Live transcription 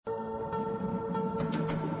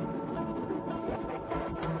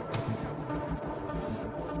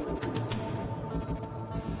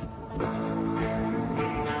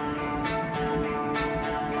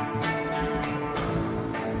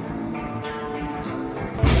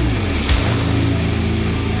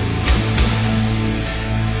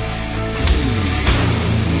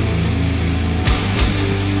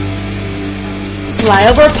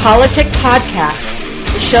Flyover Politic Podcast,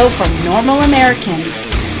 the show for normal Americans.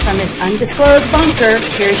 From his undisclosed bunker,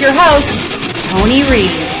 here's your host, Tony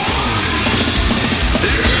Reed.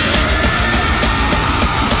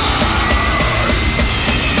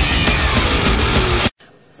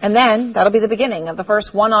 And then that'll be the beginning of the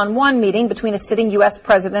first one-on-one meeting between a sitting U.S.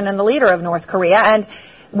 president and the leader of North Korea. And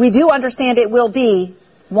we do understand it will be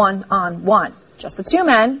one-on-one. Just the two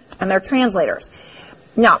men and their translators.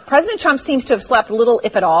 Now, President Trump seems to have slept little,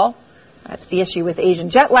 if at all. That's the issue with Asian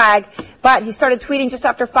jet lag. But he started tweeting just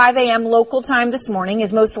after 5 a.m. local time this morning.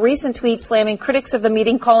 His most recent tweet slamming critics of the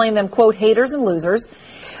meeting, calling them, quote, haters and losers.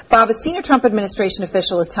 Bob, a senior Trump administration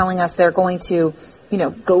official is telling us they're going to,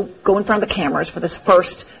 go in front of the cameras for this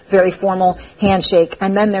first very formal handshake.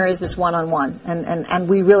 And then there is this one-on-one. And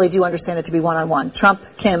we really do understand it to be one-on-one. Trump,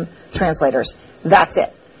 Kim, translators. That's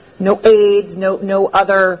it. No aides, no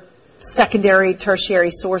other secondary, tertiary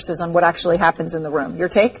sources on what actually happens in the room. Your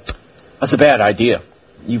take? That's a bad idea.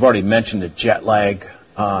 You've already mentioned the jet lag.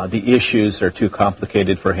 The issues are too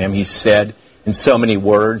complicated for him. He said in so many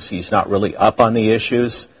words he's not really up on the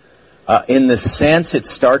issues. In the sense, it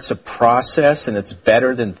starts a process, and it's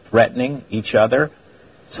better than threatening each other.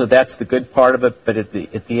 So that's the good part of it. But at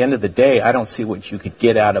the end of the day, I don't see what you could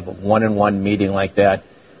get out of a one-on-one meeting like that.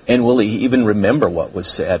 And will he even remember what was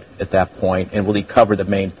said at that point? And will he cover the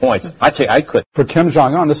main points? I tell you, I could. For Kim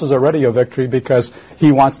Jong-un, this is already a victory because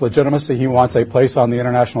he wants legitimacy. He wants a place on the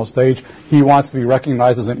international stage. He wants to be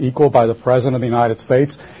recognized as an equal by the President of the United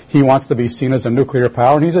States. He wants to be seen as a nuclear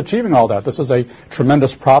power, and he's achieving all that. This is a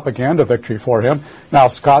tremendous propaganda victory for him. Now,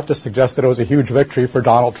 Scott just suggested it was a huge victory for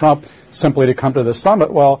Donald Trump simply to come to the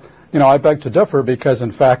summit. Well, I beg to differ because,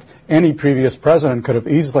 in fact, any previous president could have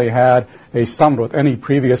easily had a summit with any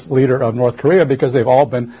previous leader of North Korea because they've all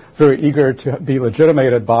been very eager to be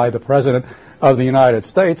legitimated by the President of the United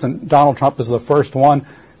States, and Donald Trump is the first one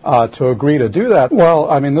to agree to do that. Well,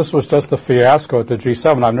 this was just a fiasco at the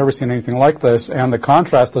G7. I've never seen anything like this, and the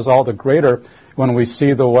contrast is all the greater when we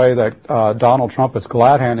see the way that Donald Trump is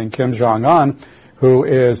glad-handing Kim Jong-un, who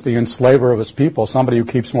is the enslaver of his people, somebody who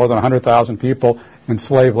keeps more than 100,000 people in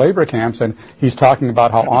slave labor camps, and he's talking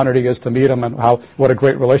about how honored he is to meet him and what a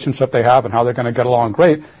great relationship they have and how they're going to get along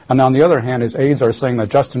great. And on the other hand, his aides are saying that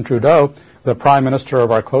Justin Trudeau, the prime minister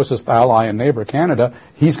of our closest ally and neighbor, Canada,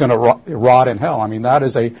 he's going to rot in hell. That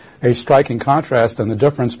is a striking contrast in the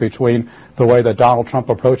difference between the way that Donald Trump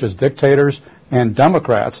approaches dictators and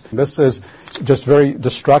Democrats. This is just very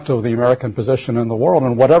destructive of the American position in the world,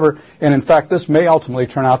 and in fact, this may ultimately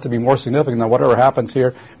turn out to be more significant than whatever happens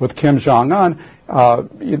here with Kim Jong-un.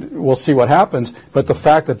 We'll see what happens, but the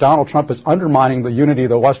fact that Donald Trump is undermining the unity of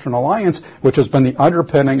the Western Alliance, which has been the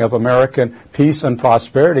underpinning of American peace and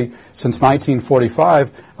prosperity since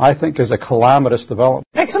 1945, I think is a calamitous development.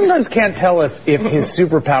 I sometimes can't tell if his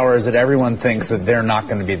superpower is that everyone thinks that they're not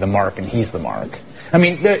going to be the mark and he's the mark.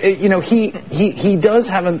 He does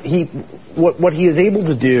have what he is able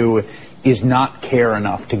to do is not care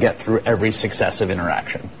enough to get through every successive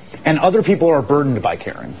interaction. And other people are burdened by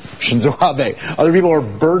caring. Shinzo Abe. Other people are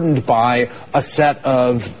burdened by a set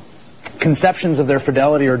of conceptions of their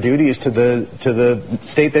fidelity or duties to the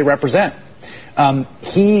state they represent.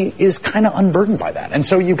 He is kind of unburdened by that. And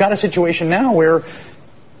so you've got a situation now where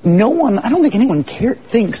I don't think anyone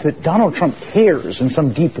thinks that Donald Trump cares in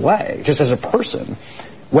some deep way, just as a person,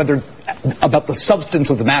 about the substance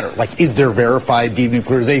of the matter. Like, is there verified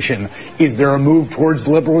denuclearization? Is there a move towards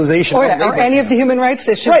liberalization? Or any of the human rights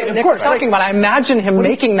issues that Nick was talking about. I imagine him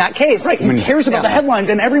making that case. Right, he cares about the headlines,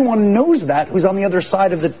 and everyone knows that who's on the other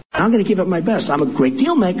side of the... I'm going to give it my best. I'm a great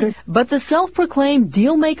deal maker. But the self-proclaimed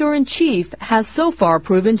deal maker in chief has so far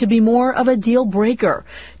proven to be more of a deal breaker,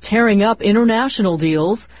 tearing up international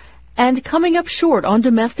deals and coming up short on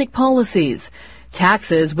domestic policies.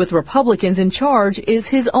 Taxes with Republicans in charge is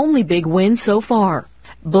his only big win so far.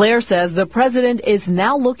 Blair says the president is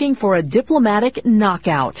now looking for a diplomatic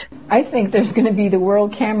knockout. I think the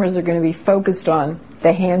world cameras are going to be focused on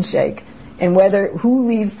the handshake and who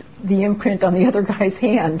leaves the imprint on the other guy's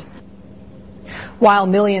hand. While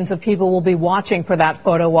millions of people will be watching for that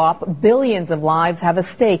photo op, billions of lives have a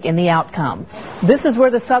stake in the outcome. This is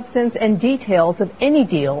where the substance and details of any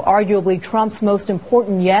deal, arguably Trump's most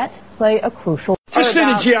important yet, play a crucial role. Just in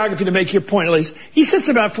the geography to make your point, at least. He sits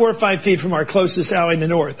about 4 or 5 feet from our closest ally in the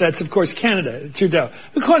north. That's, of course, Canada, Trudeau,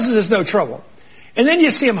 who causes us no trouble. And then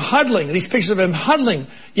you see him huddling, these pictures of him huddling,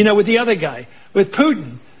 with the other guy, with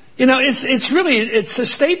Putin. It's a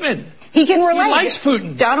statement. He can relate. He likes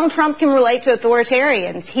Putin. Donald Trump can relate to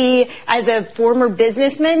authoritarians. He, as a former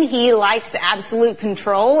businessman, he likes absolute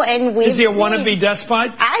control, and Is he a wannabe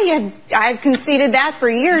despot? I've conceded that for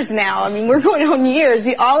years now. I mean, we're going on years.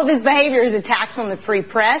 All of his behavior, his attacks on the free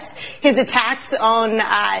press, his attacks on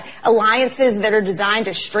alliances that are designed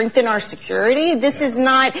to strengthen our security. This is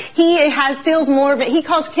not. He feels more of it. He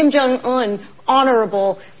calls Kim Jong-un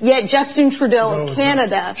honorable, yet Justin Trudeau of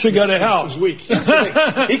Canada should go to hell. Here's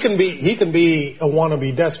the thing. He can be a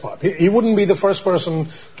wannabe despot. He wouldn't be the first person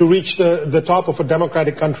to reach the top of a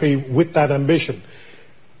democratic country with that ambition.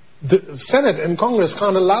 The Senate and Congress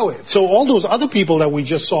can't allow it. So all those other people that we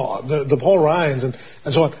just saw, the Paul Ryans and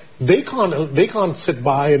so on, they can't sit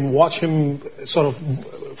by and watch him sort of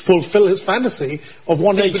fulfill his fantasy of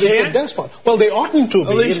wanting to be a despot. Well, they oughtn't to be.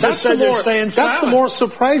 At least that's the more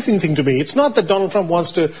surprising thing to me. It's not that Donald Trump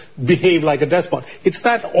wants to behave like a despot. It's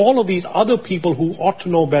that all of these other people who ought to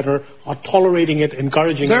know better are tolerating it,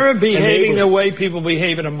 encouraging it. They're behaving the way people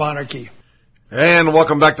behave in a monarchy. And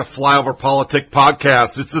welcome back to Flyover Politic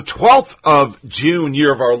Podcast. It's the 12th of June,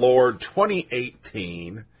 year of our Lord,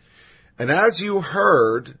 2018. And as you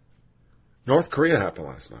heard, North Korea happened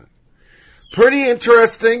last night. Pretty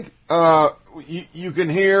interesting. You can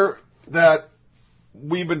hear that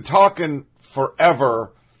we've been talking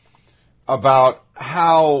forever about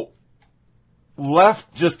how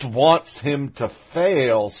left just wants him to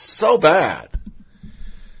fail so bad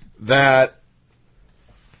that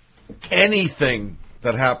anything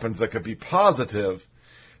that happens that could be positive,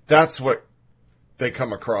 that's what they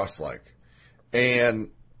come across like. And,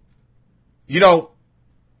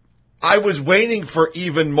 I was waiting for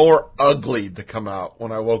even more ugly to come out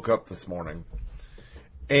when I woke up this morning.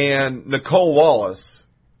 And Nicole Wallace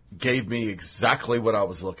gave me exactly what I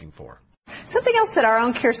was looking for. Something else that our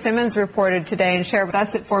own Keir Simmons reported today and shared with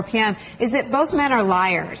us at 4 p.m. is that both men are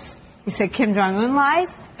liars. He said Kim Jong-un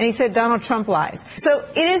lies, and he said Donald Trump lies. So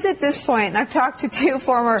it is at this point, and I've talked to two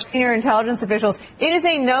former senior intelligence officials, it is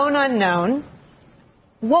a known unknown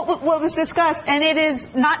what was discussed, and it is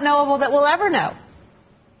not knowable that we'll ever know.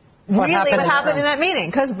 What happened in that meeting,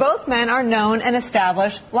 because both men are known and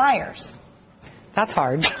established liars. That's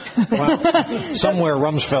hard. Well, somewhere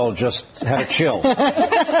Rumsfeld just had a chill. Well,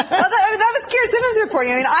 that was Keir Simmons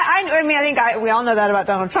reporting. I think we all know that about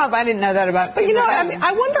Donald Trump. I didn't know that about. But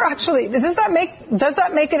I wonder actually, does that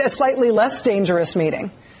make it a slightly less dangerous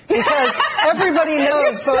meeting? Because everybody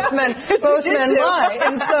knows both men lie.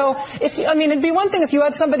 And so, it'd be one thing if you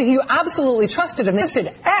had somebody who you absolutely trusted and they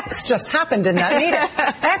said, X just happened in that meeting.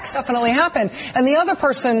 X definitely happened. And the other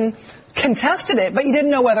person contested it, but you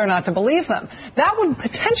didn't know whether or not to believe them. That would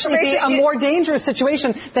potentially be a more dangerous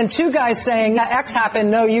situation than two guys saying, X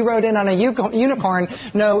happened, no, you rode in on a unicorn,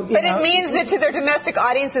 no. But it means that to their domestic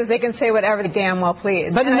audiences, they can say whatever they damn well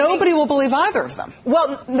please. But nobody will believe either of them.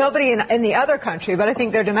 Well, nobody in the other country, but I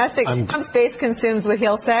think their domestic space consumes what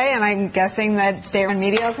he'll say, and I'm guessing that state-run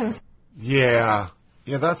media consumes. Yeah,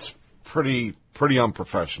 that's pretty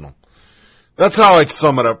unprofessional. That's how I'd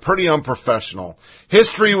sum it up. Pretty unprofessional.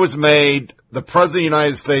 History was made. The President of the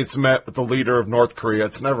United States met with the leader of North Korea.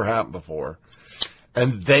 It's never happened before.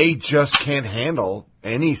 And they just can't handle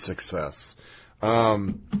any success.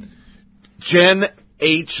 Jen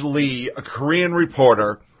H. Lee, a Korean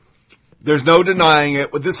reporter, there's no denying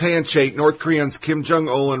it. With this handshake, North Koreans Kim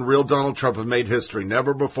Jong-un and real Donald Trump have made history.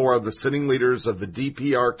 Never before have the sitting leaders of the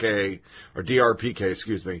DPRK,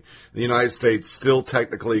 the United States, still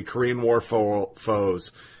technically Korean War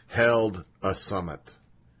foes, held a summit.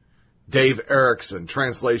 Dave Erickson,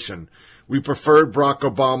 translation. We preferred Barack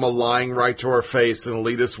Obama lying right to our face in an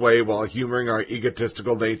elitist way while humoring our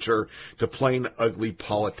egotistical nature to plain ugly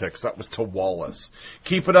politics. That was to Wallace.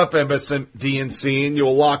 Keep it up, MSDNC, and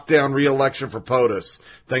you'll lock down re-election for POTUS.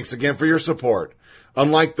 Thanks again for your support.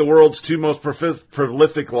 Unlike the world's two most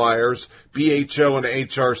prolific liars, BHO and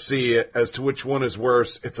HRC, as to which one is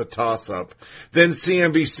worse, it's a toss-up. Then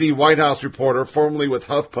CNBC White House reporter, formerly with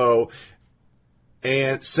HuffPo,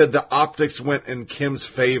 and said the optics went in Kim's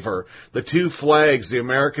favor. The two flags, the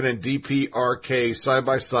American and DPRK, side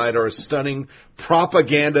by side, are a stunning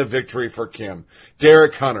propaganda victory for Kim.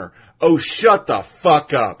 Derek Hunter. Oh, shut the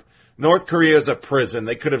fuck up. North Korea is a prison.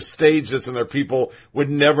 They could have staged this and their people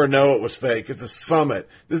would never know it was fake. It's a summit.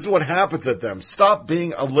 This is what happens at them. Stop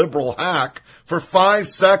being a liberal hack for 5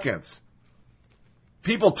 seconds.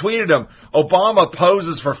 People tweeted him, Obama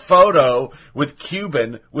poses for photo with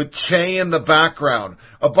Cuban with Che in the background.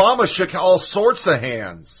 Obama shook all sorts of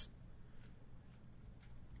hands.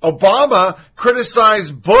 Obama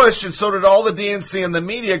criticized Bush, and so did all the DNC and the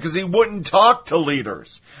media, because he wouldn't talk to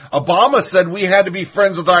leaders. Obama said we had to be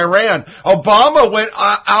friends with Iran. Obama went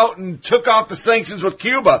out and took off the sanctions with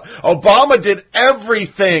Cuba. Obama did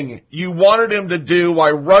everything you wanted him to do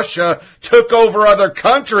while Russia took over other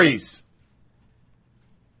countries.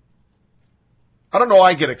 I don't know why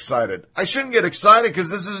I get excited. I shouldn't get excited because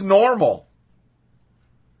this is normal.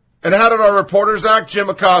 And how did our reporters act? Jim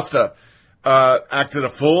Acosta acted a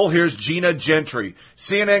fool. Here's Gina Gentry.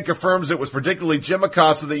 CNN confirms it was particularly Jim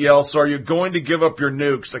Acosta that yelled, "So are you going to give up your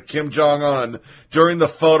nukes?" at Kim Jong-un during the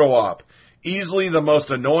photo op. Easily the most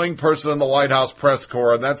annoying person in the White House press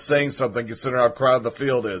corps, and that's saying something considering how crowded the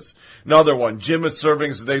field is. Another one. Jim is serving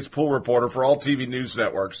as today's pool reporter for all TV news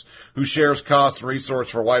networks, who shares cost and resource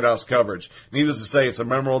for White House coverage. Needless to say, it's a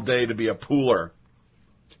memorable day to be a pooler.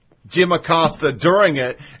 Jim Acosta during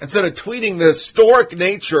it, instead of tweeting the historic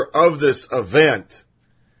nature of this event,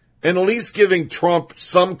 and at least giving Trump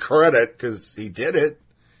some credit, because he did it.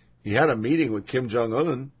 He had a meeting with Kim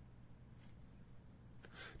Jong-un.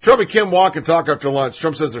 Trump and Kim walk and talk after lunch.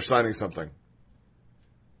 Trump says they're signing something.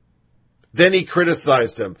 Then he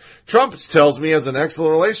criticized him. Trump tells me he has an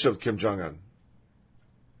excellent relationship with Kim Jong-un.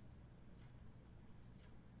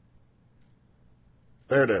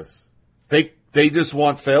 There it is. They just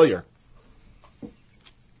want failure.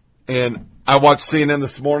 And I watched CNN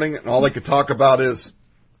this morning, and all they could talk about is,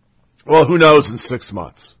 well, who knows in 6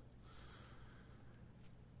 months.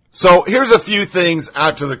 So here's a few things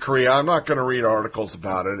after the Korea. I'm not going to read articles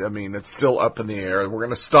about it. I mean, it's still up in the air. We're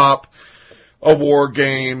going to stop a war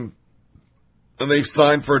game, and they've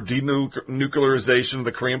signed for a denuclearization of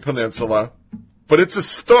the Korean Peninsula. But it's a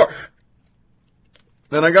start.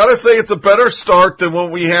 And I gotta say, it's a better start than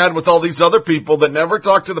what we had with all these other people that never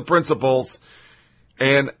talked to the principals.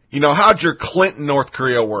 And, how'd your Clinton North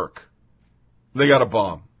Korea work? They got a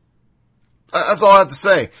bomb. That's all I have to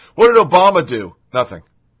say. What did Obama do? Nothing.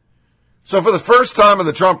 So for the first time in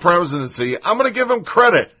the Trump presidency, I'm gonna give him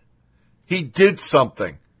credit. He did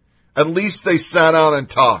something. At least they sat down and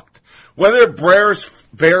talked. Whether it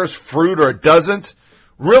bears fruit or it doesn't,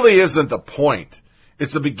 really isn't the point.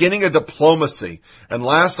 It's the beginning of diplomacy. And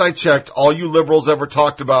last I checked, all you liberals ever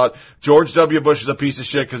talked about, George W. Bush is a piece of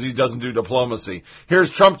shit because he doesn't do diplomacy. Here's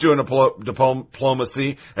Trump doing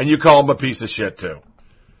diplomacy, and you call him a piece of shit too.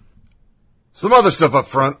 Some other stuff up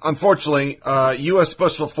front. Unfortunately, U.S.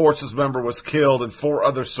 Special Forces member was killed and 4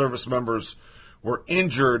 other service members were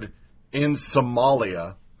injured in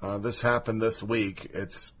Somalia. This happened this week.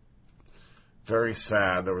 It's very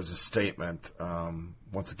sad. There was a statement,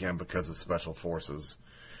 once again, because of Special Forces.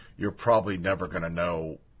 You're probably never going to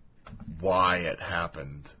know why it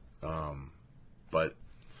happened. But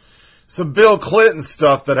some Bill Clinton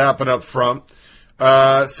stuff that happened up front.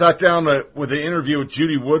 Sat down with an interview with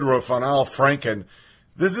Judy Woodruff on Al Franken.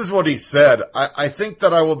 This is what he said. I think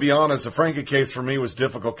that I will be honest, the Franken case for me was a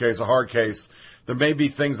difficult case, a hard case. There may be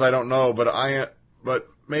things I don't know, but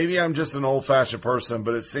maybe I'm just an old-fashioned person,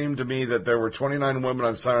 but it seemed to me that there were 29 women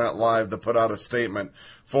on Saturday Night Live that put out a statement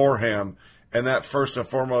for him, and that first and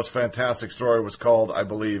foremost fantastic story was called, I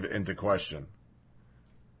believe, Into Question.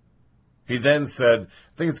 He then said,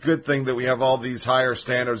 I think it's a good thing that we have all these higher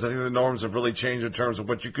standards. I think the norms have really changed in terms of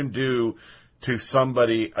what you can do to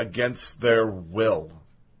somebody against their will.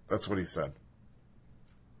 That's what he said.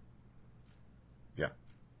 Yeah.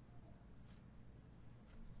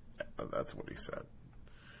 That's what he said.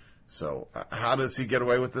 So how does he get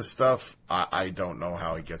away with this stuff? I don't know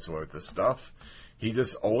how he gets away with this stuff. He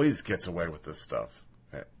just always gets away with this stuff.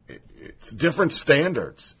 It's different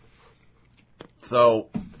standards. So,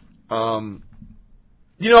 and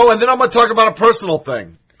then I'm going to talk about a personal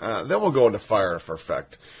thing. Then we'll go into fire for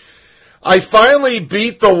effect. I finally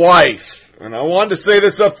beat the wife. And I wanted to say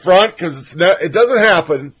this up front because it doesn't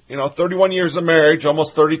happen. 31 years of marriage,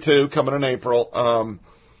 almost 32, coming in April.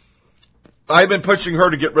 I've been pushing her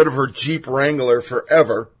to get rid of her Jeep Wrangler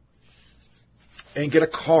forever and get a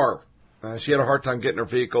car. She had a hard time getting her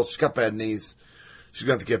vehicle. She's got bad knees. She's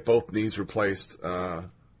going to get both knees replaced, in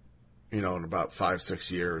about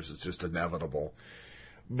 5-6 years. It's just inevitable.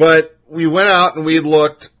 But we went out and we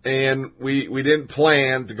looked, and we didn't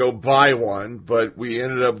plan to go buy one, but we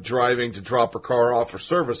ended up driving to drop her car off for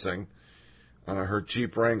servicing. Her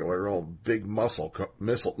Jeep Wrangler, old big muscle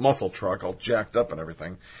truck, all jacked up and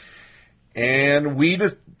everything. And we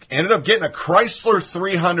just ended up getting a Chrysler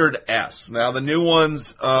 300S. Now, the new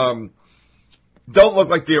ones don't look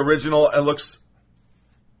like the original. It looks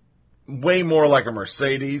way more like a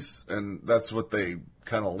Mercedes, and that's what they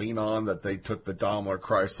kind of lean on, that they took the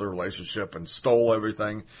Daimler-Chrysler relationship and stole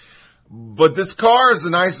everything. But this car is the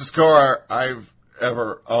nicest car I've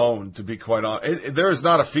ever owned, to be quite honest. There is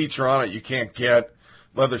not a feature on it you can't get.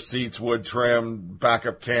 Leather seats, wood trim,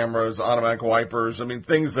 backup cameras, automatic wipers. I mean,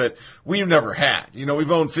 things that we've never had. You know,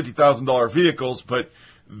 we've owned $50,000 vehicles, but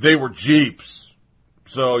they were Jeeps.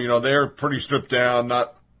 So, you know, they're pretty stripped down,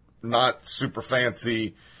 not super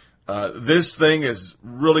fancy. This thing is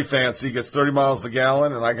really fancy, gets 30 miles a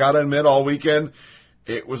gallon, and I gotta admit, all weekend,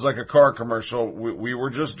 it was like a car commercial. We were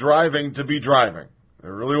just driving to be driving.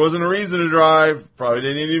 There really wasn't a reason to drive, probably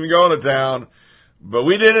didn't even go into town, but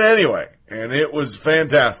we did it anyway, and it was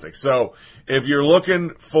fantastic. So, if you're looking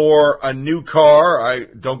for a new car, I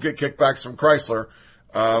don't get kickbacks from Chrysler,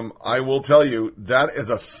 I will tell you, that is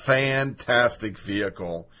a fantastic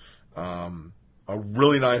vehicle, a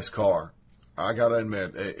really nice car. I gotta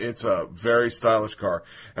admit, it's a very stylish car.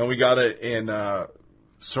 And we got it in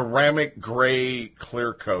ceramic gray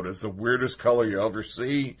clear coat. It's the weirdest color you'll ever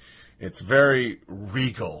see. It's very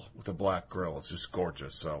regal with a black grille. It's just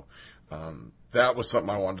gorgeous. So that was something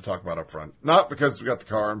I wanted to talk about up front. Not because we got the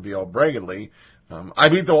car and be all braggadly. I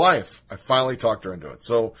beat the wife. I finally talked her into it.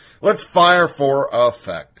 So let's fire for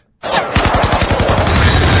effect.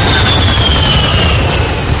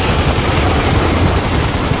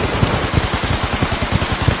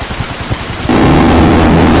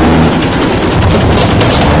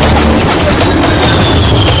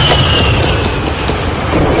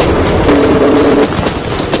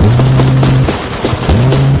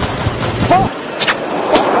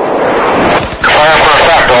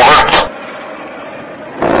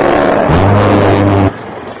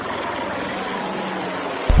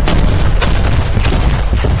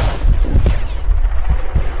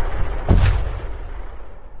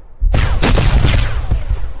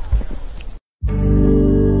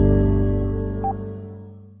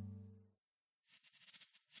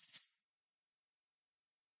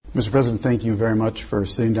 Mr. President, thank you very much for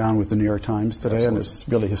sitting down with the New York Times today on this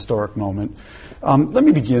really historic moment. Let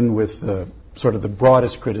me begin with sort of the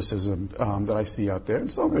broadest criticism that I see out there,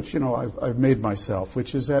 and some of which, you know, I've made myself,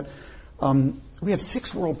 which is that we had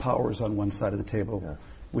 6 world powers on one side of the table. Yeah.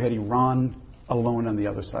 We had Iran alone on the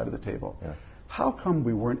other side of the table. Yeah. How come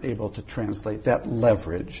we weren't able to translate that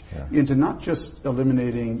leverage into not just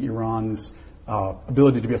eliminating Iran's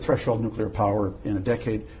ability to be a threshold nuclear power in a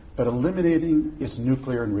decade, but eliminating its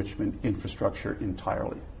nuclear enrichment infrastructure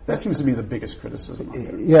entirely? That seems to be the biggest criticism.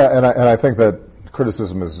 Yeah, and I think that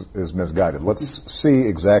criticism is misguided. Let's see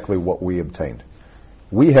exactly what we obtained.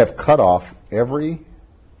 We have cut off every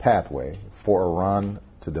pathway for Iran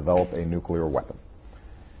to develop a nuclear weapon.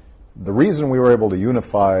 The reason we were able to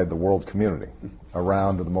unify the world community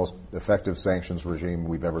around the most effective sanctions regime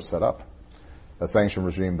we've ever set up, a sanction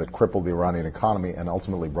regime that crippled the Iranian economy and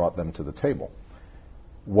ultimately brought them to the table,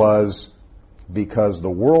 was because the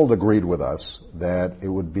world agreed with us that it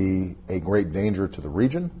would be a great danger to the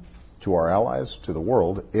region, to our allies, to the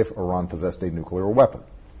world, if Iran possessed a nuclear weapon.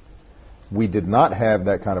 We did not have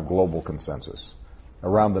that kind of global consensus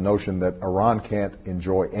around the notion that Iran can't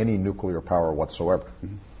enjoy any nuclear power whatsoever.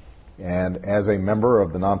 Mm-hmm. And as a member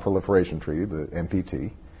of the Non-Proliferation Treaty, the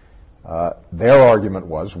NPT, their argument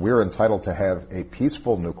was we're entitled to have a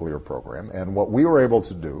peaceful nuclear program, and what we were able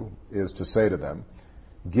to do is to say to them,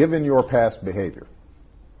 given your past behavior,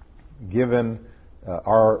 given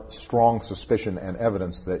our strong suspicion and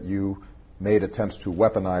evidence that you made attempts to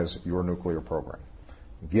weaponize your nuclear program,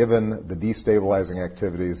 given the destabilizing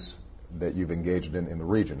activities that you've engaged in the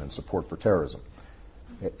region and support for terrorism,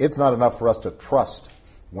 it's not enough for us to trust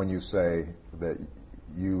when you say that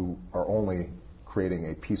you are only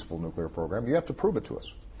creating a peaceful nuclear program. You have to prove it to us.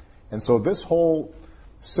 And so this whole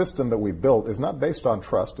system that we've built is not based on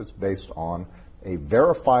trust. It's based on a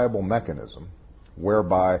verifiable mechanism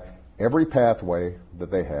whereby every pathway that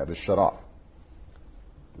they have is shut off.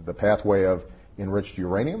 The pathway of enriched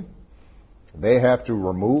uranium, they have to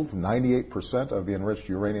remove 98% of the enriched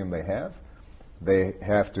uranium they have. They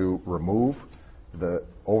have to remove the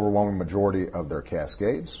overwhelming majority of their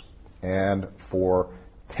cascades. And for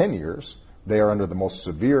 10 years, they are under the most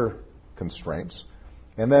severe constraints.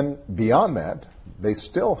 And then beyond that, they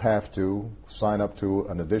still have to sign up to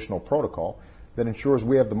an additional protocol that ensures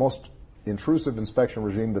we have the most intrusive inspection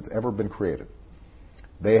regime that's ever been created.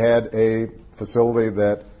 They had a facility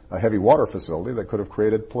a heavy water facility that could have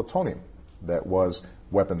created plutonium that was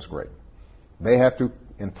weapons grade. They have to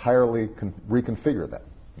entirely reconfigure that.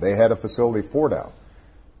 They had a facility, Fordow,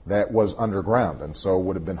 that was underground and so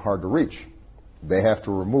would have been hard to reach. They have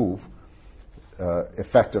to remove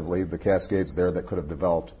effectively the cascades there that could have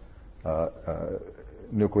developed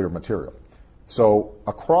nuclear material. So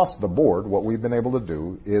across the board, what we've been able to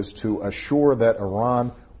do is to assure that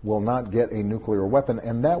Iran will not get a nuclear weapon.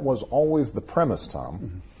 And that was always the premise,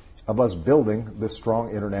 Tom, of us building this strong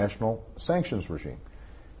international sanctions regime.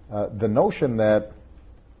 The notion that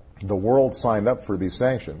the world signed up for these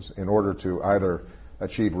sanctions in order to either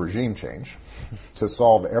achieve regime change, to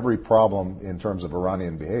solve every problem in terms of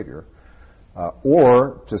Iranian behavior,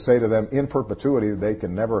 or to say to them in perpetuity they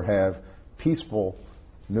can never have peaceful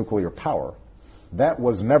nuclear power, that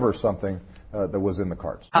was never something that was in the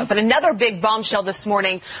cards. But another big bombshell this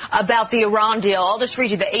morning about the Iran deal. I'll just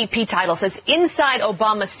read you the AP title. It says, inside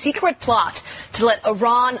Obama's secret plot to let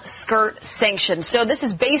Iran skirt sanctions. So this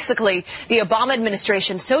is basically the Obama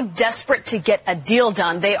administration so desperate to get a deal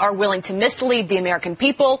done, they are willing to mislead the American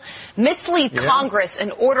people, mislead Congress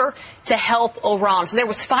in order to help Iran. So there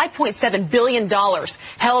was $5.7 billion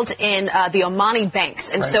held in the Omani banks.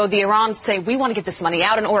 And so the Iranians say, we want to get this money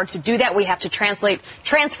out. In order to do that, we have to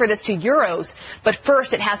transfer this to euros. But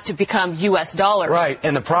first, it has to become U.S. dollars. Right.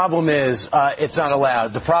 And the problem is it's not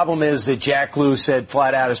allowed. The problem is that Jack Lew said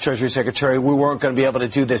flat out as Treasury Secretary, we weren't going to be able to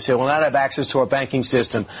do this. They will not have access to our banking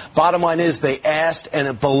system. Bottom line is they asked,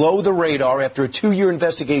 and below the radar, after a 2-year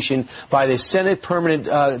investigation by the Senate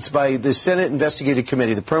Investigative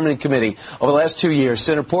Committee, the Permanent Committee, over the last 2 years,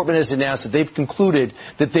 Senator Portman has announced that they've concluded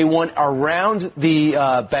that they went around the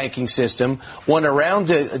banking system,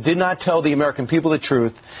 did not tell the American people the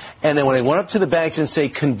truth, and then when they went up to the banks and say,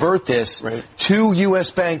 convert this, 2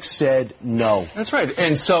 U.S. banks said no. That's right.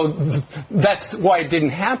 And so that's why it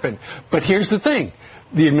didn't happen. But here's the thing.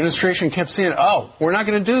 The administration kept saying, oh, we're not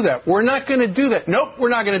going to do that. We're not going to do that. Nope, we're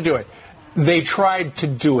not going to do it. They tried to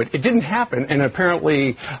do it. It didn't happen. And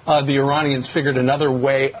apparently the Iranians figured another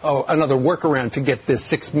workaround to get this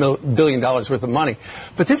 $6 billion worth of money.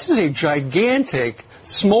 But this is a gigantic,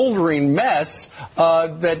 smoldering mess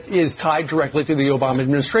that is tied directly to the Obama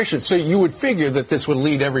administration. So you would figure that this would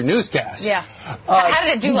lead every newscast. Yeah. How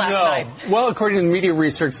did it do last night? Well, according to the Media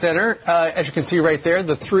Research Center, as you can see right there,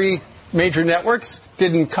 the 3 major networks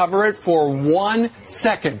didn't cover it for 1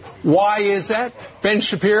 second. Why is that? Ben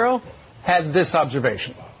Shapiro had this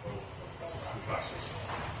observation.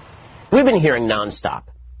 We've been hearing nonstop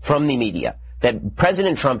from the media that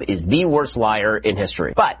President Trump is the worst liar in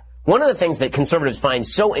history. But one of the things that conservatives find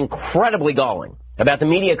so incredibly galling about the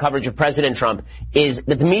media coverage of President Trump is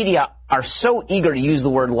that the media are so eager to use the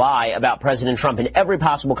word lie about President Trump in every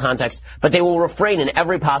possible context, but they will refrain in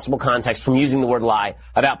every possible context from using the word lie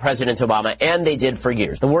about President Obama, and they did for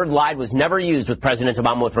years. The word lied was never used with President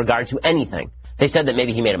Obama with regard to anything. They said that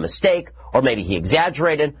maybe he made a mistake, or maybe he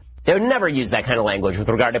exaggerated. They would never use that kind of language with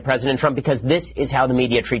regard to President Trump because this is how the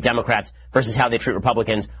media treat Democrats versus how they treat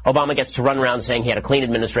Republicans. Obama gets to run around saying he had a clean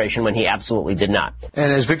administration when he absolutely did not.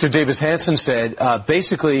 And as Victor Davis Hanson said,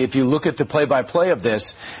 basically, if you look at the play-by-play of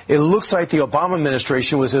this, it looks like the Obama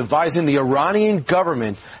administration was advising the Iranian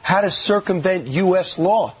government how to circumvent U.S.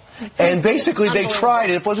 law. And basically, they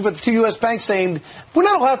tried. It wasn't but the 2 U.S. banks saying, we're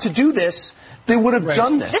not allowed to do this. They would have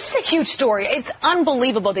done this. This is a huge story. It's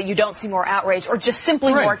unbelievable that you don't see more outrage or just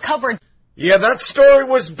simply more coverage. Yeah, that story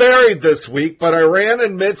was buried this week, but Iran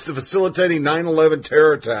admits to facilitating 9/11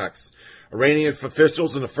 terror attacks. Iranian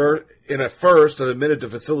officials in a first have admitted to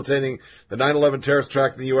facilitating the 9/11 terrorist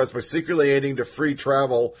attack in the U.S. by secretly aiding to free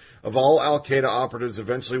travel of all al-Qaeda operatives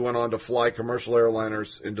eventually went on to fly commercial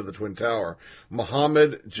airliners into the Twin Tower.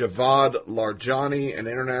 Mohammed Javad Larjani, an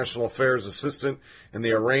international affairs assistant in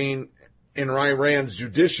Iran's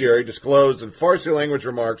judiciary, disclosed in Farsi-language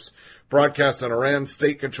remarks broadcast on Iran's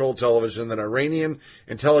state-controlled television that Iranian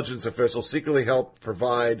intelligence officials secretly helped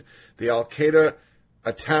provide the al-Qaeda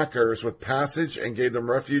attackers with passage and gave them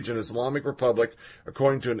refuge in Islamic Republic,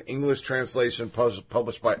 according to an English translation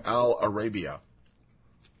published by Al Arabiya.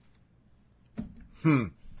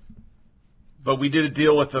 But we did a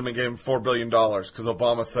deal with them and gave them $4 billion because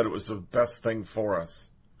Obama said it was the best thing for us.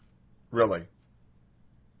 Really.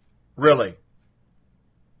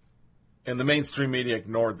 And the mainstream media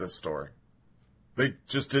ignored this story. They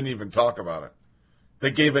just didn't even talk about it. They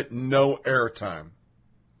gave it no airtime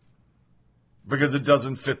because it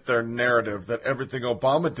doesn't fit their narrative that everything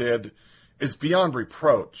Obama did is beyond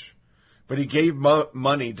reproach. But he gave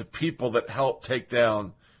money to people that helped take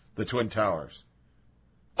down the Twin Towers.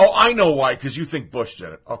 Oh, I know why, because you think Bush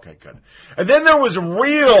did it. Okay, good. And then there was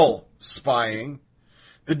real spying.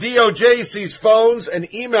 The DOJ seized phones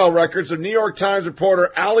and email records of New York Times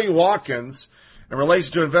reporter Ali Watkins in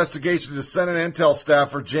relation to an investigation into Senate Intel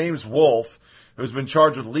staffer James Wolfe, who has been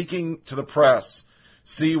charged with leaking to the press.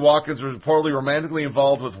 Watkins was reportedly romantically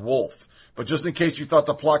involved with Wolfe. But just in case you thought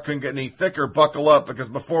the plot couldn't get any thicker, buckle up, because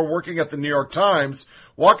before working at the New York Times,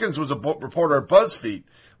 Watkins was a reporter at BuzzFeed,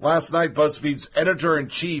 Last night, BuzzFeed's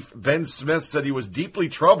editor-in-chief, Ben Smith, said he was deeply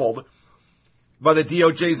troubled by the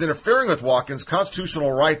DOJ's interfering with Watkins'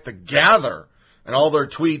 constitutional right to gather. And all their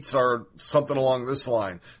tweets are something along this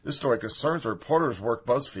line. This story concerns reporters work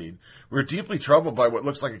BuzzFeed. We're deeply troubled by what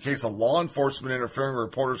looks like a case of law enforcement interfering with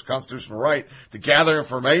reporters' constitutional right to gather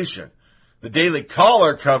information. The Daily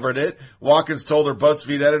Caller covered it. Watkins told her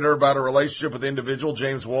BuzzFeed editor about a relationship with the individual,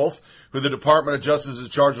 James Wolfe, who the Department of Justice is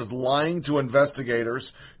charged with lying to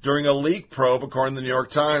investigators during a leak probe, according to the New York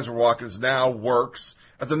Times, where Watkins now works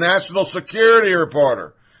as a national security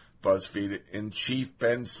reporter. BuzzFeed-in-chief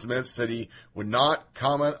Ben Smith said he would not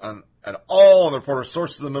comment at all on the reporter's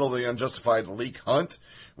sources in the middle of the unjustified leak hunt.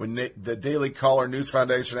 When the Daily Caller News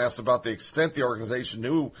Foundation asked about the extent the organization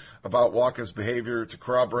knew about Watkins' behavior to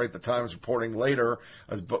corroborate the Times reporting later,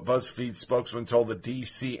 as BuzzFeed spokesman told the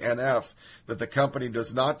DCNF that the company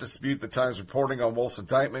does not dispute the Times reporting on Wolfe's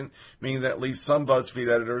indictment, meaning that at least some BuzzFeed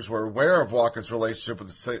editors were aware of Watkins' relationship with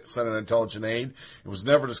the Senate Intelligence Aide. It was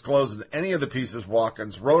never disclosed in any of the pieces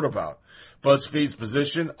Watkins wrote about. BuzzFeed's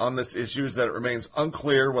position on this issue is that it remains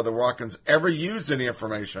unclear whether Watkins ever used any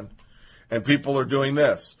information. And people are doing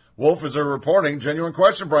this. Wolfe is reporting, genuine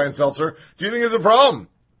question, Brian Seltzer. Do you think it's a problem?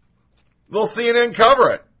 Will CNN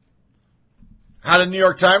cover it? How did New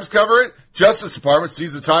York Times cover it? Justice Department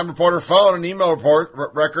sees the Time reporter phone and email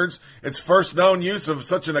records, its first known use of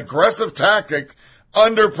such an aggressive tactic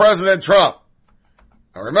under President Trump.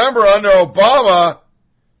 Now remember, under Obama,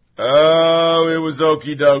 it was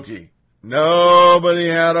okie dokie. Nobody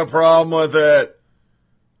had a problem with it.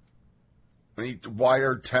 When he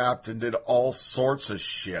wiretapped and did all sorts of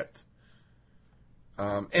shit.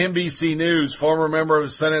 NBC News, former member of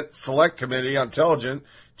the Senate Select Committee on Intelligence,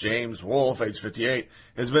 James Wolfe, age 58,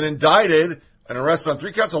 has been indicted and arrested on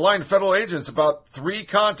 3 counts of lying to federal agents about 3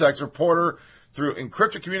 contacts reporter through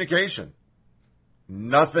encrypted communication.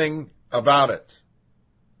 Nothing about it.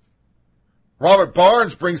 Robert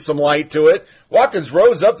Barnes brings some light to it. Watkins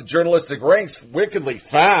rose up the journalistic ranks wickedly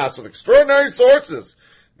fast with extraordinary sources.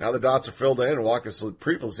 Now the dots are filled in, and Watkins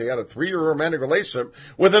previously had a 3-year romantic relationship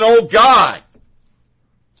with an old guy.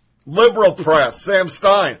 Liberal press, Sam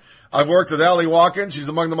Stein. I've worked with Allie Watkins. She's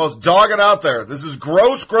among the most dogged out there. This is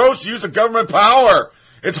gross use of government power.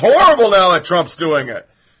 It's horrible now that Trump's doing it.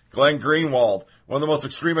 Glenn Greenwald. One of the most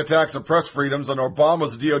extreme attacks on press freedoms under Obama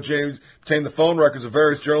was the DOJ obtained the phone records of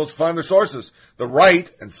various journalists to find their sources. The right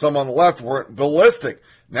and some on the left were ballistic.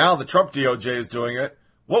 Now the Trump DOJ is doing it.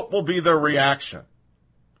 What will be their reaction?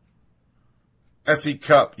 S.E.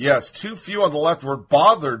 Cup, yes, too few on the left were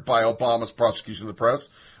bothered by Obama's prosecution of the press.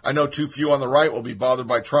 I know too few on the right will be bothered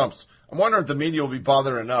by Trump's. I'm wondering if the media will be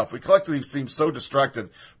bothered enough. We collectively seem so distracted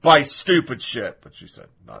by stupid shit. But she said,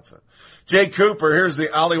 nonsense. Jay Cooper, here's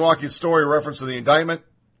the Ali Watkins story reference to the indictment.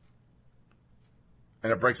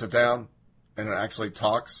 And it breaks it down. And it actually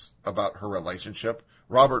talks about her relationship.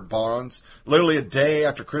 Robert Barnes, literally a day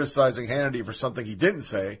after criticizing Hannity for something he didn't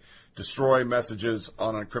say, destroy messages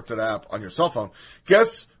on an encrypted app on your cell phone.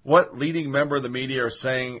 Guess what leading member of the media are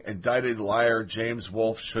saying indicted liar James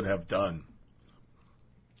Wolfe should have done?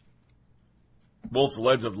 Wolfe's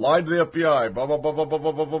alleged to have lied to the FBI, blah, blah, blah, blah, blah,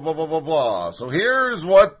 blah, blah, blah, blah, blah, blah. So here's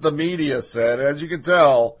what the media said. As you can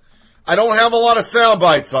tell, I don't have a lot of sound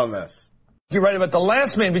bites on this. You're right about the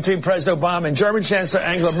last meeting between President Obama and German Chancellor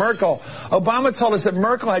Angela Merkel. Obama told us that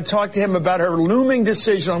Merkel had talked to him about her looming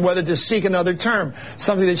decision on whether to seek another term,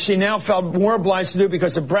 something that she now felt more obliged to do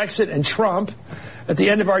because of Brexit and Trump. At the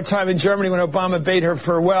end of our time in Germany, when Obama bade her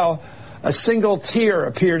farewell, a single tear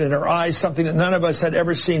appeared in her eyes, something that none of us had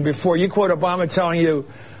ever seen before. You quote Obama telling you,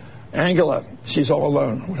 Angela, she's all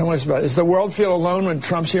alone. What am I about? Does the world feel alone when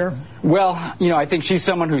Trump's here? Well, I think she's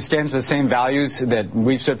someone who stands for the same values that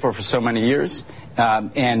we've stood for so many years.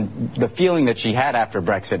 And the feeling that she had after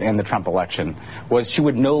Brexit and the Trump election was she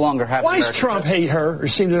would no longer have... Why does Trump hate her or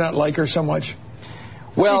seem to not like her so much?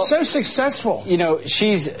 Well, she's so successful.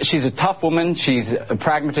 She's a tough woman. She's a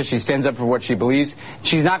pragmatist. She stands up for what she believes.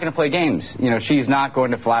 She's not going to play games. She's not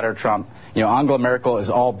going to flatter Trump. Angela Merkel is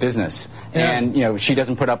all business. Yeah. And, she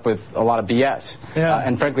doesn't put up with a lot of BS. Yeah.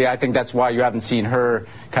 And frankly, I think that's why you haven't seen her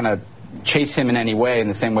kind of chase him in any way in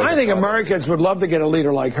the same way. I think Americans would love to get a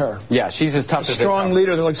leader like her. Yeah, she's as tough as a strong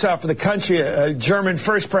leader that looks out for the country, a German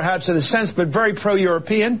first perhaps in a sense, but very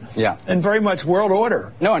pro-European. Yeah. And very much world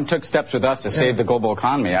order. No, and took steps with us to save the global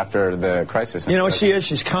economy after the crisis. You know what she is?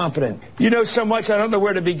 She's competent. You know so much, I don't know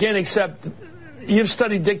where to begin except... You've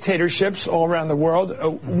studied dictatorships all around the world.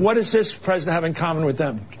 What does this president have in common with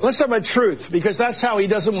them? Let's talk about truth, because that's how he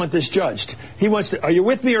doesn't want this judged. He wants to, are you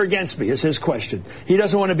with me or against me, is his question. He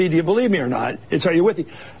doesn't want to be, do you believe me or not? It's, are you with me?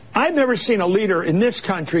 I've never seen a leader in this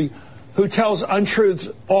country who tells untruths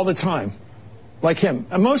all the time, like him.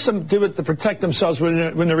 And most of them do it to protect themselves when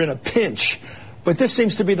they're in a pinch. But this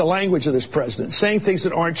seems to be the language of this president, saying things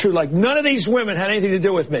that aren't true, like none of these women had anything to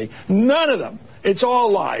do with me. None of them. It's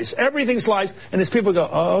all lies. Everything's lies. And as people go,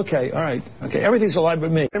 oh, okay, all right, okay, everything's a lie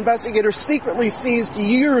but me. Investigators secretly seized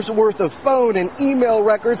years' worth of phone and email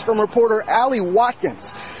records from reporter Allie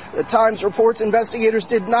Watkins. The Times reports investigators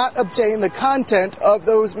did not obtain the content of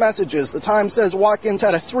those messages. The Times says Watkins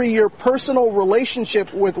had a 3-year personal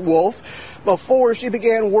relationship with Wolf before she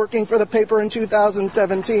began working for the paper in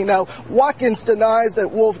 2017. Now, Watkins denies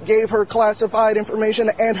that Wolf gave her classified information,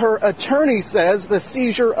 and her attorney says the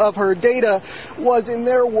seizure of her data was, in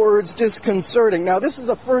their words, disconcerting. Now, this is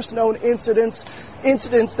the first known incidents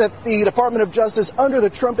that the Department of Justice under the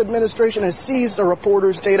Trump administration has seized a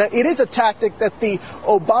reporter's data. It is a tactic that the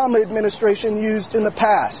Obama administration used in the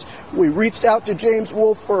past. We reached out to James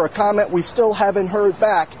Wolf for a comment. We still haven't heard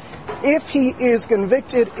back. If he is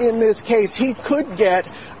convicted in this case, he could get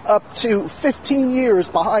up to 15 years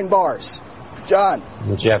behind bars. John.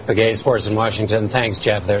 Jeff Begay, Sports in Washington. Thanks,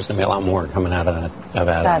 Jeff. There's going to be a lot more coming out of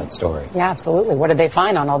that story. Yeah, absolutely. What did they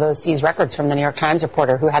find on all those seized records from the New York Times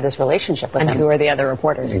reporter who had this relationship with him? And who are the other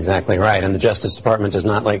reporters? Exactly right. And the Justice Department does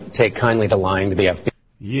not take kindly to lying to the FBI.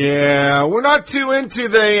 Yeah, we're not too into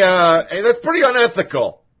that's pretty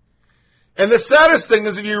unethical. And the saddest thing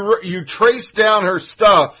is if you trace down her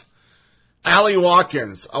stuff, Allie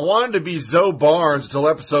Watkins, I wanted to be Zoe Barnes till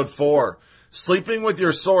episode 4. Sleeping with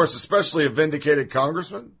your source, especially a vindicated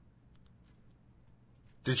congressman?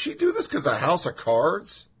 Did she do this because of House of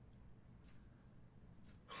Cards?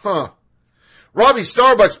 Huh. Robbie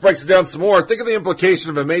Starbucks breaks it down some more. Think of the implication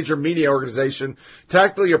of a major media organization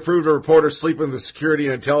tactically approved a reporter sleeping with security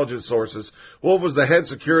and intelligence sources. Wolf was the head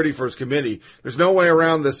security for his committee. There's no way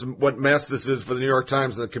around this, what mess this is for the New York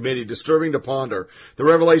Times and the committee. Disturbing to ponder. The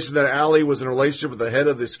revelation that Allie was in a relationship with the head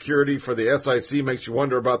of the security for the SIC makes you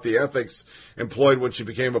wonder about the ethics employed when she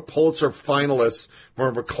became a Pulitzer finalist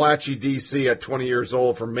from McClatchy, D.C. at 20 years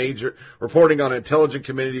old for major reporting on Intelligence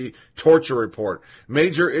Committee torture report.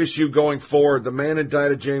 Major issue going forward. The man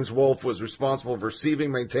indicted, James Wolf, was responsible for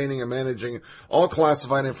receiving, maintaining, and managing all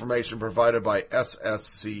classified information provided by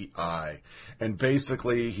SSCI. And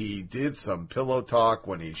basically, he did some pillow talk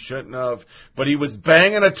when he shouldn't have, but he was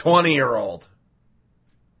banging a 20-year-old.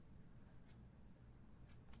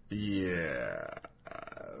 Yeah.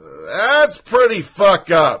 That's pretty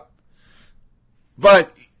fucked up.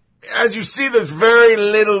 But as you see, there's very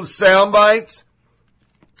little sound bites.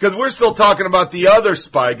 Because we're still talking about the other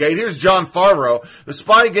Spygate. Here's John Favreau. The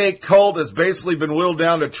Spygate cult has basically been whittled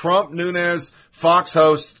down to Trump, Nunes, Fox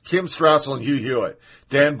host Kim Strassel, and Hugh Hewitt.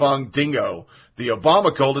 Dan Bong Dingo. The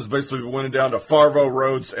Obama cult has basically been whittled down to Favreau,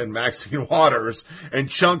 Rhodes, and Maxine Waters. And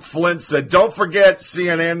Chunk Flint said, don't forget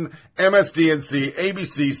CNN, MSDNC,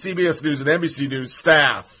 ABC, CBS News, and NBC News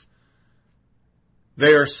staff.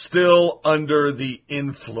 They are still under the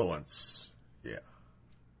influence. Yeah.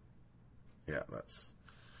 Yeah,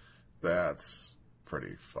 that's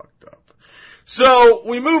pretty fucked up. So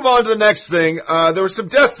we move on to the next thing. There were some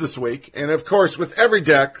deaths this week. And, of course, with every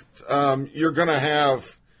death, you're going to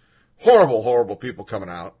have horrible, horrible people coming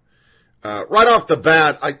out. Right off the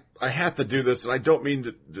bat, I have to do this, and I don't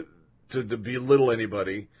mean to belittle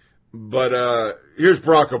anybody. But here's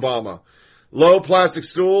Barack Obama. Low plastic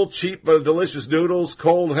stool, cheap but delicious noodles,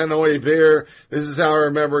 cold Hanoi beer. This is how I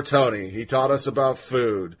remember Tony. He taught us about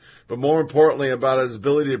food, but more importantly about his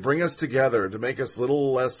ability to bring us together, to make us a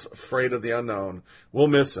little less afraid of the unknown. We'll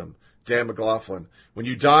miss him. Dan McLaughlin. When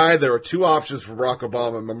you die, there are 2 options for Barack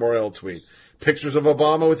Obama memorial tweet. Pictures of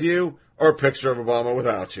Obama with you or a picture of Obama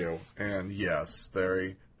without you. And yes, there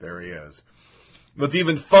he is. With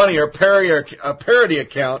even funnier, a parody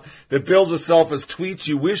account that bills itself as tweets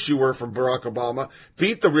you wish you were from Barack Obama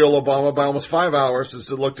beat the real Obama by almost 5 hours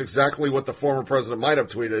since it looked exactly what the former president might have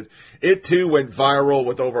tweeted. It, too, went viral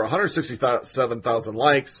with over 167,000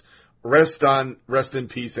 likes. Rest in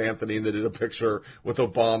peace, Anthony. And they did a picture with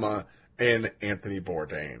Obama and Anthony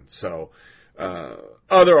Bourdain. So,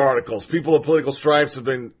 other articles. People of political stripes have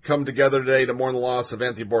been come together today to mourn the loss of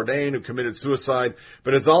Anthony Bourdain, who committed suicide.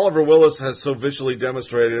 But as Oliver Willis has so visually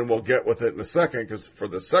demonstrated, and we'll get with it in a second, because for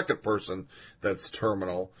the second person that's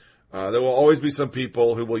terminal, there will always be some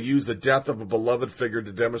people who will use the death of a beloved figure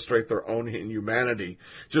to demonstrate their own inhumanity.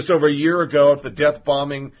 Just over a year ago, at the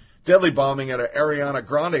deadly bombing at an Ariana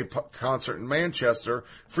Grande concert in Manchester,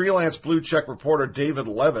 freelance blue-check reporter David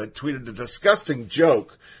Levitt tweeted a disgusting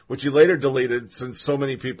joke, which he later deleted since so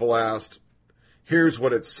many people asked Here's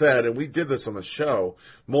what it said, and we did this on the show.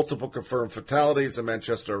 Multiple confirmed fatalities in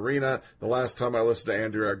Manchester Arena. The last time I listened to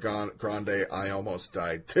Andrea Grande, I almost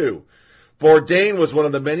died too. Bourdain was one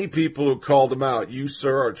of the many people who called him out. You,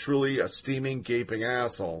 sir, are truly a steaming, gaping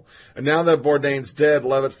asshole. And now that Bourdain's dead,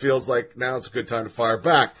 Levitt feels like now it's a good time to fire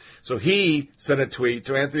back. So he sent a tweet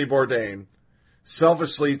to Anthony Bourdain.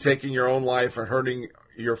 Selfishly taking your own life and hurting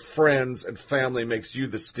your friends and family makes you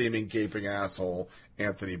the steaming, gaping asshole,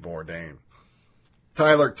 Anthony Bourdain.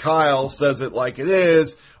 Tyler Kyle says it like it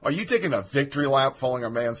is. Are you taking a victory lap following a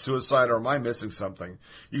man's suicide, or am I missing something?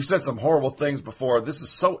 You said some horrible things before. This is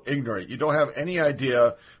so ignorant. You don't have any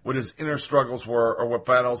idea what his inner struggles were or what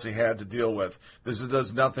battles he had to deal with. This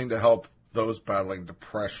does nothing to help those battling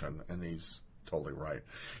depression, and he's totally right.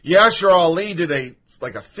 Yashar Ali did a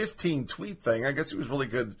 15-tweet thing. I guess he was really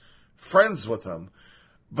good friends with him.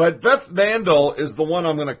 But Beth Mandel is the one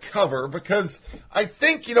I'm going to cover because I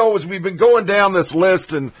think, as we've been going down this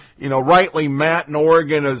list and, rightly Matt in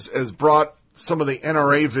Oregon has brought some of the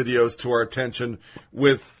NRA videos to our attention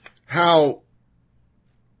with how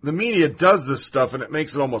the media does this stuff and it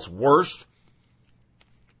makes it almost worse.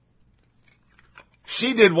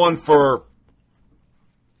 She did one for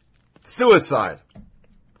suicide.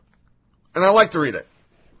 And I like to read it.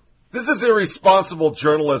 This is irresponsible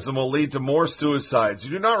journalism will lead to more suicides.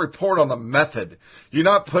 You do not report on the method. You do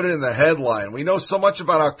not put it in the headline. We know so much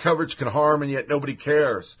about how coverage can harm, and yet nobody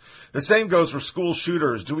cares. The same goes for school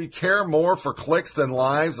shooters. Do we care more for clicks than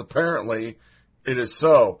lives? Apparently, it is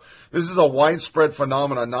so. This is a widespread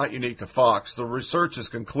phenomenon not unique to Fox. The research is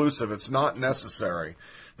conclusive. It's not necessary.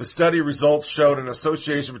 The study results showed an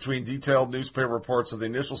association between detailed newspaper reports of the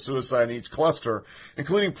initial suicide in each cluster,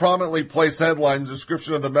 including prominently placed headlines,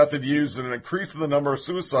 description of the method used, and an increase in the number of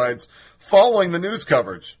suicides following the news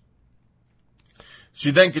coverage. She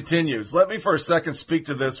then continues, let me for a second speak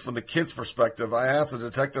to this from the kid's perspective. I asked the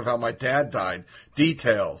detective how my dad died.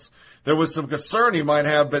 Details. There was some concern he might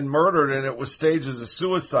have been murdered and it was staged as a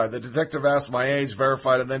suicide. The detective asked my age,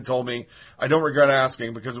 verified, and then told me, I don't regret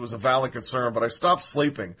asking because it was a valid concern, but I stopped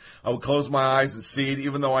sleeping. I would close my eyes and see it,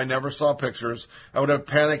 even though I never saw pictures. I would have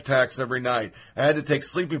panic attacks every night. I had to take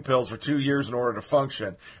sleeping pills for 2 years in order to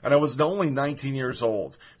function, and I was only 19 years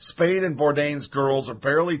old. Spade and Bourdain's girls are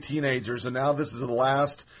barely teenagers, and now this is the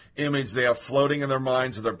last image they have floating in their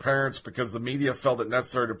minds of their parents because the media felt it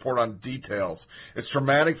necessary to report on details. It's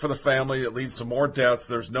traumatic for the family. It leads to more deaths.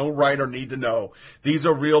 There's no right or need to know. These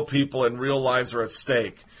are real people and real lives are at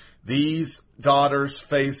stake. These daughters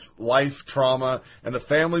face life trauma, and the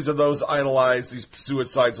families of those idolized these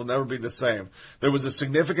suicides will never be the same. There was a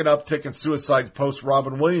significant uptick in suicide post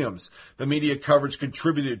Robin Williams. The media coverage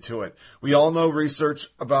contributed to it. We all know research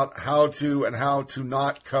about how to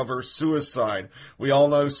not cover suicide. We all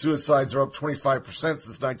know suicides are up 25%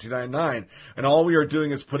 since 1999, and all we are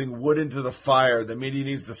doing is putting wood into the fire. The media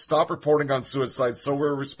needs to stop reporting on suicide so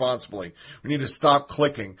irresponsibly. We need to stop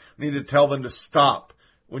clicking. We need to tell them to stop.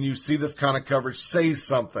 When you see this kind of coverage, say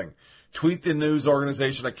something. Tweet the news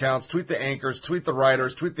organization accounts, tweet the anchors, tweet the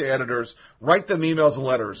writers, tweet the editors, write them emails and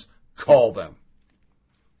letters, call them.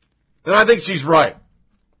 And I think she's right.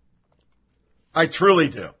 I truly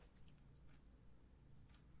do.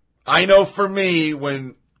 I know for me,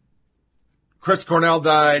 when Chris Cornell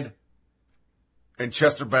died and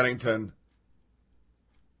Chester Bennington,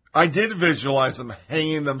 I did visualize them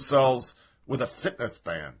hanging themselves with a fitness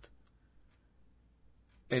band.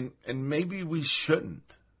 And maybe we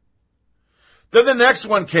shouldn't. Then the next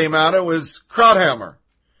one came out. It was Krauthammer.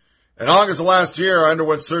 In August of last year, I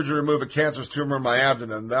underwent surgery to remove a cancerous tumor in my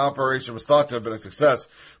abdomen. The operation was thought to have been a success,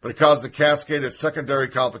 but it caused a cascade of secondary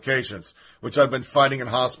complications, which I've been fighting in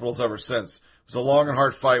hospitals ever since. It was a long and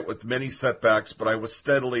hard fight with many setbacks, but I was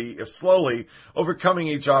steadily, if slowly, overcoming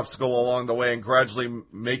each obstacle along the way and gradually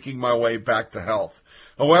making my way back to health.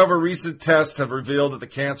 However, recent tests have revealed that the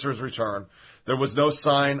cancer has returned. There was no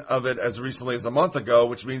sign of it as recently as a month ago,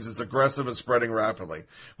 which means it's aggressive and spreading rapidly.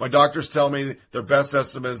 My doctors tell me their best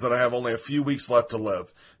estimate is that I have only a few weeks left to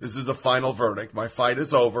live. This is the final verdict. My fight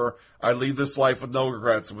is over. I leave this life with no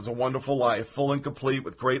regrets. It was a wonderful life, full and complete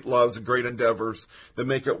with great loves and great endeavors that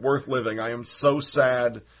make it worth living. I am so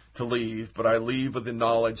sad to leave, but I leave with the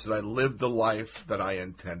knowledge that I lived the life that I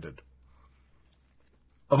intended.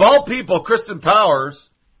 Of all people, Kristen Powers,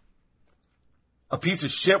 a piece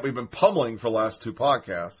of shit we've been pummeling for the last 2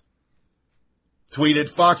 podcasts, tweeted,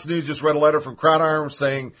 Fox News just read a letter from Krauthammer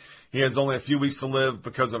saying he has only a few weeks to live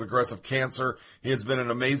because of aggressive cancer. He has been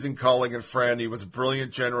an amazing colleague and friend. He was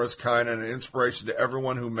brilliant, generous, kind, and an inspiration to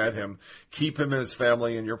everyone who met him. Keep him and his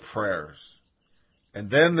family in your prayers. And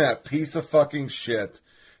then that piece of fucking shit,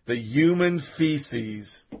 the human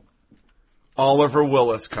feces Oliver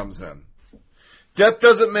Willis comes in. Death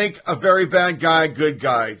doesn't make a very bad guy a good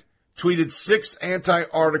guy. Tweeted 6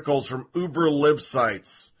 anti-articles from Uber lib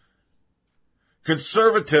sites.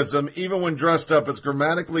 Conservatism, even when dressed up as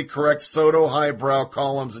grammatically correct pseudo highbrow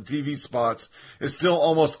columns and TV spots, is still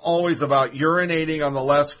almost always about urinating on the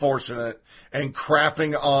less fortunate and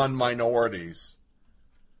crapping on minorities.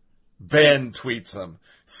 Ben tweets him.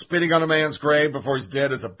 Spitting on a man's grave before he's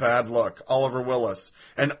dead is a bad look. Oliver Willis.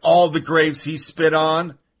 And all the graves he spit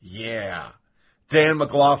on? Yeah. Dan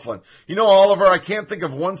McLaughlin. You know, Oliver, I can't think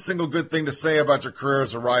of one single good thing to say about your career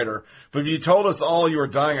as a writer, but if you told us all you were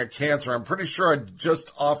dying of cancer, I'm pretty sure I'd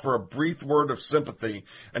just offer a brief word of sympathy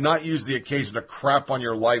and not use the occasion to crap on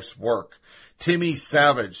your life's work. Timmy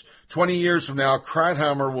Savage. 20 years from now,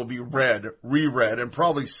 Krauthammer will be read, reread, and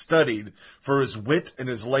probably studied for his wit and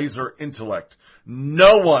his laser intellect.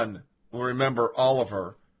 No one will remember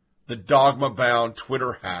Oliver, the dogma-bound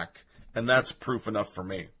Twitter hack, and that's proof enough for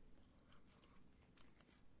me.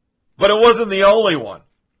 But it wasn't the only one.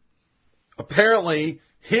 Apparently,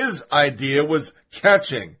 his idea was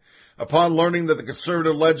catching. Upon learning that the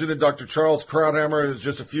conservative legend and Dr. Charles Krauthammer has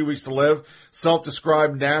just a few weeks to live,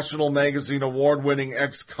 self-described National Magazine award-winning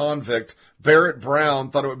ex-convict Barrett Brown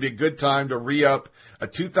thought it would be a good time to re-up a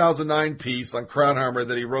 2009 piece on Krauthammer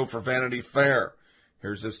that he wrote for Vanity Fair.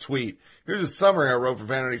 Here's his tweet. Here's a summary I wrote for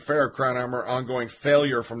Vanity Fair, Krauthammer ongoing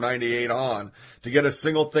failure from 98 on. To get a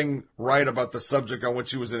single thing right about the subject on which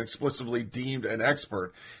he was inexplicably deemed an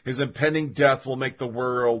expert, his impending death will make the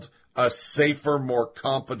world a safer, more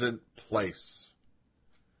competent place.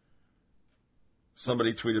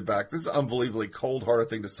 Somebody tweeted back, this is an unbelievably cold-hearted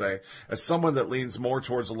thing to say. As someone that leans more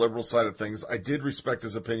towards the liberal side of things, I did respect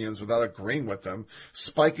his opinions without agreeing with them.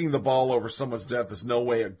 Spiking the ball over someone's death is no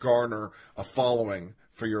way to garner a following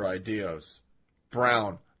for your ideas.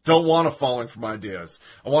 Brown, don't want a following for my ideas.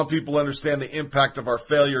 I want people to understand the impact of our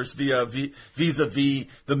failures vis-a-vis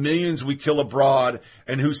the millions we kill abroad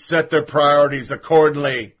and who set their priorities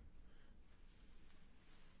accordingly.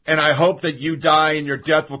 And I hope that you die and your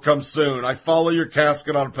death will come soon. I follow your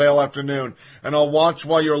casket on a pale afternoon, and I'll watch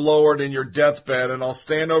while you're lowered in your deathbed, and I'll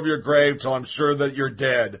stand over your grave till I'm sure that you're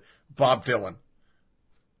dead. Bob Dylan.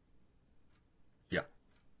 Yeah,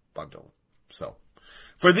 Bob Dylan. So,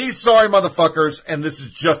 for these sorry motherfuckers, and this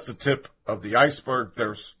is just the tip of the iceberg,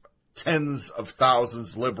 there's tens of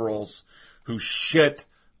thousands liberals who shit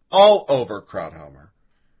all over Krauthammer.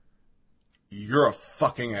 You're a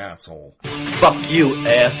fucking asshole. Fuck you,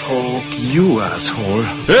 asshole. You asshole.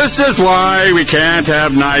 This is why we can't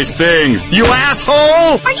have nice things. You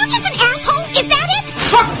asshole! Are you just an asshole? Is that it?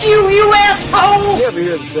 Fuck you, you asshole! You ever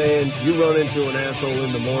hear the saying, you run into an asshole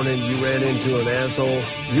in the morning, you ran into an asshole.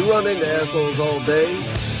 You run into assholes all day,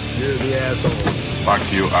 you're the asshole.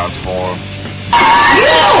 Fuck you, asshole.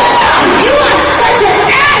 You are such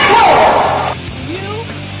an asshole!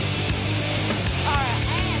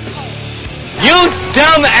 You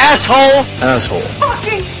dumb asshole! Asshole.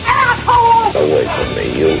 Fucking asshole! Away from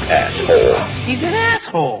me, you asshole. He's an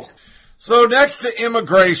asshole. So next to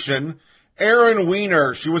immigration, Erin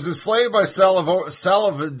Weiner. She was enslaved by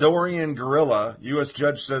Salvadorian guerrilla. U.S.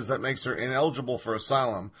 judge says that makes her ineligible for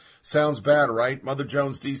asylum. Sounds bad, right? Mother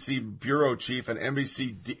Jones D.C. bureau chief and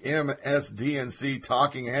MSDNC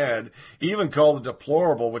talking head even called it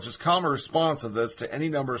deplorable, which is common response of this to any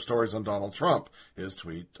number of stories on Donald Trump. His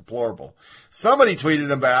tweet, deplorable. Somebody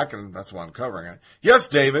tweeted him back, and that's why I'm covering it. Yes,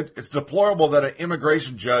 David, it's deplorable that an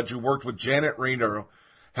immigration judge who worked with Janet Reno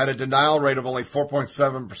had a denial rate of only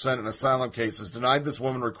 4.7% in asylum cases, denied this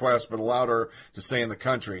woman request but allowed her to stay in the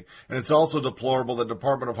country. And it's also deplorable the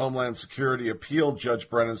Department of Homeland Security appealed Judge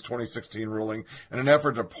Brennan's 2016 ruling in an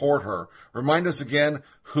effort to port her. Remind us again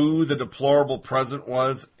who the deplorable president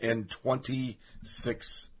was in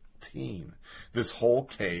 2016. This whole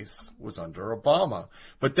case was under Obama.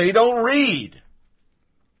 But they don't read.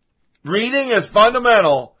 Reading is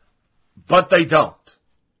fundamental, but they don't.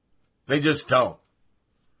 They just don't.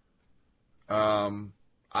 I'm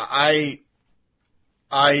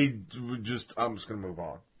just going to move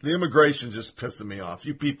on. The immigration's just pissing me off.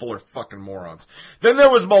 You people are fucking morons. Then there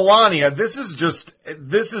was Melania.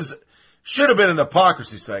 Should have been an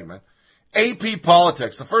hypocrisy segment. AP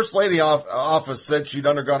Politics. The First Lady office said she'd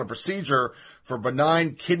undergone a procedure for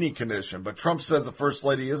benign kidney condition, but Trump says the First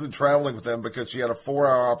Lady isn't traveling with him because she had a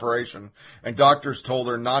 4-hour operation and doctors told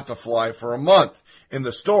her not to fly for a month. In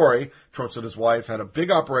the story, Trump said his wife had a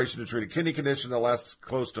big operation to treat a kidney condition that lasts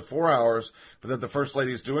close to 4 hours, but that the First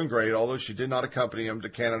Lady is doing great, although she did not accompany him to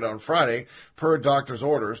Canada on Friday. Per doctor's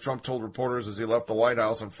orders, Trump told reporters as he left the White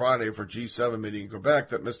House on Friday for G7 meeting in Quebec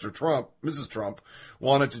that Mrs. Trump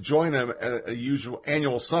wanted to join him at a usual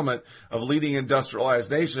annual summit of leading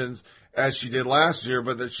industrialized nations as she did last year,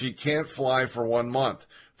 but that she can't fly for 1 month.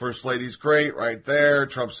 First Lady's great right there,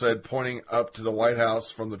 Trump said, pointing up to the White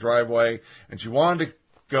House from the driveway, and she wanted to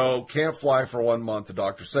go, can't fly for 1 month, the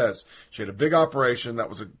doctor says. She had a big operation that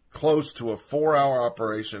was close to a 4-hour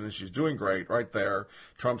operation, and she's doing great right there.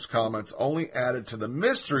 Trump's comments only added to the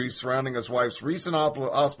mystery surrounding his wife's recent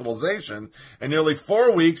hospitalization and nearly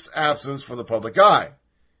 4 weeks absence from the public eye.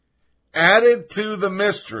 Added to the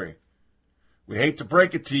mystery. We hate to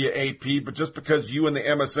break it to you, AP, but just because you and the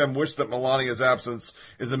MSM wish that Melania's absence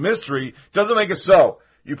is a mystery doesn't make it so.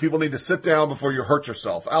 You people need to sit down before you hurt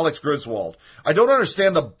yourself. Alex Griswold. I don't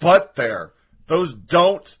understand the but there. Those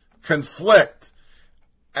don't conflict.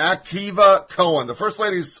 Akiva Cohen. The First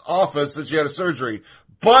Lady's office said she had a surgery,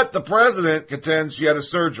 but the president contends she had a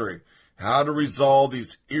surgery. How to resolve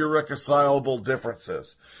these irreconcilable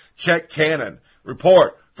differences. Chet Cannon.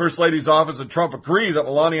 Report. First Lady's office and Trump agree that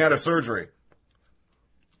Melania had a surgery.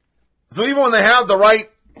 So even when they have the right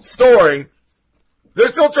story, they're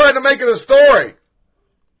still trying to make it a story.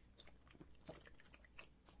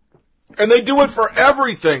 And they do it for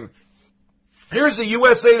everything. Here's the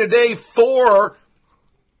USA Today for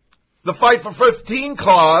the Fight for 15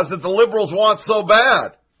 clause that the liberals want so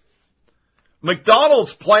bad.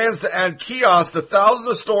 McDonald's plans to add kiosks to thousands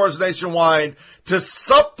of stores nationwide to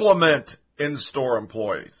supplement in-store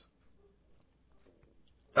employees.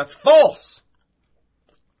 That's false.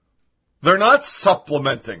 They're not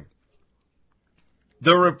supplementing.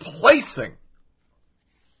 They're replacing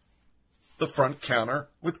the front counter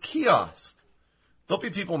with kiosks. There'll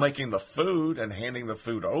be people making the food and handing the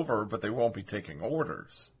food over, but they won't be taking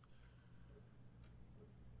orders.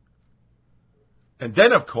 And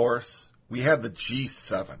then, of course, we have the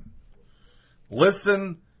G7.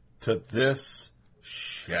 Listen to this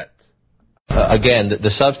shit. Again, the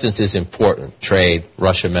substance is important. Trade,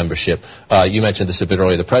 Russia membership. You mentioned this a bit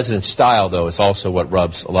earlier. The president's style, though, is also what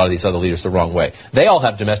rubs a lot of these other leaders the wrong way. They all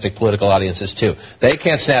have domestic political audiences, too. They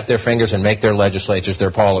can't snap their fingers and make their legislatures,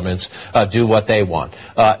 their parliaments, do what they want.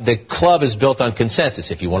 The club is built on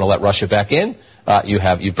consensus. If you want to let Russia back in,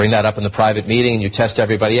 you bring that up in the private meeting and you test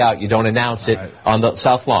everybody out. You don't announce it on the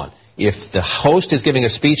South Lawn. If the host is giving a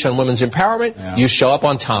speech on women's empowerment, you show up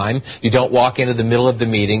on time. You don't walk into the middle of the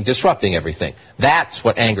meeting disrupting everything. That's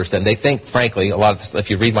what angers them. They think, frankly, if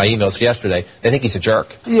you read my emails yesterday, they think he's a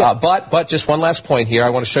jerk. Yeah. But just one last point here. I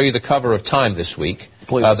want to show you the cover of Time this week.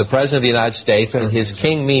 The President of the United States, in his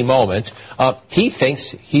King Me moment, he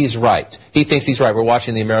thinks he's right. He thinks he's right. We're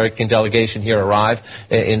watching the American delegation here arrive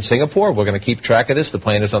in Singapore. We're going to keep track of this. The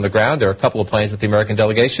plane is on the ground. There are a couple of planes with the American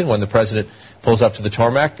delegation. When the President pulls up to the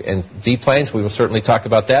tarmac and the planes, we will certainly talk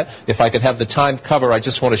about that. If I could have the Time cover, I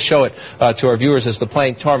just want to show it to our viewers as the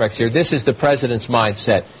plane tarmacs here. This is the President's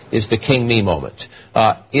mindset, is the King Me moment.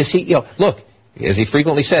 Is he, look, as he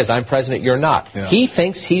frequently says, I'm President, you're not. Yeah. He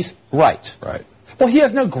thinks he's right. Right. Well, he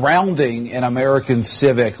has no grounding in American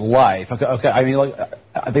civic life. Okay. I mean,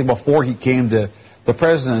 I think before he came to the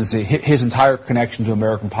presidency, his entire connection to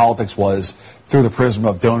American politics was through the prism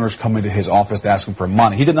of donors coming to his office to ask him for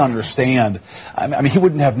money. He didn't understand. I mean, he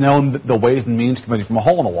wouldn't have known the Ways and Means Committee from a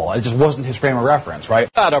hole in the wall. It just wasn't his frame of reference, right?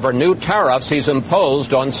 Over new tariffs he's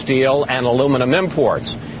imposed on steel and aluminum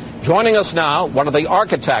imports. Joining us now, one of the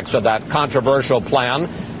architects of that controversial plan,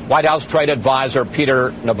 White House trade advisor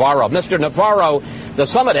Peter Navarro. Mr. Navarro, the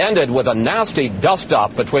summit ended with a nasty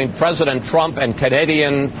dust-up between President Trump and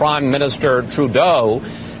Canadian Prime Minister Trudeau.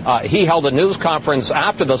 He held a news conference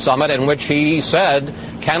after the summit in which he said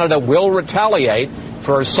Canada will retaliate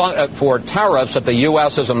for tariffs that the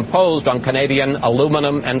U.S. has imposed on Canadian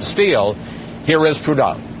aluminum and steel. Here is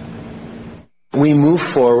Trudeau. We move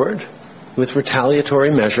forward with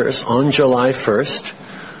retaliatory measures on July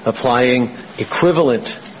 1st, applying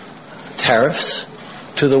equivalent tariffs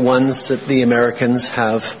to the ones that the Americans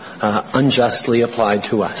have unjustly applied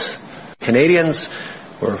to us. Canadians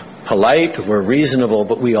were polite, we're reasonable,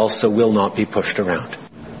 but we also will not be pushed around.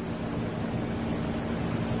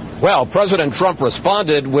 Well, President Trump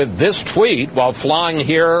responded with this tweet while flying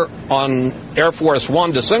here on Air Force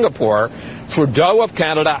One to Singapore. Trudeau of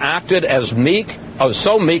Canada acted as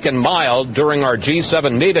so meek and mild during our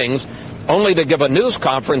G7 meetings, only to give a news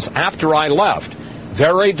conference after I left.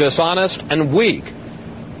 very dishonest and weak.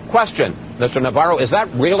 Question, Mr. Navarro, is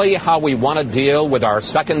that really how we want to deal with our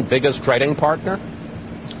second biggest trading partner?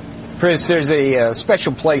 Chris, there's a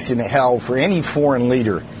special place in hell for any foreign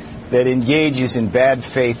leader that engages in bad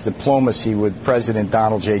faith diplomacy with President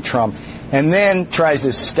Donald J. Trump and then tries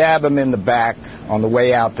to stab him in the back on the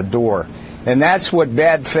way out the door. And that's what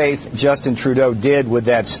bad faith Justin Trudeau did with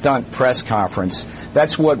that stunt press conference.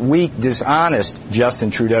 That's what weak, dishonest Justin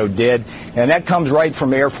Trudeau did. And that comes right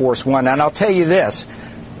from Air Force One. And I'll tell you this,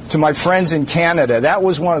 to my friends in Canada, that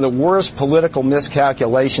was one of the worst political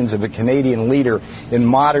miscalculations of a Canadian leader in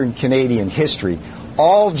modern Canadian history.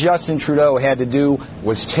 All Justin Trudeau had to do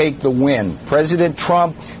was take the win. President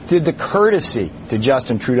Trump did the courtesy to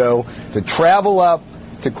Justin Trudeau to travel up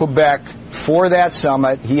to Quebec for that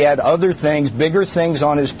summit. He had other things, bigger things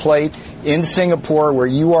on his plate in Singapore, where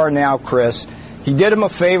you are now, Chris. He did him a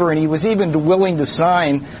favor, and he was even willing to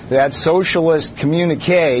sign that socialist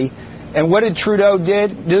communique. And what did Trudeau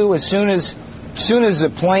do as soon as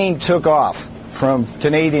the plane took off from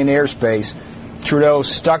Canadian airspace? Trudeau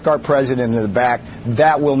stuck our president in the back.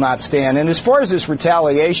 That will not stand. And as far as this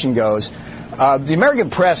retaliation goes, the American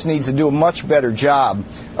press needs to do a much better job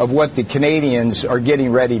of what the Canadians are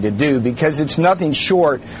getting ready to do, because it's nothing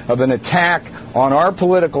short of an attack on our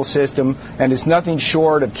political system, and it's nothing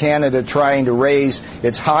short of Canada trying to raise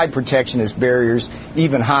its high protectionist barriers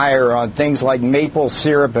even higher on things like maple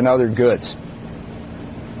syrup and other goods.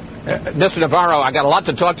 Mr. Navarro, I got a lot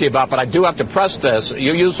to talk to you about, but I do have to press this.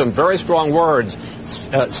 You used some very strong words.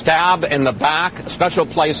 Stab in the back, special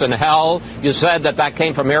place in hell. You said that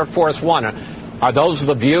came from Air Force One. Are those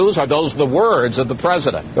the views? Are those the words of the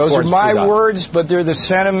president? Those are my words, but they're the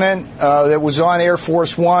sentiment that was on Air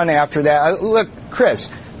Force One after that. Look,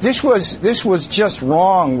 Chris, this was just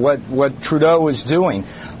wrong what Trudeau was doing.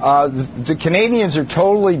 The Canadians are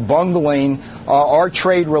totally bungling our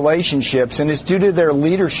trade relationships, and it's due to their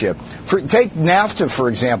leadership. Take NAFTA, for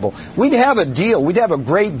example. We'd have a deal. We'd have a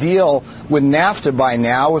great deal with NAFTA by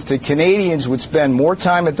now if the Canadians would spend more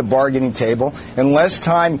time at the bargaining table and less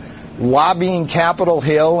time lobbying Capitol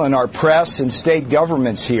Hill and our press and state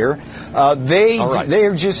governments here. They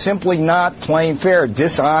are just simply not playing fair,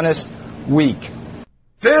 dishonest, weak.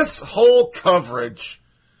 This whole coverage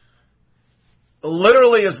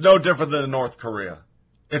literally is no different than North Korea.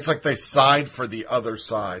 It's like they side for the other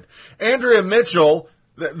side. Andrea Mitchell,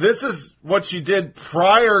 this is what she did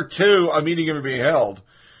prior to a meeting even being held.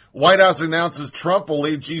 White House announces Trump will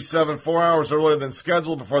leave G7 4 hours earlier than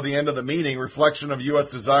scheduled before the end of the meeting, reflection of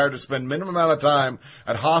U.S. desire to spend minimum amount of time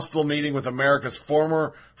at hostile meeting with America's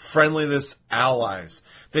former friendliness allies.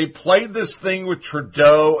 They played this thing with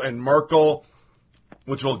Trudeau and Merkel,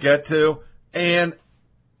 which we'll get to, and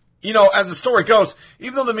you know, as the story goes,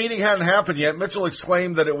 even though the meeting hadn't happened yet, Mitchell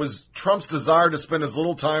exclaimed that it was Trump's desire to spend as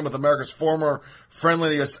little time with America's former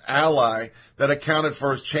friendliest ally that accounted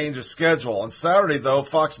for his change of schedule. On Saturday, though,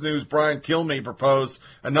 Fox News' Brian Kilmeade proposed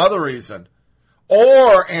another reason.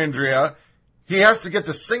 Or, Andrea, he has to get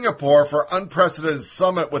to Singapore for unprecedented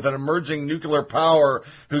summit with an emerging nuclear power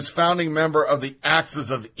who's founding member of the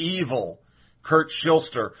Axis of Evil, Kurt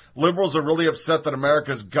Schilster. Liberals are really upset that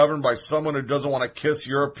America is governed by someone who doesn't want to kiss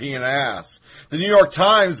European ass. The New York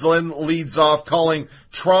Times then leads off calling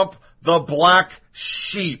Trump the black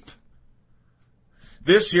sheep.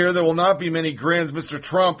 This year, there will not be many grins. Mr.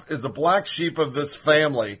 Trump is the black sheep of this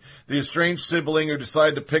family, the estranged sibling who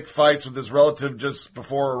decided to pick fights with his relative just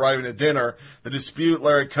before arriving at dinner. The dispute,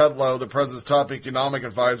 Larry Kudlow, the president's top economic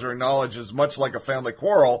advisor, acknowledges much like a family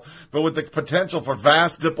quarrel, but with the potential for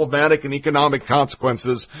vast diplomatic and economic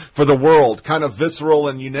consequences for the world. Kind of visceral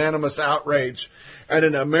and unanimous outrage at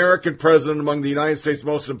an American president among the United States'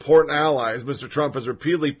 most important allies. Mr. Trump has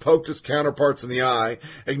repeatedly poked his counterparts in the eye,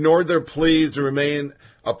 ignored their pleas to remain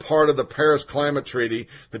a part of the Paris Climate Treaty,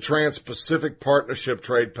 the Trans-Pacific Partnership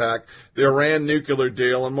Trade Pact, the Iran nuclear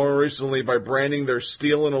deal, and more recently by branding their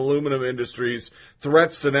steel and aluminum industries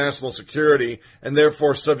threats to national security and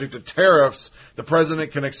therefore subject to tariffs. The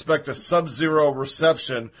president can expect a sub-zero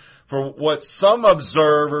reception for what some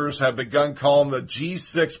observers have begun calling the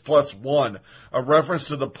G6+1, a reference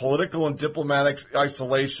to the political and diplomatic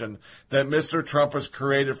isolation that Mr. Trump has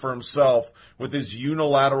created for himself with his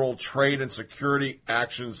unilateral trade and security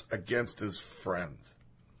actions against his friends.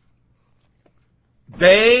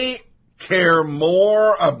 They care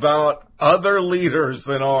more about other leaders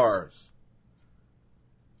than ours.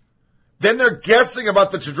 Then they're guessing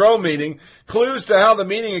about the Trudeau meeting. Clues to how the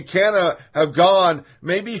meeting in Canada have gone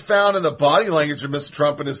may be found in the body language of Mr.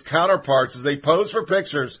 Trump and his counterparts as they pose for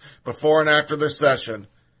pictures before and after their session,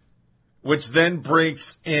 which then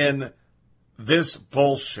brings in this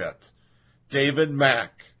bullshit. David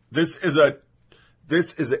Mack. This is an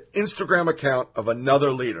Instagram account of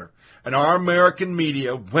another leader. And our American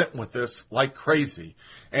media went with this like crazy.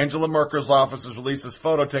 Angela Merkel's office has released this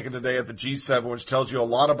photo taken today at the G7, which tells you a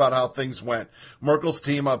lot about how things went. Merkel's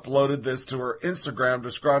team uploaded this to her Instagram,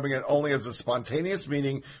 describing it only as a spontaneous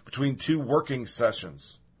meeting between two working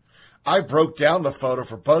sessions. I broke down the photo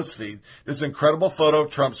for BuzzFeed. This incredible photo of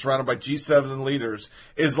Trump surrounded by G7 leaders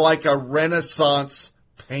is like a Renaissance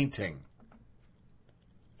painting.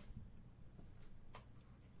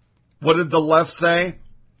 What did the left say?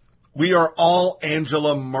 We are all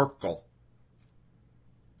Angela Merkel.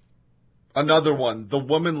 Another one, the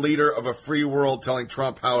woman leader of a free world telling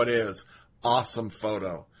Trump how it is. Awesome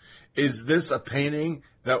photo. Is this a painting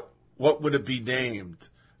that, what would it be named?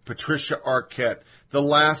 Patricia Arquette. The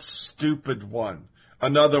last stupid one.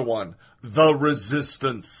 Another one, the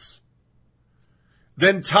resistance.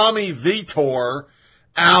 Then Tommy Vitor,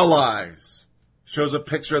 allies. Shows a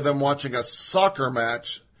picture of them watching a soccer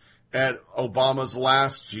match at Obama's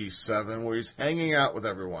last G7 where he's hanging out with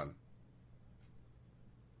everyone.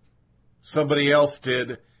 Somebody else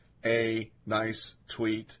did a nice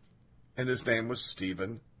tweet, and his name was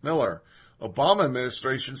Stephen Miller. Obama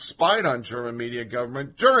administration spied on German media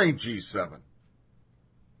government during G7.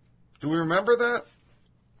 Do we remember that?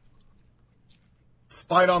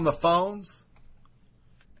 Spied on the phones?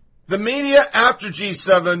 The media after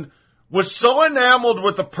G7 was so enamored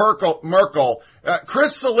with the Merkel.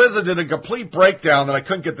 Chris Cillizza did a complete breakdown that I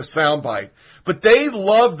couldn't get the soundbite. But they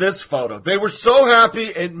loved this photo. They were so happy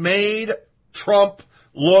it made Trump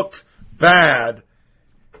look bad.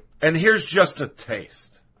 And here's just a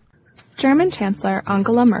taste. German Chancellor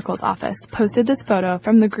Angela Merkel's office posted this photo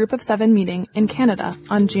from the Group of Seven meeting in Canada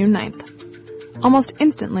on June 9th. Almost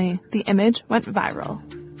instantly, the image went viral.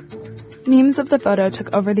 Memes of the photo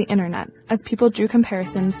took over the internet as people drew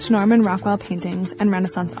comparisons to Norman Rockwell paintings and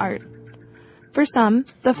Renaissance art. For some,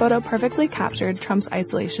 the photo perfectly captured Trump's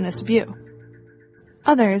isolationist view.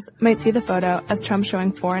 Others might see the photo as Trump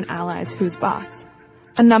showing foreign allies who's boss.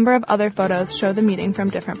 A number of other photos show the meeting from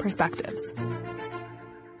different perspectives.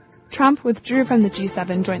 Trump withdrew from the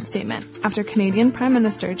G7 joint statement after Canadian Prime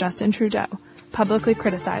Minister Justin Trudeau publicly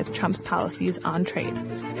criticized Trump's policies on trade.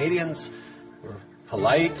 As Canadians, we're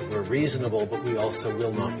polite, we're reasonable, but we also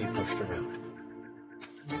will not be pushed around.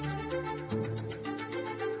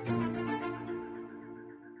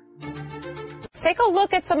 Take a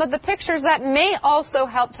look at some of the pictures that may also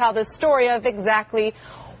help tell the story of exactly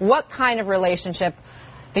what kind of relationship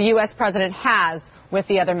the U.S. president has with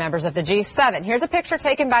the other members of the G7. Here's a picture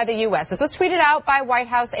taken by the U.S. This was tweeted out by White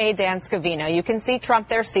House aide Dan Scavino. You can see Trump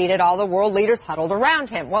there seated, all the world leaders huddled around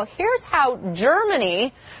him. Well, here's how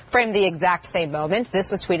Germany framed the exact same moment. This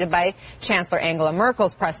was tweeted by Chancellor Angela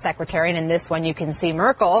Merkel's press secretary, and in this one you can see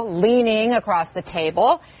Merkel leaning across the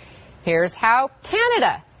table. Here's how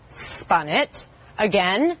Canada spun it.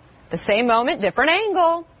 Again, the same moment, different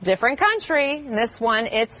angle, different country. In this one,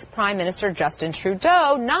 it's Prime Minister Justin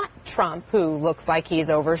Trudeau, not Trump, who looks like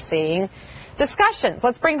he's overseeing discussions.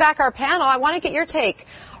 Let's bring back our panel. I want to get your take,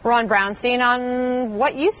 Ron Brownstein, on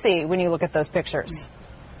what you see when you look at those pictures.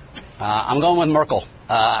 I'm going with Merkel.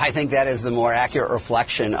 I think that is the more accurate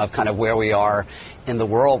reflection of kind of where we are in the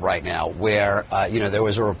world right now, where, there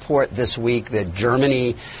was a report this week that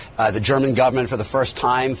Germany, the German government for the first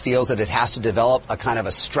time feels that it has to develop a kind of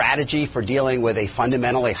a strategy for dealing with a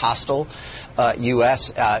fundamentally hostile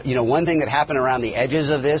U.S. One thing that happened around the edges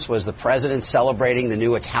of this was the president celebrating the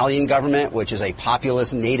new Italian government, which is a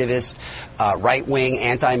populist, nativist, right-wing,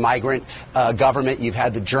 anti-migrant government. You've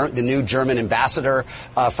had the new German ambassador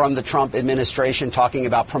from the Trump administration talking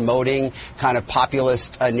about promoting kind of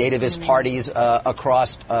populist, nativist parties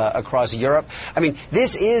across Europe. I mean,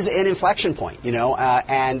 this is an inflection point,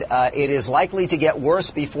 and it is likely to get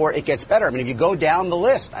worse before it gets better. I mean, if you go down the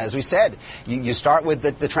list, as we said, you start with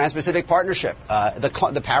the Trans-Pacific Partnership,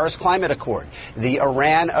 the Paris Climate Accord, the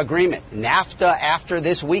Iran Agreement, NAFTA after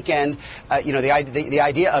this weekend. The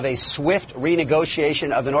idea of a swift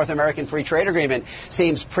renegotiation of the North American Free Trade Agreement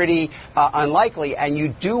seems pretty unlikely, and you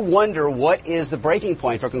do wonder what is the breaking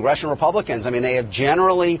point for congressional Republicans. I mean, they have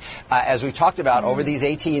generally, as we've talked about over these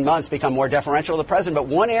 18 months, become more deferential to the president.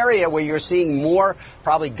 But one area where you're seeing more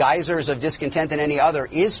probably geysers of discontent than any other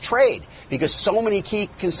is trade, because so many key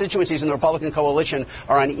constituencies in the Republican coalition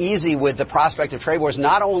are uneasy with the prospect of trade wars,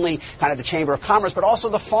 not only kind of the Chamber of Commerce, but also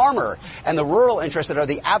the farmer and the rural interests that are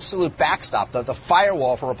the absolute backstop, the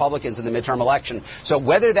firewall for Republicans in the midterm election. So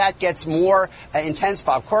whether that gets more intense,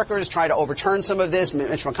 Bob Corker is trying to overturn some of this.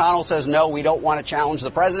 Mitch McConnell says, no, we don't want to challenge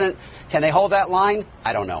the president. Can they hold that line?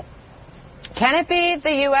 I don't know. Can it be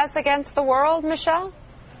the U.S. against the world, Michelle?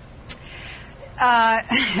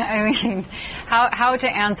 I mean, how to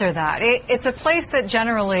answer that? It's a place that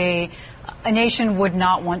generally a nation would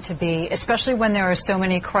not want to be, especially when there are so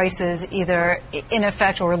many crises either in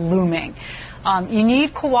effect or looming. You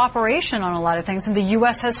need cooperation on a lot of things, and the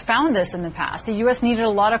U.S. has found this in the past. The U.S. needed a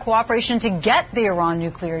lot of cooperation to get the Iran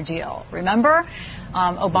nuclear deal. Remember?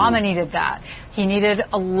 Obama needed that. He needed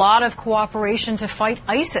a lot of cooperation to fight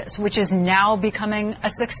ISIS, which is now becoming a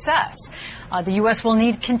success. The U.S. will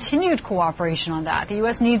need continued cooperation on that. The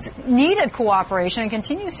U.S. needed cooperation and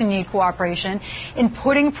continues to need cooperation in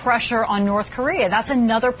putting pressure on North Korea. That's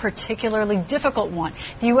another particularly difficult one.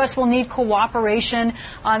 The U.S. will need cooperation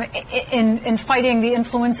in fighting the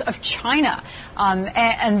influence of China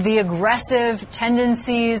and the aggressive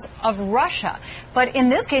tendencies of Russia. But in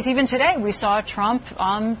this case, even today, we saw Trump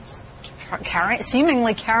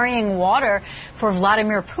seemingly carrying water for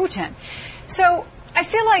Vladimir Putin. So I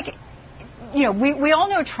feel like, you know, we all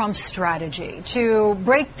know Trump's strategy to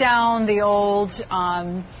break down the old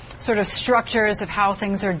sort of structures of how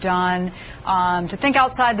things are done, to think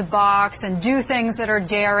outside the box and do things that are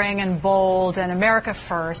daring and bold and America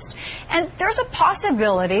first. And there's a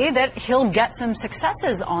possibility that he'll get some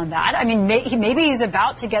successes on that. I mean, maybe he's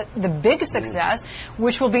about to get the big success,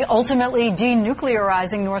 which will be ultimately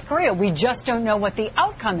denuclearizing North Korea. We just don't know what the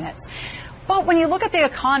outcome is. But when you look at the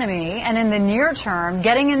economy and in the near term,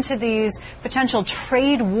 getting into these potential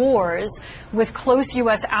trade wars with close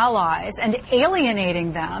U.S. allies and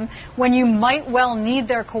alienating them when you might well need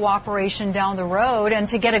their cooperation down the road, and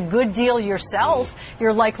to get a good deal yourself,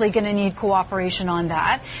 you're likely going to need cooperation on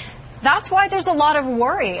that. That's why there's a lot of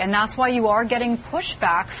worry, and that's why you are getting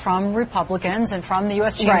pushback from Republicans and from the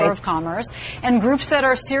U.S. Chamber of Commerce and groups that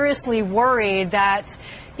are seriously worried that,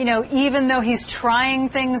 you know, even though he's trying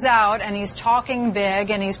things out and he's talking big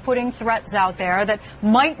and he's putting threats out there that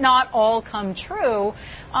might not all come true,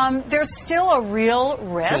 there's still a real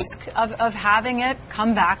risk of having it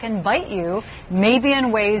come back and bite you, maybe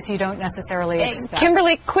in ways you don't necessarily expect.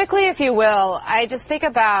 Kimberly, quickly, if you will, I just think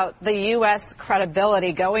about the U.S.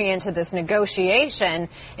 credibility going into this negotiation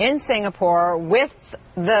in Singapore with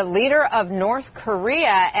the leader of North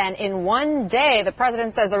Korea, and in one day, the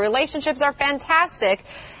president says the relationships are fantastic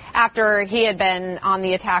after he had been on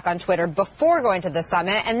the attack on Twitter before going to the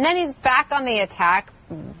summit, and then he's back on the attack,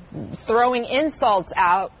 throwing insults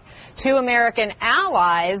out to American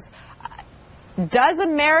allies. Does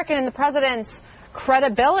American and the president's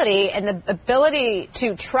credibility and the ability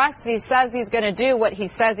to trust he says he's going to do what he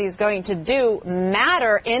says he's going to do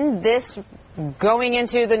matter in this going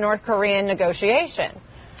into the North Korean negotiation?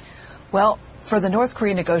 Well, for the North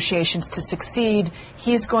Korean negotiations to succeed,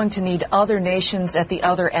 he's going to need other nations at the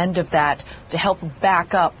other end of that to help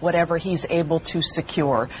back up whatever he's able to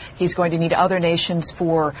secure. He's going to need other nations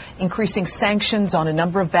for increasing sanctions on a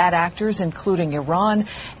number of bad actors, including Iran.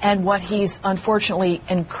 And what he's unfortunately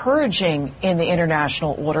encouraging in the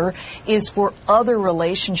international order is for other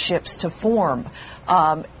relationships to form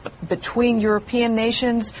between European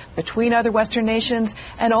nations, between other Western nations,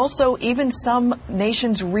 and also even some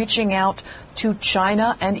nations reaching out to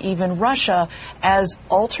China and even Russia as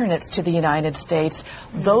alternates to the United States.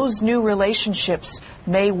 Those new relationships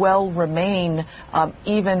may well remain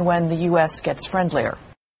even when the U.S. gets friendlier.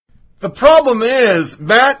 The problem is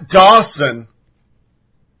Matt Dawson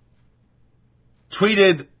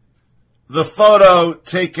tweeted the photo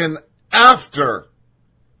taken after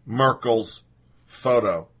Merkel's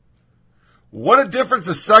photo. What a difference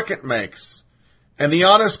a second makes. And the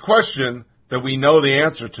honest question that we know the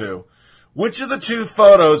answer to, which of the two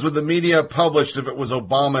photos would the media have published if it was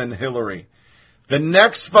Obama and Hillary? The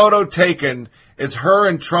next photo taken is her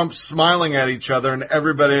and Trump smiling at each other and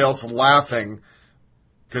everybody else laughing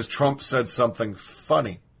because Trump said something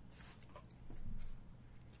funny.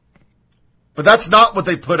 But that's not what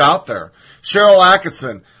they put out there. Cheryl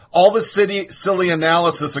Atkinson, all the silly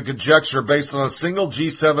analysis and conjecture based on a single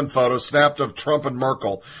G7 photo snapped of Trump and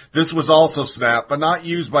Merkel. This was also snapped, but not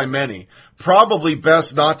used by many. Probably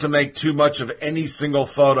best not to make too much of any single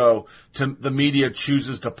photo the media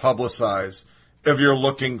chooses to publicize if you're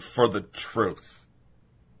looking for the truth.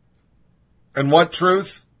 And what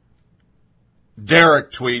truth?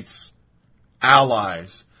 Derek tweets,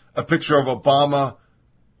 allies. A picture of Obama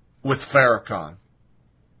with Farrakhan.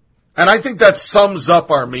 And I think that sums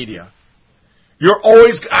up our media. You're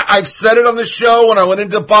always, I've said it on the show when I went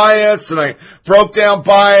into bias and I broke down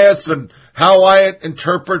bias and how I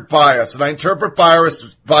interpret bias. And I interpret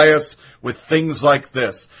bias with things like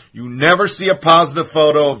this. You never see a positive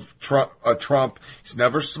photo of Trump. He's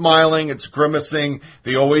never smiling. It's grimacing.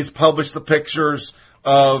 They always publish the pictures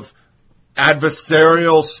of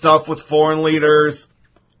adversarial stuff with foreign leaders.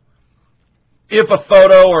 if a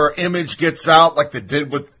photo or image gets out like they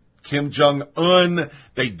did with Kim Jong-un,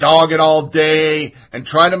 they dog it all day and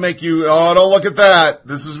try to make you, oh, don't look at that.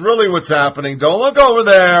 This is really what's happening. Don't look over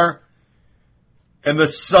there. And the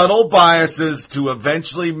subtle biases to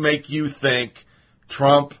eventually make you think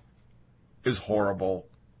Trump is horrible.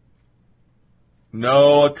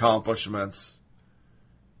 No accomplishments.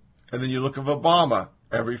 And then you look at Obama.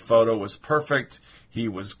 Every photo was perfect. He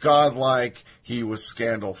was godlike. He was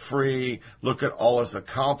scandal-free. Look at all his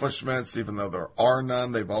accomplishments, even though there are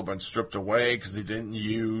none. They've all been stripped away because he didn't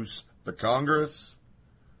use the Congress.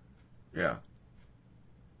 Yeah.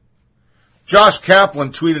 Josh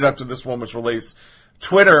Kaplan tweeted after this one was released,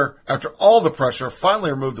 Twitter, after all the pressure,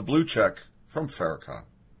 finally removed the blue check from Farrakhan.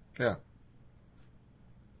 Yeah.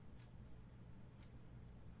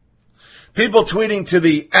 People tweeting to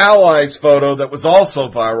the Allies photo that was also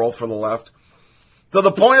viral for the left. So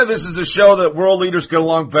the point of this is to show that world leaders get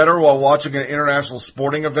along better while watching an international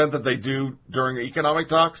sporting event that they do during economic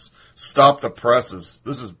talks. Stop the presses.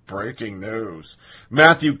 This is breaking news.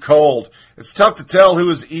 Matthew Cold. It's tough to tell who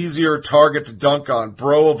is easier target to dunk on.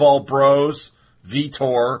 Bro of all bros,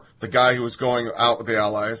 Vitor, the guy who was going out with the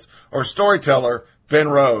Allies, or storyteller, Ben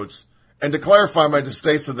Rhodes. And to clarify, my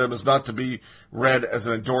distaste of them is not to be read as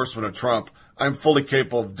an endorsement of Trump. I'm fully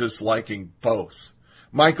capable of disliking both.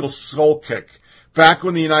 Michael Solkick. Back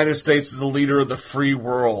when the United States was the leader of the free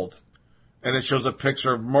world. And it shows a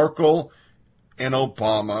picture of Merkel and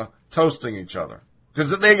Obama toasting each other.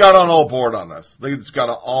 Because they got on board on this. They just got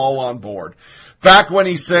all on board. Back when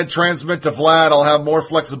he said, transmit to Vlad, I'll have more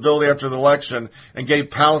flexibility after the election, and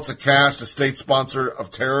gave pallets of cash to state sponsor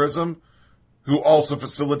of terrorism, who also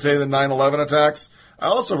facilitated the 9/11 attacks. I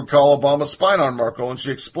also recall Obama spying on Merkel, and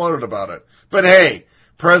she exploded about it. But hey,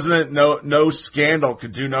 President no scandal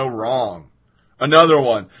could do no wrong. Another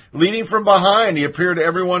one. Leading from behind, he appeared to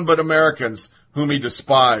everyone but Americans, whom he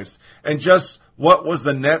despised. And just what was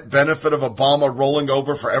the net benefit of Obama rolling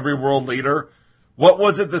over for every world leader? What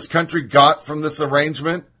was it this country got from this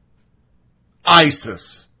arrangement?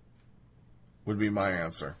 ISIS would be my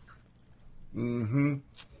answer.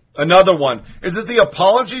 Another one. Is this the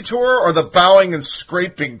apology tour or the bowing and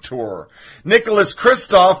scraping tour? Nicholas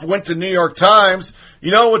Kristof went to New York Times.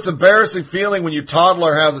 You know what's embarrassing feeling when your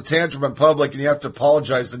toddler has a tantrum in public and you have to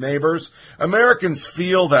apologize to neighbors? Americans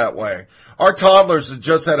feel that way. Our toddlers have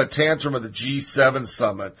just had a tantrum at the G7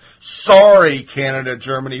 summit. Sorry, Canada,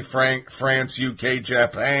 Germany, France, UK,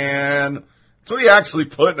 Japan. That's what he actually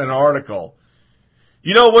put in an article.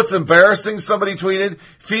 You know what's embarrassing, somebody tweeted?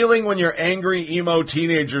 Feeling when your angry emo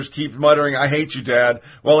teenagers keep muttering, I hate you, Dad,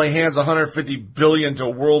 while he hands $150 billion to the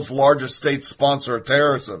world's largest state sponsor of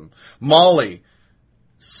terrorism. Molly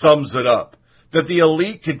sums it up. That the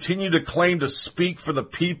elite continue to claim to speak for the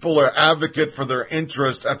people or advocate for their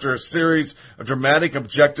interest after a series of dramatic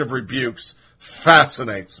objective rebukes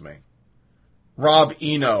fascinates me. Rob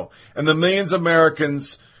Eno and the millions of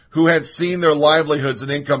Americans who had seen their livelihoods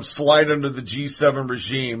and income slide under the G7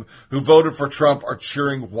 regime, who voted for Trump, are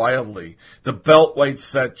cheering wildly. The Beltway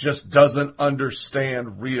set just doesn't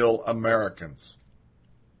understand real Americans.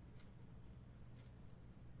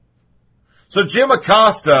 So Jim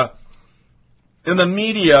Acosta in the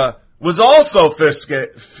media was also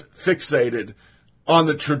fixated on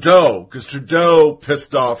the Trudeau, because Trudeau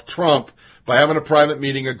pissed off Trump by having a private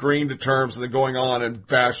meeting, agreeing to terms, and then going on and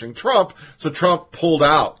bashing Trump. So Trump pulled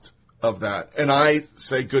out of that. And I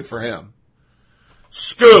say good for him.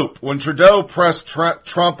 Scoop. When Trudeau pressed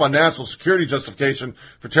Trump on national security justification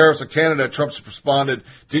for tariffs in Canada, Trump responded,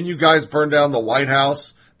 didn't you guys burn down the White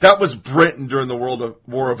House? That was Britain during the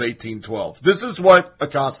War of 1812. This is what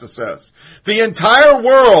Acosta says. The entire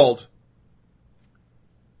world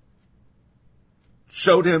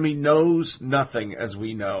showed him he knows nothing, as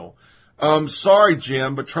we know. Sorry,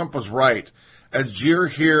 Jim, but Trump was right. As Jeer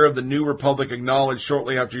here of the New Republic acknowledged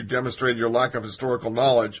shortly after you demonstrated your lack of historical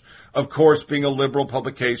knowledge, of course, being a liberal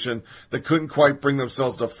publication that couldn't quite bring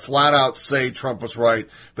themselves to flat out say Trump was right,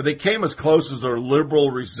 but they came as close as their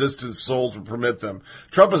liberal resistant souls would permit them.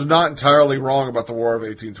 Trump is not entirely wrong about the War of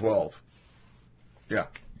 1812. Yeah,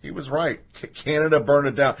 he was right. Canada burned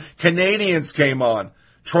it down. Canadians came on.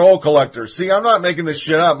 Troll collectors. See, I'm not making this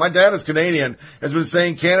shit up. My dad is Canadian, has been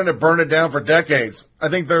saying Canada burned it down for decades. I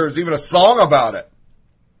think there's even a song about it.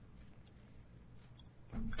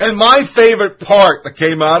 And my favorite part that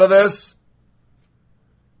came out of this,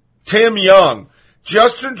 Tim Young.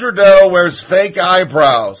 Justin Trudeau wears fake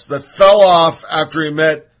eyebrows that fell off after he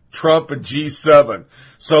met Trump and G7.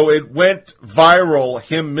 So it went viral,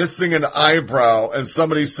 him missing an eyebrow, and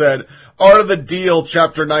somebody said, Art of the Deal,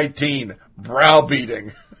 Chapter 19.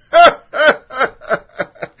 Browbeating.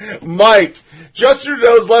 Mike, Justin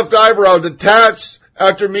Trudeau's left eyebrow detached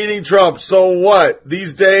after meeting Trump. So what?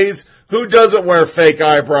 These days, who doesn't wear fake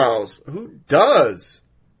eyebrows? Who does?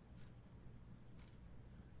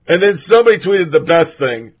 And then somebody tweeted the best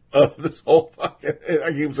thing of this whole fucking,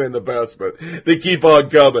 I keep saying the best, but they keep on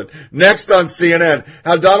coming. Next on CNN,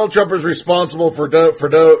 how Donald Trump is responsible for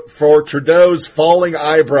Trudeau's falling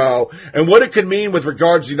eyebrow and what it could mean with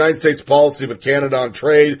regards to the United States policy with Canada on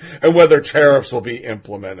trade and whether tariffs will be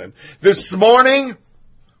implemented. This morning,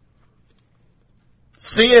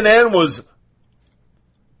 CNN was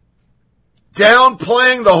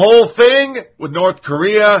downplaying the whole thing with North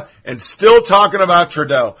Korea and still talking about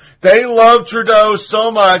Trudeau. They love Trudeau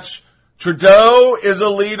so much. Trudeau is a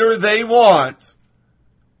leader they want.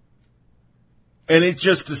 And it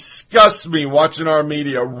just disgusts me watching our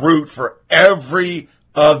media root for every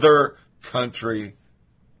other country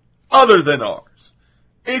other than ours.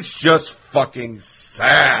 It's just fucking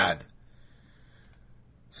sad.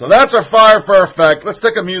 So that's our fire for effect. Let's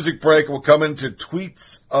take a music break. We'll come into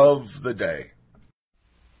tweets of the day.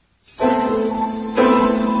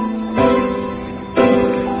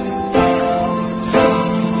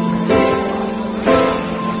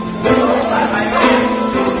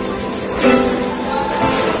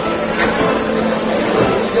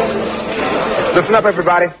 Listen up,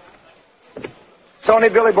 everybody. Tony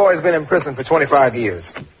Billy Boy has been in prison for 25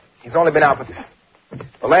 years. He's only been out for this.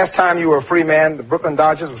 The last time you were a free man, the Brooklyn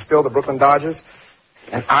Dodgers were still the Brooklyn Dodgers,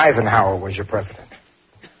 and Eisenhower was your president.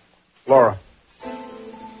 Laura,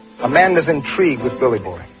 Amanda's intrigued with Billy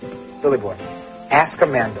Boy. Billy Boy, ask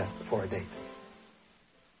Amanda for a date.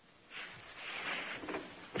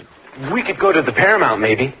 We could go to the Paramount,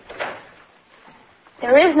 maybe.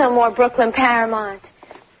 There is no more Brooklyn Paramount.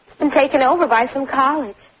 It's been taken over by some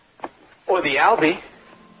college. Or the Albee.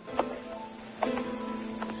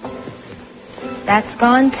 That's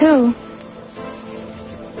gone, too.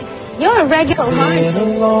 You're a regular, aren't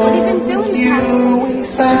you? What have you been doing you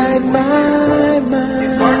inside my mind?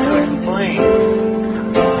 It's hard to explain.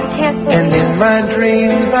 I can't believe And in my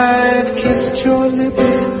dreams I've kissed your lips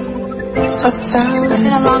 1,000. It's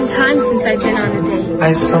been a long time since I've been on a date.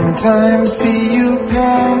 I sometimes see you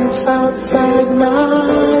pass outside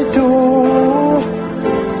my door.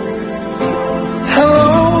 Hello?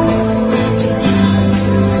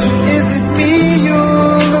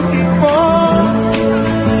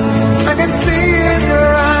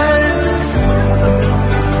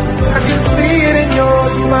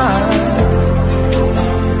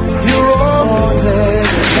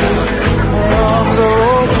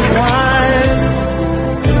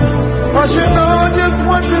 Cause you know just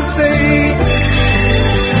what to say,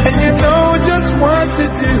 and you know just what to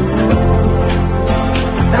do,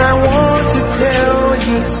 and I want to tell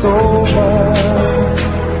you so much.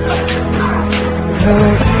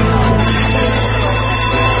 Love you.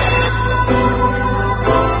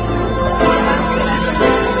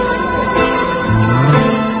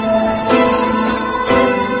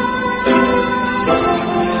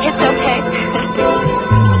 It's okay.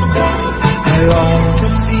 I long to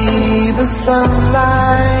see the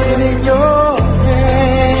sunlight in your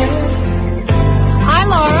hair. Hi,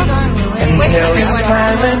 Laura. And tell you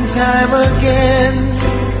time and time again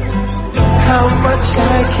how much I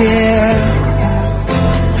care.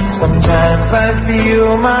 Sometimes I feel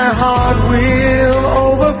my heart will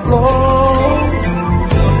overflow.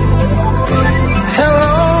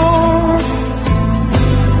 Hello,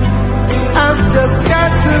 I've just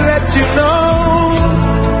got to let you know,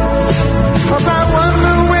 'cause I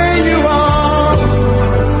wonder where you are,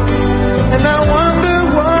 and I wonder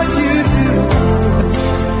what you do.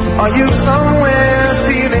 Are you somewhere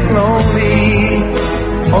feeling lonely,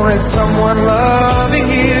 or is someone loving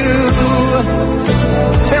you?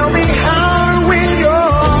 Tell me how to win your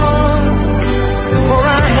heart, for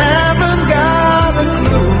I haven't got a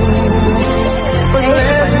clue. But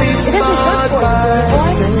let me start by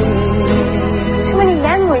saying, too many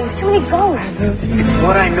memories, too many ghosts. It's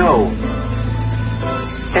what I know.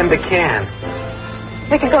 And the can.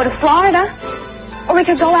 We could go to Florida, or we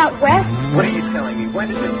could go out west. What are you telling me? When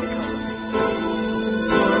did this become?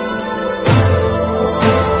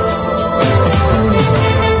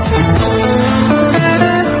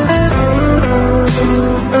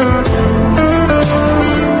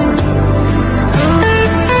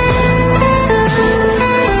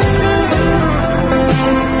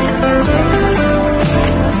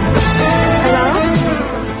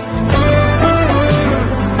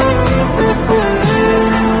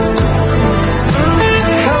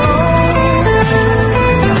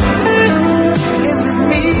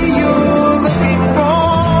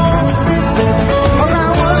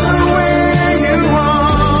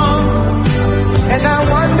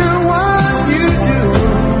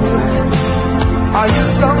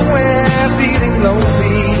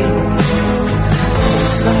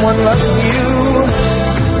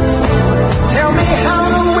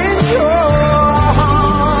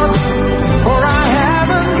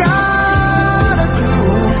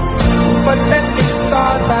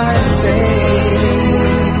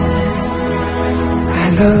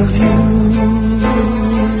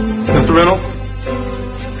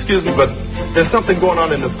 excuse me, but there's something going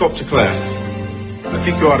on in the sculpture class. I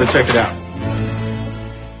think you ought to check it out.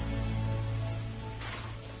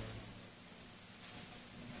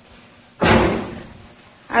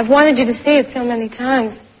 I've wanted you to see it so many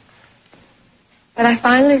times, but I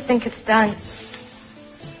finally think it's done.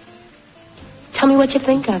 Tell me what you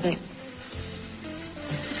think of it.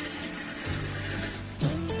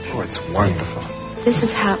 Oh, it's wonderful. This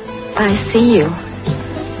is how I see you.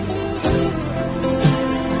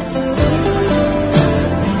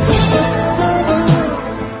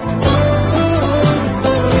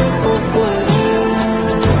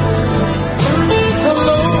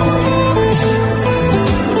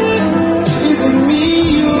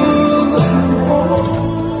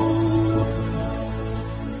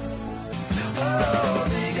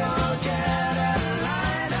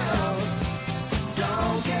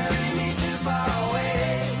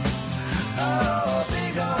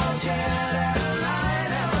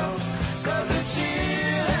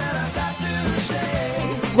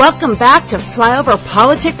 Welcome back to Flyover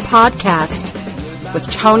Politic Podcast with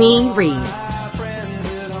Tony Reed.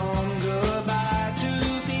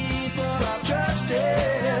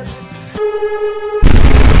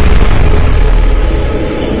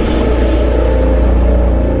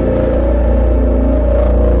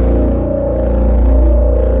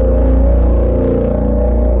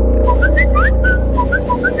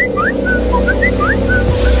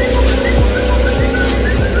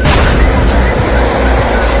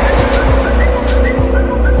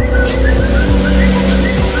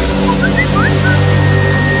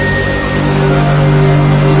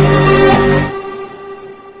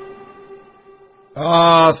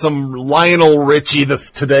 Some Lionel Richie.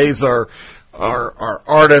 Today's our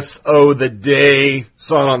artist the day.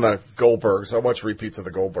 Saw it on the Goldbergs. I watch repeats of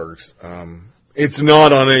the Goldbergs. It's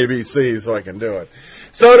not on ABC, so I can do it.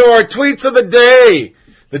 So to our tweets of the day.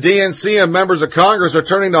 The DNC and members of Congress are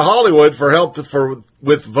turning to Hollywood for help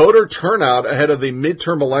with voter turnout ahead of the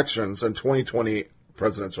midterm elections and 2020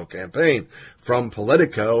 presidential campaign. From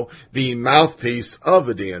Politico, the mouthpiece of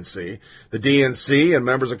the DNC. The DNC and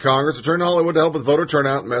members of Congress are turning to Hollywood to help with voter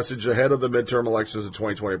turnout message ahead of the midterm elections and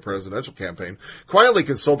 2020 presidential campaign, quietly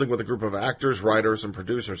consulting with a group of actors, writers, and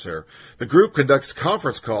producers here. The group conducts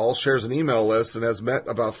conference calls, shares an email list, and has met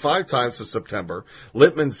about 5 times since September.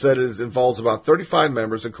 Littman said it involves about 35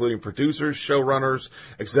 members, including producers, showrunners,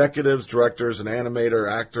 executives, directors, and animator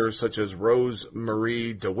actors such as Rose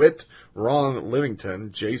Marie DeWitt, Ron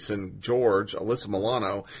Livington, Jason George, Alyssa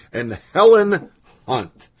Milano, and Helen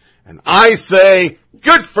Hunt. And I say,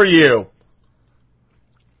 good for you.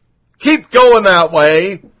 Keep going that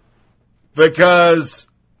way, because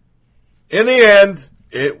in the end,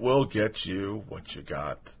 it will get you what you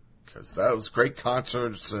got. Because that was great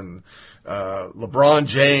concerts, and LeBron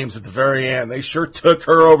James at the very end, they sure took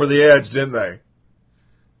her over the edge, didn't they?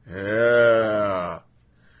 Yeah.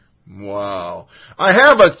 Wow. I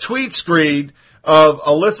have a tweet screed of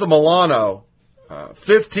Alyssa Milano,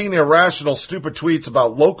 15 irrational, stupid tweets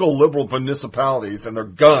about local liberal municipalities and their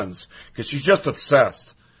guns, because she's just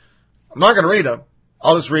obsessed. I'm not going to read them.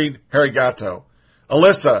 I'll just read Harry Gatto.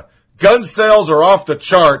 Alyssa, gun sales are off the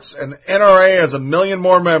charts, and NRA has 1 million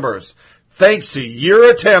more members, thanks to your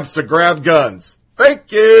attempts to grab guns.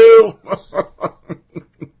 Thank you.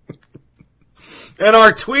 And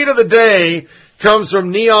our tweet of the day comes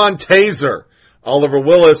from Neon Taser. Oliver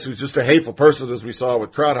Willis, who's just a hateful person, as we saw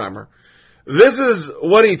with Krauthammer. This is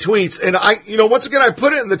what he tweets. And once again, I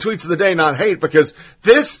put it in the tweets of the day, not hate, because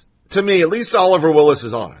this, to me, at least Oliver Willis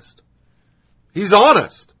is honest. He's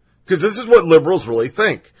honest. Because this is what liberals really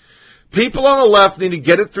think. People on the left need to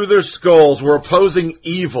get it through their skulls. We're opposing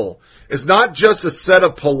evil. It's not just a set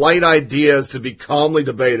of polite ideas to be calmly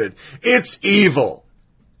debated. It's evil.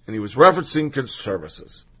 And he was referencing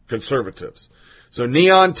conservatives. So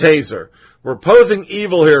Neon Taser. We're opposing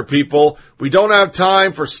evil here, people. We don't have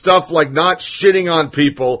time for stuff like not shitting on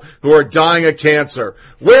people who are dying of cancer.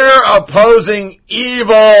 We're opposing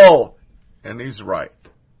evil. And he's right.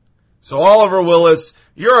 So Oliver Willis,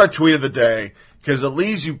 you're our tweet of the day, because at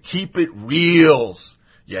least you keep it reals.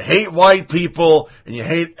 You hate white people, and you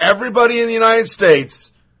hate everybody in the United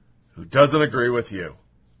States who doesn't agree with you.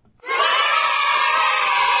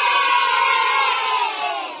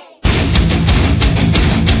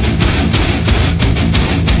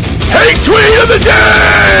 Hate tweet of the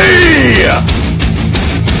day!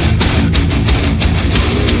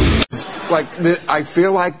 I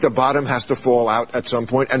feel like the bottom has to fall out at some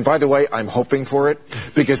point. And by the way, I'm hoping for it,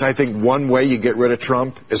 because I think one way you get rid of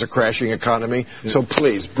Trump is a crashing economy. Yeah. So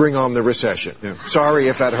please, bring on the recession. Yeah. Sorry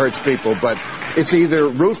if that hurts people, but it's either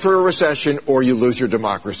root for a recession or you lose your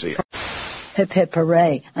democracy. hip, hip,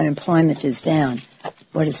 hooray, unemployment is down.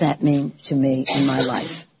 What does that mean to me in my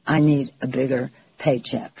life? I need a bigger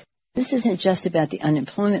paycheck. This isn't just about the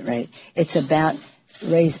unemployment rate. It's about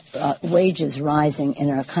wages rising in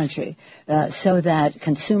our country so that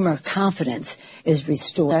consumer confidence is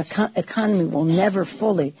restored. Our economy will never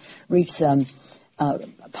fully reach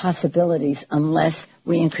possibilities unless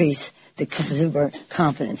we increase the consumer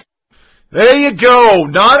confidence. There you go.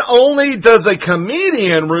 Not only does a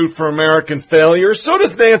comedian root for American failure, so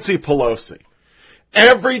does Nancy Pelosi.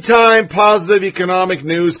 Every time positive economic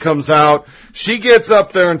news comes out, she gets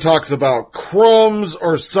up there and talks about crumbs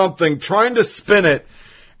or something, trying to spin it,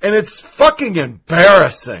 and it's fucking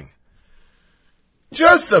embarrassing.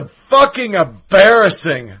 Just a fucking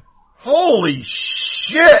embarrassing. Holy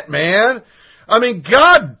shit, man. I mean,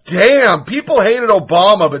 goddamn, people hated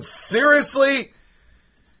Obama, but seriously?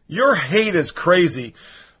 Your hate is crazy.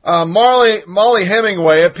 Molly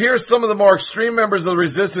Hemingway appears some of the more extreme members of the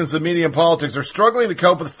resistance in media and politics are struggling to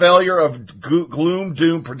cope with failure of gloom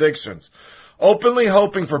doom predictions, openly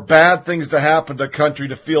hoping for bad things to happen to a country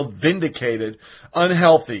to feel vindicated,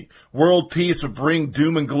 unhealthy. World peace would bring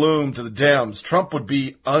doom and gloom to the Dems. Trump would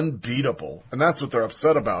be unbeatable. And that's what they're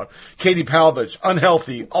upset about. Katie Pavlich,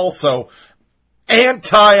 unhealthy, also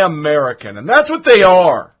anti-American. And that's what they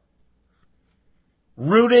are.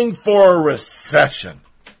 Rooting for a recession.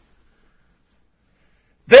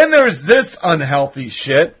 Then there's this unhealthy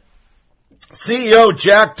shit. CEO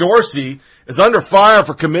Jack Dorsey is under fire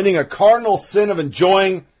for committing a cardinal sin of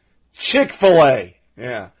enjoying Chick-fil-A.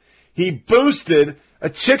 Yeah. He boosted a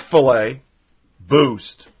Chick-fil-A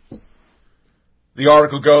boost. The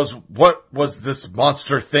article goes, what was this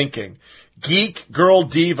monster thinking? Geek Girl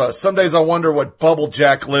Diva. Some days I wonder what bubble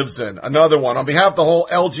Jack lives in. Another one. On behalf of the whole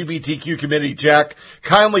LGBTQ community, Jack,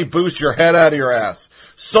 kindly boost your head out of your ass.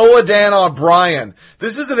 Soledad O'Brien.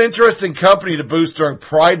 This is an interesting company to boost during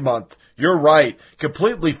Pride Month. You're right.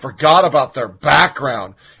 Completely forgot about their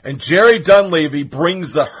background. And Jerry Dunleavy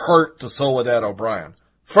brings the hurt to Soledad O'Brien.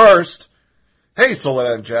 First, hey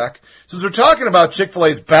Soledad and Jack, since we're talking about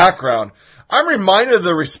Chick-fil-A's background, I'm reminded of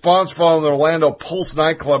the response following the Orlando Pulse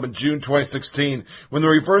nightclub in June 2016 when they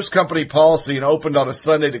reversed company policy and opened on a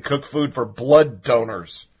Sunday to cook food for blood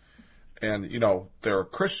donors. And, you know, they're a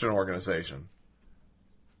Christian organization.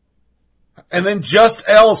 And then Just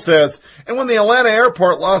L says, and when the Atlanta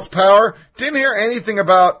airport lost power, didn't hear anything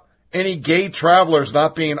about any gay travelers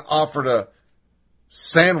not being offered a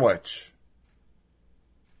sandwich.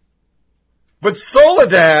 But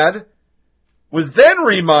Soledad was then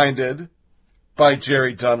reminded by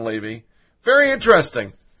Jerry Dunleavy. Very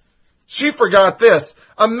interesting. She forgot this.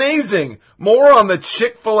 Amazing. More on the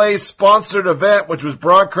Chick-fil-A sponsored event, which was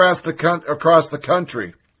broadcast across the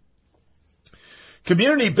country.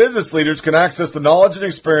 Community business leaders can access the knowledge and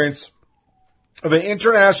experience of the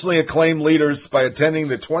internationally acclaimed leaders by attending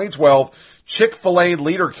the 2012 Chick-fil-A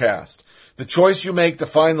LeaderCast. The choice you make to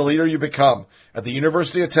find the leader you become at the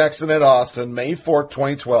University of Texas at Austin, May 4th,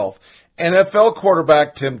 2012. NFL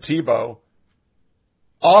quarterback Tim Tebow,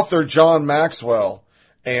 author John Maxwell,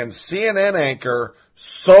 and CNN anchor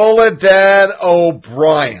Soledad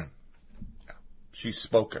O'Brien. She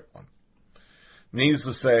spoke at one. Needless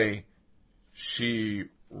to say, she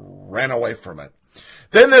ran away from it.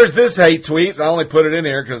 Then there's this hate tweet. I only put it in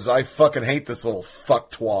here because I fucking hate this little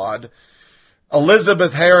fucktwad.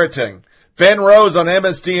 Elizabeth Harriting. Ben Rose on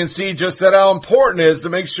MSDNC just said how important it is to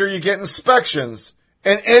make sure you get inspections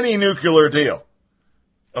in any nuclear deal.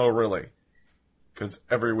 Oh, really? Because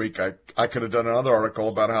every week I could have done another article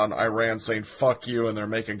about how Iran saying fuck you and they're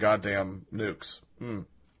making goddamn nukes.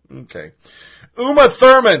 Okay. Uma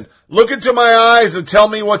Thurman, look into my eyes and tell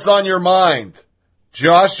me what's on your mind.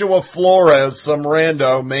 Joshua Flores, some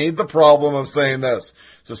rando, made the problem of saying this.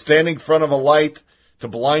 So standing in front of a light to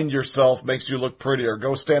blind yourself makes you look prettier.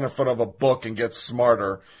 Go stand in front of a book and get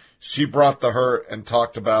smarter. She brought the hurt and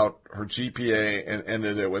talked about her GPA and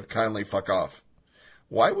ended it with kindly fuck off.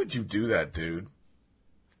 Why would you do that, dude?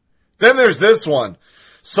 Then there's this one.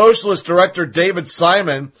 Socialist director David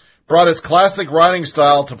Simon brought his classic writing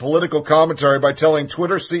style to political commentary by telling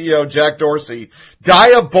Twitter CEO Jack Dorsey,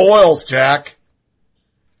 die of boils, Jack.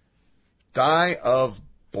 Die of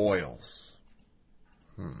boils.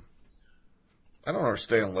 I don't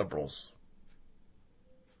understand liberals.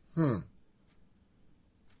 The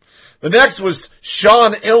next was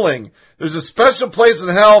Sean Illing. There's a special place in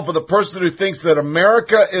hell for the person who thinks that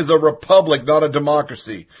America is a republic, not a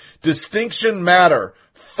democracy. Distinction matter.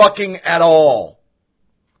 Fucking at all.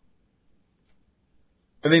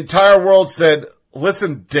 And the entire world said,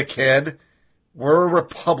 listen, dickhead, we're a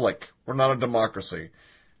republic. We're not a democracy.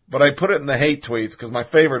 but I put it in the hate tweets because my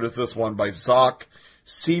favorite is this one by Zoc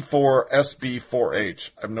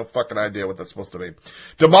C4SB4H. I have no fucking idea what that's supposed to be.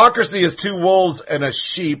 Democracy is 2 wolves and a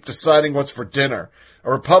sheep deciding what's for dinner.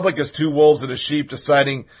 A republic is 2 wolves and a sheep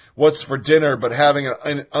deciding what's for dinner, but having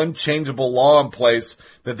an unchangeable law in place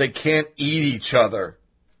that they can't eat each other.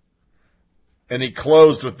 And he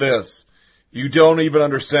closed with this. You don't even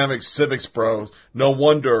understand civics, bro. No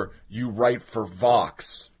wonder you write for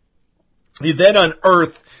Vox. He then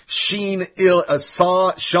unearthed Sean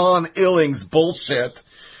Illing's bullshit.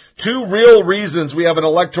 2 real reasons we have an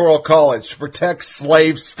electoral college to protect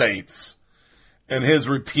slave states. And his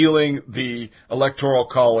repealing the electoral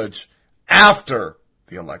college after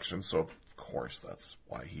the election. So, of course, that's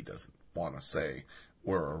why he doesn't want to say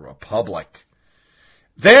we're a republic.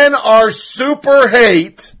 Then our super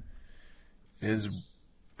hate is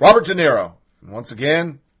Robert De Niro. And once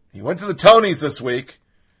again, he went to the Tonys this week.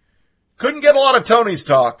 Couldn't get a lot of Tonys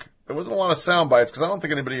talk. There wasn't a lot of sound bites because I don't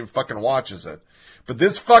think anybody even fucking watches it. But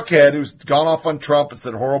this fuckhead who's gone off on Trump and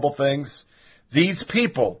said horrible things, these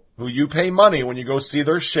people who you pay money when you go see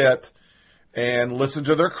their shit and listen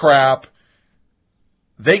to their crap,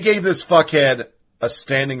 they gave this fuckhead a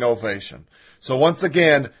standing ovation. So once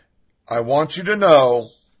again, I want you to know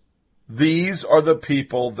these are the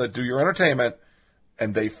people that do your entertainment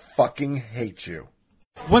and they fucking hate you.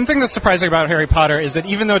 One thing that's surprising about Harry Potter is that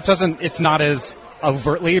even though it's not as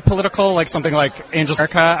overtly political, like something like Angels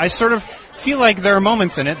of America, I sort of feel like there are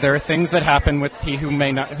moments in it, there are things that happen with he who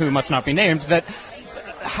must not be named, that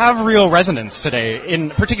have real resonance today,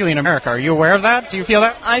 particularly in America. Are you aware of that? Do you feel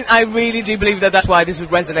that? I really do believe that that's why this is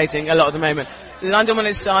resonating a lot at the moment. London, when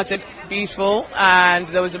it started, beautiful, and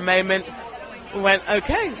there was a moment went,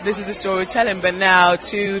 okay, this is the story we're telling, but now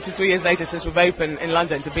 2 to 3 years later since we've opened in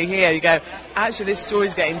London, to be here, you go, actually this story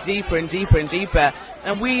is getting deeper and deeper and deeper,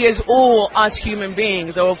 and we as human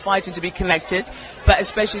beings are all fighting to be connected, but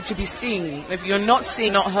especially to be seen. If you're not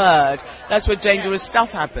seen, not heard, that's where dangerous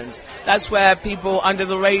stuff happens. That's where people under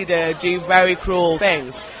the radar do very cruel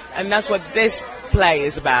things, and that's what this play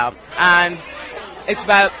is about, and it's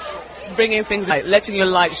about bringing things like letting your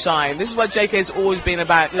light shine. This is what JK has always been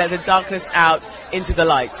about, let the darkness out into the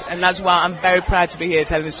light. And that's why I'm very proud to be here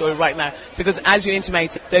telling this story right now, because as you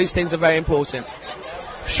intimated, those things are very important.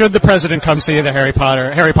 Should the president come see the Harry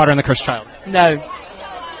Potter and the Cursed Child? No.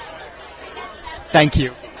 Thank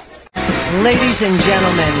you. Ladies and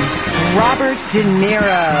gentlemen, Robert De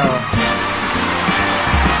Niro.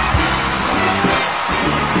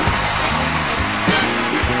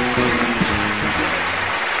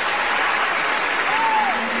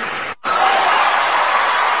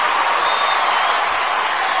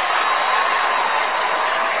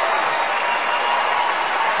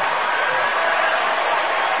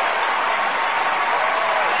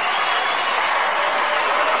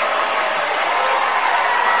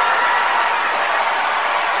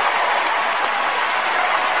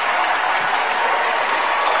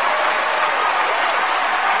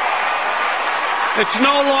 It's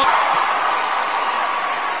no longer.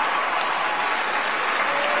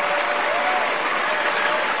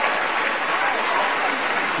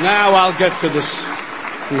 Now I'll get to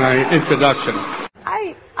my introduction.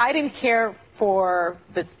 I didn't care for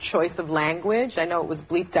the choice of language. I know it was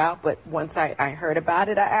bleeped out, but once I heard about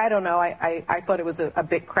it, I don't know. I thought it was a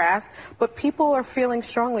bit crass. But people are feeling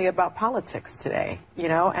strongly about politics today,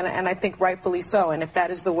 and I think rightfully so. And if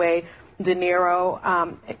that is the way De Niro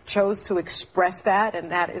chose to express that,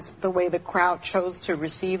 and that is the way the crowd chose to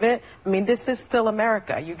receive it. I mean, this is still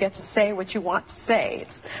America. You get to say what you want to say.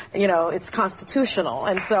 It's constitutional,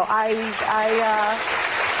 and so I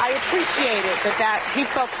appreciate it that he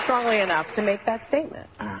felt strongly enough to make that statement.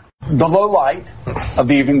 The low light of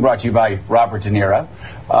the evening brought to you by Robert De Niro,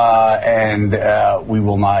 and we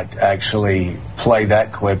will not actually play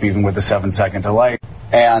that clip even with a 7-second delay.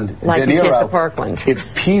 And like De Niro, the kids of Parkland.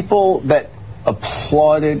 If people that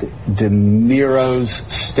applauded De Niro's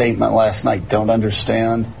statement last night don't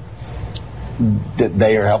understand that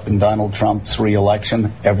they are helping Donald Trump's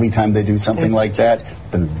re-election every time they do something like that,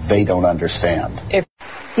 then they don't understand.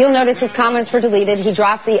 You'll notice his comments were deleted. He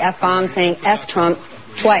dropped the F-bomb saying F Trump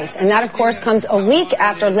twice. And that, of course, comes a week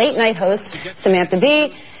after late-night host Samantha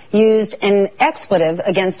Bee used an expletive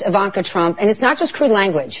against Ivanka Trump. And it's not just crude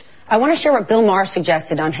language. I want to share what Bill Maher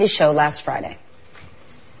suggested on his show last Friday.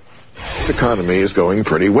 This economy is going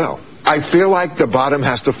pretty well. I feel like the bottom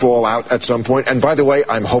has to fall out at some point. And by the way,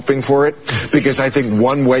 I'm hoping for it because I think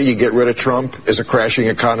one way you get rid of Trump is a crashing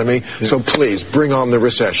economy. Yeah. So please bring on the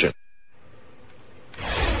recession.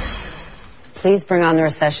 Please bring on the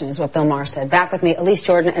recession is what Bill Maher said. Back with me, Elise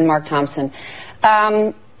Jordan and Mark Thompson.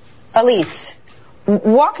 Elise,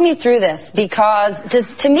 Walk me through this, because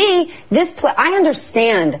to me, I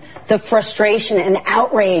understand the frustration and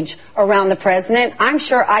outrage around the president. I'm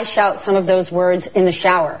sure I shout some of those words in the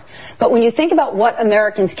shower. But when you think about what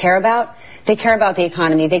Americans care about, they care about the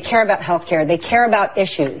economy, they care about health care, they care about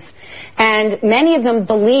issues. And many of them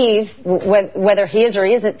believe, whether he is or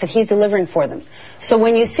he isn't, that he's delivering for them. So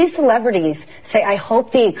when you see celebrities say, I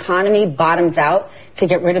hope the economy bottoms out to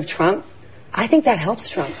get rid of Trump, I think that helps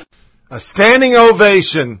Trump. A standing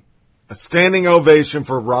ovation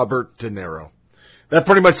for Robert De Niro. That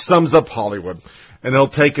pretty much sums up Hollywood, and it'll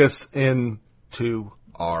take us into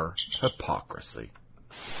our hypocrisy.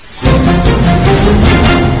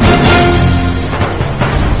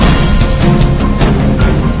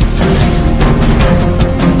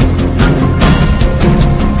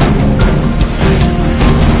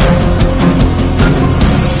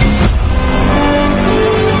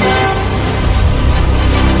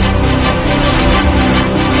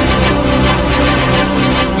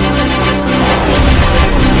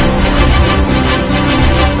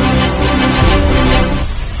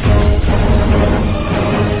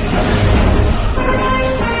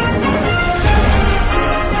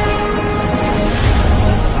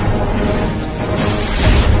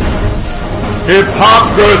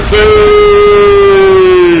 Hypocrisy!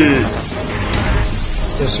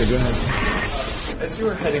 Yes, sir, go ahead. As you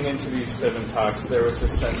were heading into these 7 talks, there was a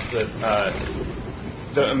sense that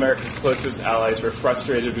America's closest allies were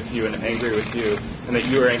frustrated with you and angry with you, and that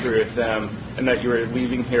you were angry with them, and that you were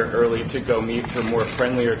leaving here early to go meet for more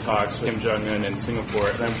friendlier talks with Kim Jong-un in Singapore.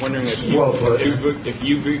 And I'm wondering if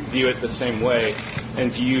you view it the same way,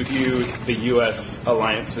 and do you view the U.S.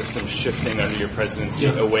 alliance system shifting under your presidency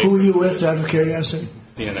away Who from are you with, out of curiosity?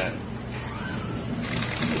 CNN?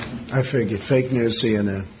 I figured. Fake news,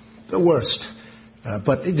 CNN. The worst.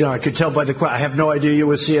 But, I could tell by the question. I have no idea you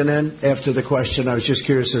were with CNN. After the question, I was just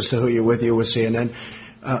curious as to who you're with. You were with CNN.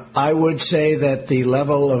 I would say that the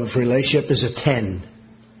level of relationship is a 10.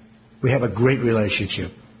 We have a great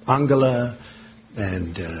relationship. Angela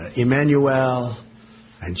and Emmanuel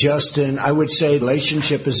and Justin, I would say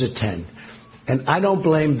relationship is a 10. And I don't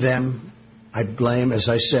blame them. I blame, as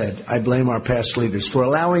I said, our past leaders for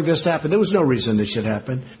allowing this to happen. There was no reason this should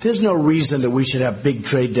happen. There's no reason that we should have big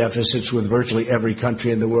trade deficits with virtually every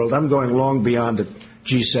country in the world. I'm going long beyond the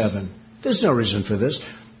G7. There's no reason for this.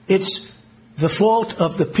 It's the fault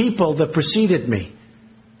of the people that preceded me.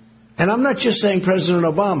 And I'm not just saying President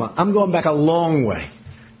Obama. I'm going back a long way.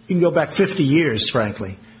 You can go back 50 years,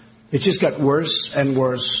 frankly. It just got worse and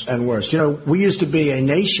worse and worse. We used to be a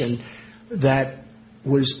nation that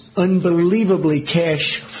was unbelievably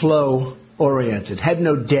cash flow oriented, had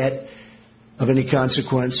no debt of any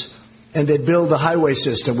consequence, and they'd build the highway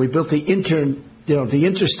system. We built the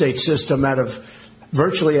interstate system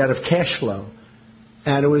virtually out of cash flow.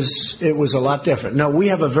 And it was a lot different. No, we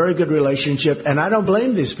have a very good relationship, and I don't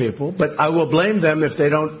blame these people, but I will blame them if they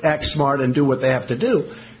don't act smart and do what they have to do,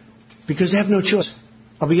 because they have no choice.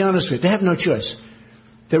 I'll be honest with you, they have no choice.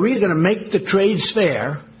 They're either going to make the trades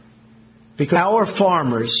fair, because our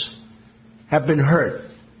farmers have been hurt.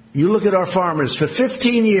 You look at our farmers, for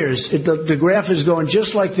 15 years, the graph is going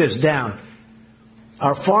just like this, down.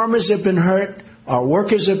 Our farmers have been hurt. Our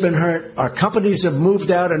workers have been hurt. Our companies have moved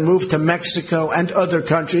out and moved to Mexico and other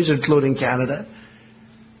countries, including Canada.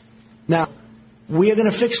 Now, we are going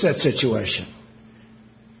to fix that situation.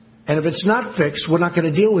 And if it's not fixed, we're not going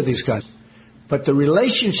to deal with these guys. But the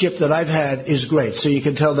relationship that I've had is great. So you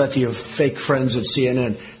can tell that to your fake friends at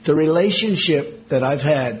CNN. The relationship that I've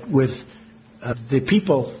had with the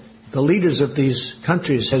people, the leaders of these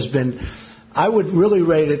countries has been, I would really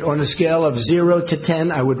rate it on a scale of 0 to 10,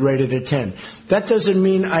 I would rate it a 10. That doesn't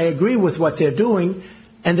mean I agree with what they're doing,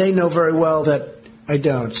 and they know very well that I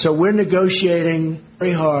don't. So we're negotiating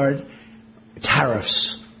very hard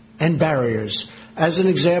tariffs and barriers. As an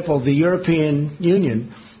example, the European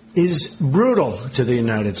Union is brutal to the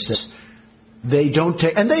United States. They don't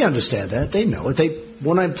take, and they understand that. They know it.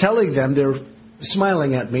 When I'm telling them, they're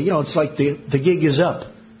smiling at me. It's like the gig is up.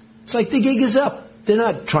 It's like the gig is up. They're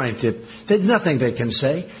not trying to, there's nothing they can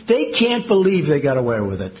say. They can't believe they got away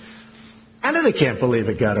with it. Canada can't believe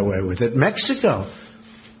it got away with it. Mexico.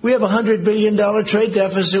 We have a $100 billion trade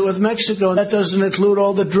deficit with Mexico. That doesn't include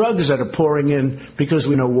all the drugs that are pouring in because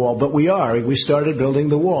we know wall. But we are. We started building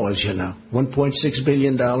the wall, as you know. $1.6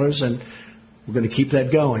 billion, and we're going to keep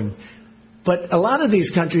that going. But a lot of these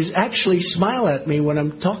countries actually smile at me when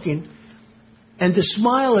I'm talking. And the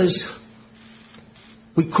smile is,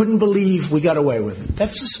 we couldn't believe we got away with it.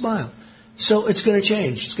 That's the smile. So it's going to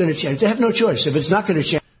change. It's going to change. They have no choice. If it's not going to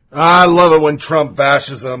change. I love it when Trump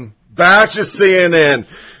bashes them. Bashes CNN.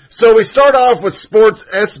 So we start off with Sports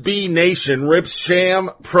SB Nation rips sham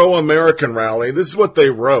pro-American rally. This is what they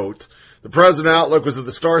wrote. The President outlook was that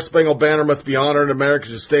the Star-Spangled Banner must be honored and America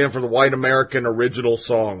should stand for the White American original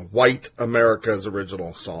song. White America's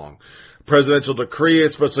original song. Presidential decree,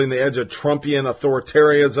 especially in the edge of Trumpian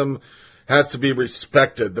authoritarianism, has to be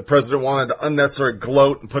respected. The President wanted to unnecessarily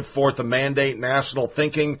gloat and put forth a mandate national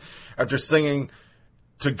thinking after singing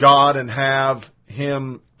to God and have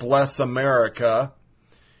him bless America.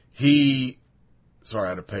 I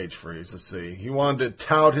had a page freeze. Let's see. He wanted to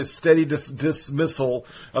tout his steady dismissal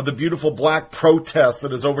of the beautiful black protest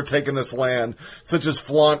that has overtaken this land. Such as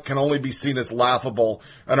flaunt can only be seen as laughable.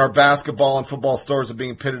 And our basketball and football stars are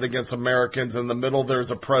being pitted against Americans. In the middle,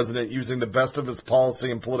 there's a president using the best of his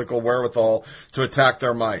policy and political wherewithal to attack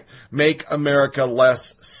their might. Make America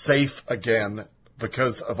less safe again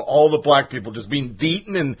because of all the black people just being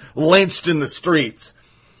beaten and lynched in the streets.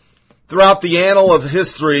 Throughout the annal of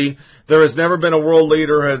history, there has never been a world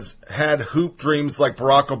leader who has had hoop dreams like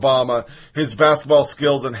Barack Obama. His basketball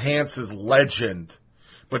skills enhance his legend.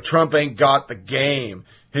 But Trump ain't got the game.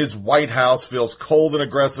 His White House feels cold and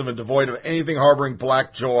aggressive and devoid of anything harboring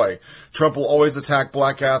black joy. Trump will always attack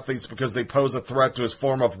black athletes because they pose a threat to his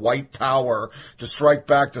form of white power. To strike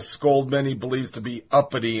back to scold men he believes to be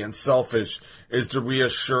uppity and selfish is to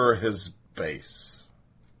reassure his base.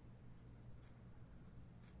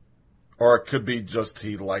 Or it could be just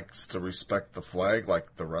he likes to respect the flag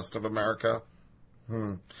like the rest of America.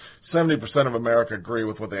 70% of America agree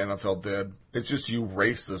with what the NFL did. It's just you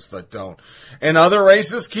racists that don't. And other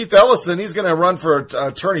racists, Keith Ellison, he's going to run for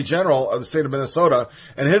Attorney General of the state of Minnesota.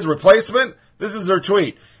 And his replacement, this is their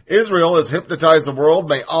tweet. Israel has hypnotized the world.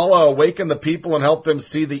 May Allah awaken the people and help them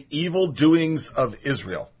see the evil doings of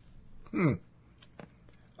Israel.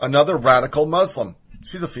 Another radical Muslim.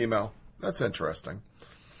 She's a female. That's interesting.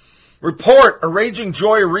 Report, a raging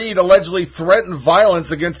Joy Reid allegedly threatened violence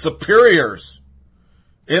against superiors.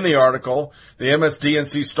 In the article, the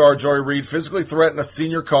MSDNC star Joy Reid physically threatened a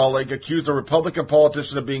senior colleague, accused a Republican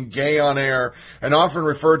politician of being gay on air, and often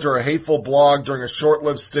referred to her hateful blog during a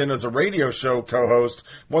short-lived stint as a radio show co-host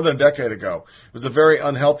more than a decade ago. It was a very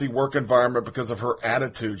unhealthy work environment because of her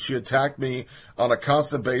attitude. She attacked me on a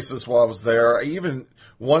constant basis while I was there. I even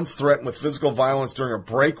once threatened with physical violence during a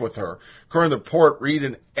break with her. According to the report, Reid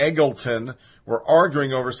and Eggleton were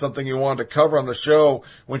arguing over something he wanted to cover on the show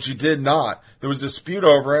when she did not. There was a dispute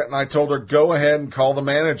over it, and I told her, go ahead and call the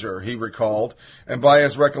manager, he recalled. And by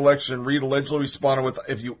his recollection, Reid allegedly responded with,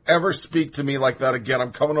 if you ever speak to me like that again,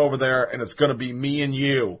 I'm coming over there, and it's going to be me and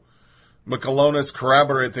you. McAlonis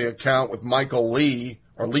corroborated the account with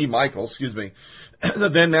Lee Michaels, the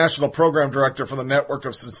then national program director for the network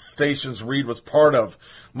of stations Reid was part of.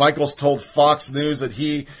 Michaels told Fox News that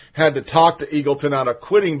he had to talk to Eagleton out of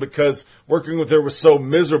quitting because working with her was so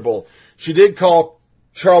miserable. She did call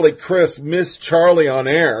Charlie Crist Miss Charlie on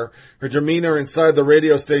air. Her demeanor inside the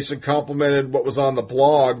radio station complimented what was on the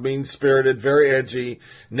blog, mean-spirited, very edgy,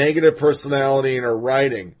 negative personality in her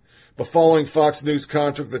writing. But following Fox News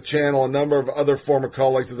contract with the channel, a number of other former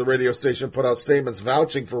colleagues of the radio station put out statements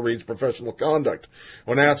vouching for Reid's professional conduct.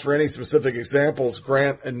 When asked for any specific examples,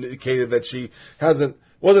 Grant indicated that she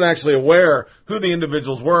wasn't actually aware who the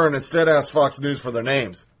individuals were and instead asked Fox News for their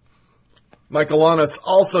names. Michaelonis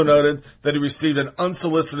also noted that he received an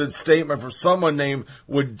unsolicited statement from someone named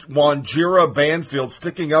Wanjira Banfield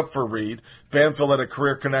sticking up for Reid. Banfield had a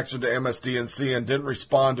career connection to MSDNC and didn't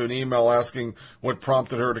respond to an email asking what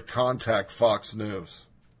prompted her to contact Fox News.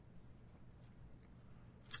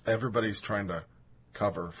 Everybody's trying to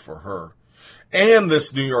cover for her. And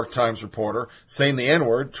this New York Times reporter saying the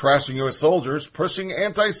N-word, trashing U.S. soldiers, pushing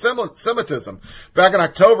anti-Semitism. Back in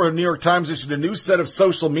October, the New York Times issued a new set of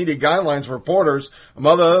social media guidelines for reporters.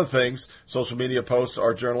 Among other things, social media posts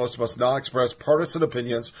our journalists must not express partisan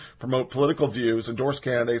opinions, promote political views, endorse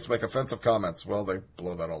candidates, make offensive comments. Well, they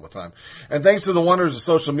blow that all the time. And thanks to the wonders of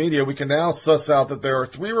social media, we can now suss out that there are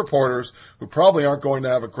 3 reporters who probably aren't going to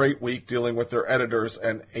have a great week dealing with their editors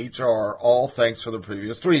and HR, all thanks to the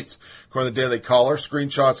previous tweets. According to the Daily Caller,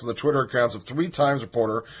 screenshots from the Twitter accounts of 3 Times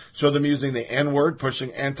reporter show them using the N-word,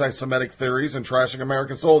 pushing anti-Semitic theories, and trashing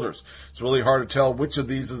American soldiers. It's really hard to tell which of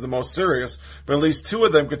these is the most serious, but at least 2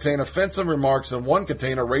 of them contain offensive remarks and 1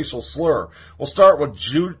 contain a racial slur. We'll start with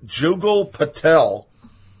Jugal Patel,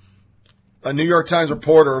 a New York Times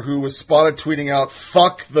reporter who was spotted tweeting out,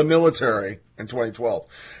 "Fuck the military," in 2012.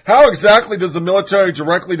 How exactly does the military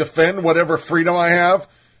directly defend whatever freedom I have?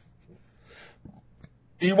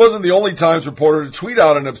 He wasn't the only Times reporter to tweet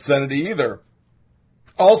out an obscenity either.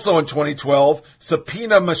 Also in 2012,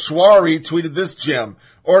 Sapina Meshwari tweeted this gem,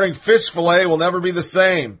 "Ordering fish fillet will never be the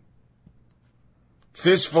same."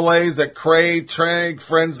 fish fillets at Cray, Trag,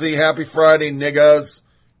 Frenzy, Happy Friday, niggas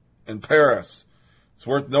in Paris. It's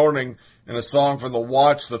worth noting in a song from the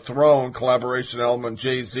Watch the Throne collaboration album,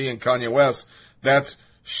 Jay-Z and Kanye West, that's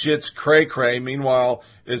shit's cray cray. Meanwhile,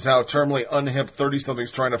 is how terminally unhip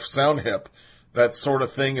 30-somethings trying to sound hip. That sort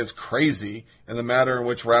of thing is crazy in the matter in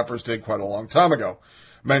which rappers did quite a long time ago.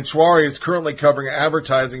 Manchwari is currently covering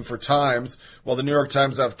advertising for Times, while the New York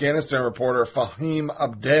Times Afghanistan reporter Fahim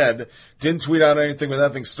Abded didn't tweet out anything with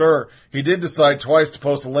anything stir. He did decide twice to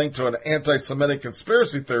post a link to an anti-Semitic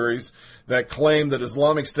conspiracy theories that claimed that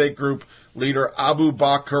Islamic State group leader Abu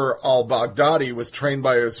Bakr al-Baghdadi was trained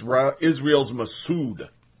by Israel's Mossad.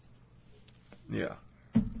 Yeah.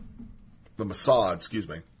 The Mossad, excuse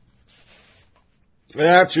me.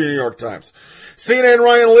 That's your New York Times. CNN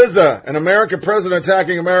Ryan Lizza, an American president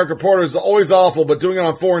attacking American reporters is always awful, but doing it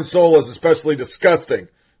on foreign soil is especially disgusting.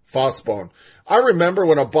 Fossbone. I remember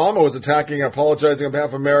when Obama was attacking and apologizing on behalf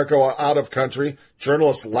of America while out of country,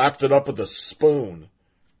 journalists lapped it up with a spoon.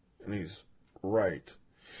 And he's right.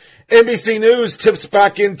 NBC News tips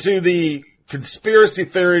back into the conspiracy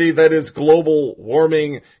theory that is global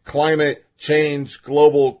warming, climate change,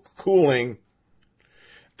 global cooling.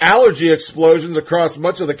 Allergy explosions across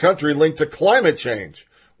much of the country linked to climate change.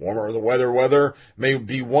 Warmer the weather may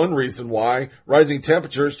be one reason why. Rising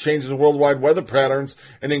temperatures, changes in worldwide weather patterns,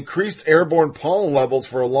 and increased airborne pollen levels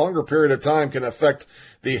for a longer period of time can affect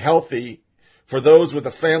the healthy. For those with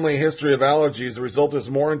a family history of allergies, the result is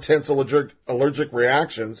more intense allergic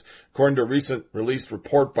reactions, according to a recent released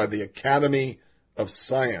report by the Academy of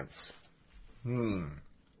Science.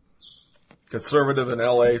 Conservative in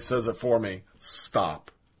L.A. says it for me. Stop.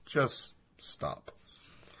 Just stop.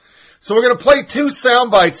 So we're going to play two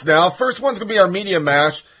sound bites now. First one's going to be our media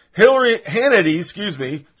mash.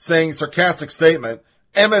 Hannity, saying sarcastic statement.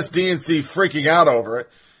 MSDNC freaking out over it.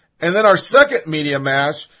 And then our second media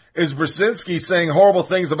mash is Brzezinski saying horrible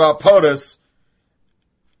things about POTUS,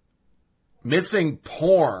 missing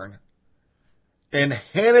porn, and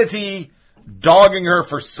Hannity dogging her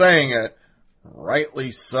for saying it,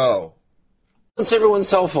 rightly so. It's everyone's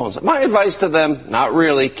cell phones. My advice to them, not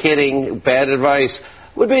really, kidding, bad advice,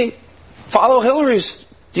 would be follow Hillary's,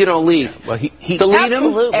 lead. Yeah, well, he delete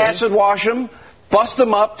them, acid wash them, bust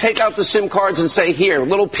them up, take out the SIM cards and say, here,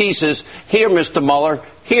 little pieces, here, Mr. Mueller,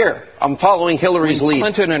 here, I'm following Hillary's lead.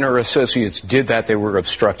 Clinton and her associates did that, they were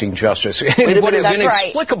obstructing justice. And what is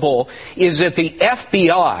inexplicable is that the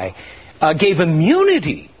FBI gave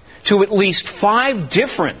immunity to at least 5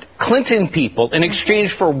 different Clinton people in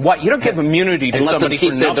exchange for what? You don't give immunity to somebody for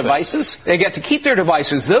nothing. Their devices? They get to keep their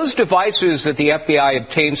devices. Those devices that the FBI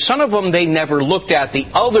obtained, some of them they never looked at. The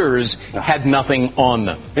others had nothing on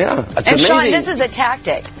them. Yeah, that's amazing. Sean, this is a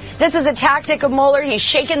tactic. This is a tactic of Mueller. He's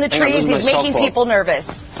shaking the trees. He's making people nervous.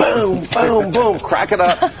 Boom, boom, boom. Crack it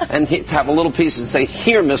up and have a little piece and say,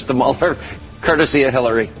 here, Mr. Mueller, courtesy of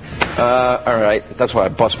Hillary. All right. That's why I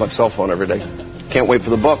bust my cell phone every day. Can't wait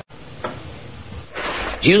for the book.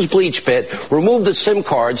 Use BleachBit, remove the SIM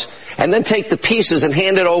cards, and then take the pieces and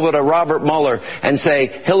hand it over to Robert Mueller and say,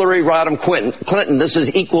 Hillary Rodham Clinton, this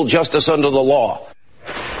is equal justice under the law.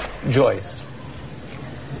 Joyce.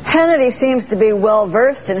 Hannity seems to be well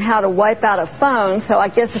versed in how to wipe out a phone, so I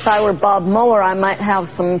guess if I were Bob Mueller, I might have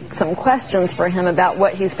some questions for him about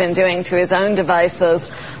what he's been doing to his own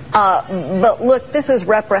devices. But look, this is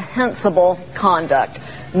reprehensible conduct.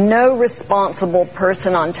 No responsible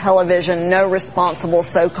person on television, no responsible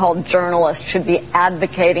so-called journalist should be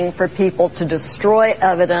advocating for people to destroy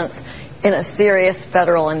evidence in a serious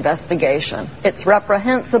federal investigation. It's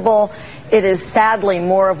reprehensible. It is sadly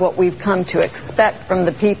more of what we've come to expect from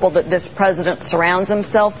the people that this president surrounds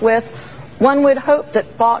himself with. One would hope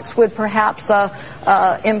that Fox would perhaps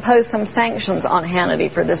impose some sanctions on Hannity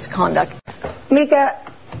for this conduct. Mika,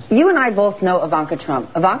 you and I both know Ivanka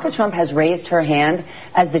Trump. Ivanka Trump has raised her hand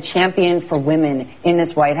as the champion for women in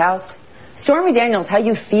this White House. Stormy Daniels, how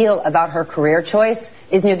you feel about her career choice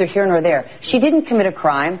is neither here nor there. She didn't commit a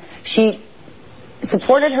crime. She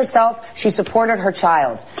supported herself. She supported her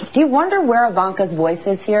child. Do you wonder where Ivanka's voice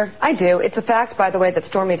is here? I do. It's a fact, by the way, that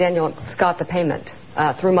Stormy Daniels got the payment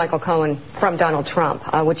through Michael Cohen from Donald Trump,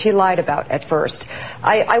 which he lied about at first.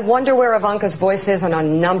 I wonder where Ivanka's voice is on a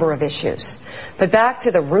number of issues. But back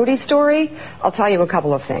to the Rudy story, I'll tell you a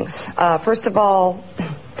couple of things. First of all,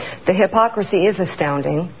 the hypocrisy is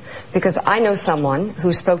astounding because I know someone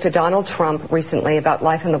who spoke to Donald Trump recently about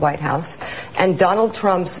life in the White House, and Donald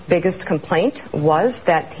Trump's biggest complaint was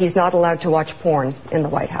that he's not allowed to watch porn in the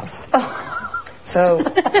White House. So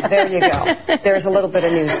there you go. There's a little bit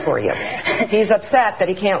of news for you. He's upset that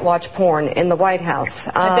he can't watch porn in the White House.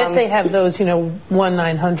 I bet they have those,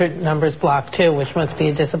 1-900 numbers blocked too, which must be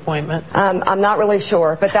a disappointment. I'm not really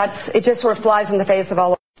sure, but it just sort of flies in the face of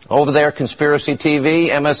all of Over there, Conspiracy TV,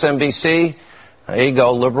 MSNBC. There you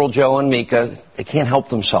go, Liberal Joe and Mika. They can't help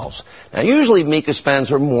themselves. Now, usually Mika spends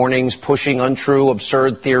her mornings pushing untrue,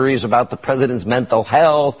 absurd theories about the president's mental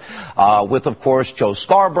health, with, of course, Joe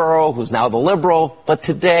Scarborough, who's now the liberal. But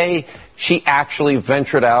today, she actually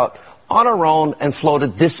ventured out on her own and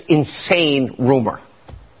floated this insane rumor.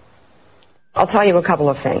 I'll tell you a couple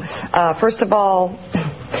of things. First of all,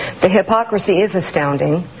 the hypocrisy is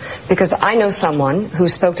astounding because I know someone who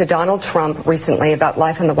spoke to Donald Trump recently about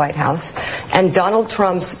life in the White House, and Donald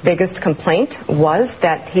Trump's biggest complaint was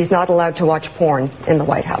that he's not allowed to watch porn in the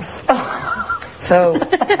White House. So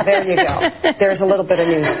there you go. There's a little bit of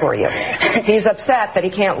news for you. He's upset that he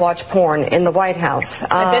can't watch porn in the White House.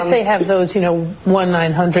 I bet they have those,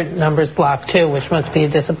 1-900 numbers blocked too, which must be a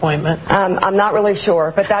disappointment. I'm not really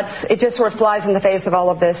sure, but it just sort of flies in the face of all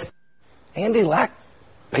of this. Andy Lack,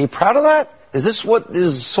 are you proud of that? Is this what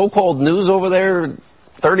is so-called news over there,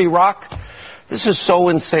 30 Rock? This is so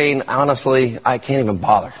insane, honestly, I can't even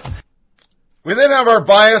bother. We then have our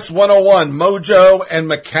Bias 101, Mojo and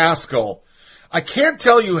McCaskill. I can't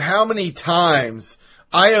tell you how many times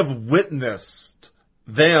I have witnessed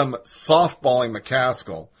them softballing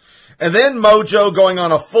McCaskill. And then Mojo going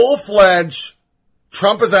on a full-fledged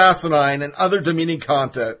Trump is asinine and other demeaning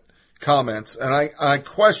comments. And I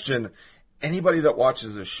question anybody that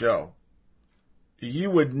watches this show. You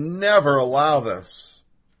would never allow this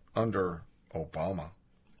under Obama.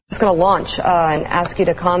 I'm just going to launch and ask you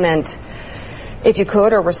to comment, if you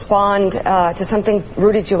could, or respond to something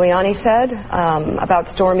Rudy Giuliani said about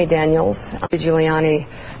Stormy Daniels. Rudy Giuliani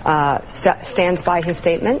stands by his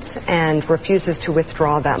statements and refuses to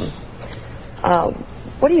withdraw them.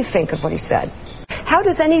 What do you think of what he said? How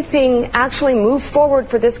does anything actually move forward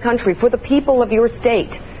for this country, for the people of your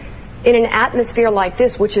state, in an atmosphere like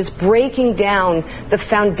this, which is breaking down the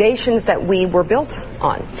foundations that we were built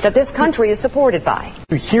on, that this country is supported by?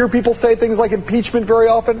 You hear people say things like impeachment very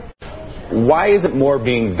often. Why isn't more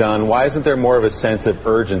being done? Why isn't there more of a sense of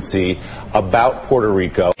urgency about Puerto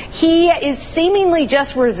Rico? He is seemingly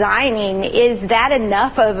just resigning. Is that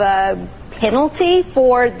enough of a penalty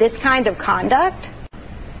for this kind of conduct?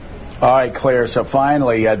 All right, Claire, so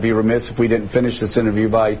finally, I'd be remiss if we didn't finish this interview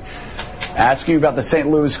by asking you about the St.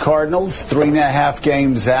 Louis Cardinals. 3.5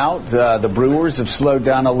 games out. The Brewers have slowed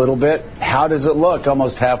down a little bit. How does it look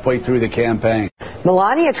almost halfway through the campaign?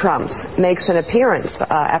 Melania Trump makes an appearance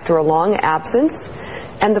after a long absence,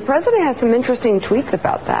 and the president has some interesting tweets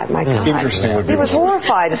about that. My God. Interesting would be He was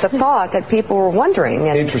horrified at the thought that people were wondering.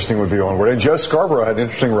 And interesting would be one word. And Joe Scarborough had an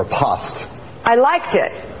interesting riposte. I liked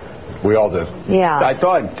it. We all did. Yeah. I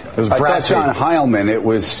thought John Heilman, it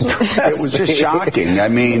was just shocking. I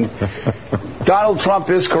mean, Donald Trump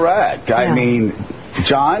is correct. Yeah. I mean,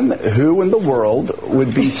 John, who in the world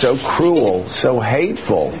would be so cruel, so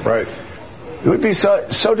hateful? Right. Who would be so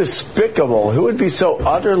despicable? Who would be so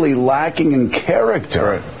utterly lacking in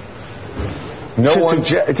character? Right.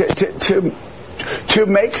 To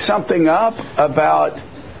make something up about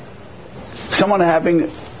someone having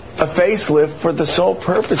a facelift for the sole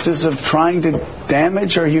purposes of trying to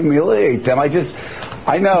damage or humiliate them.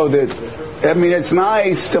 I know that, I mean, it's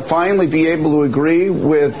nice to finally be able to agree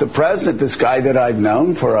with the president, this guy that I've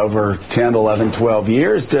known for over 10, 11, 12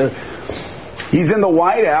 years, he's in the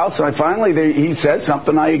White House, and he says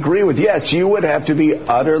something I agree with. Yes, you would have to be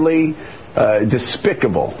utterly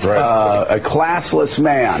despicable, right. A classless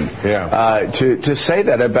man, to say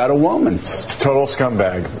that about a woman. Total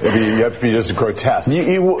scumbag. You have to be just grotesque.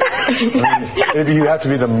 You have to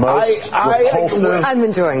be the most repulsive, I'm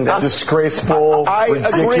enjoying this. Disgraceful,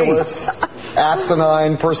 ridiculous,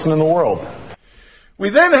 asinine person in the world.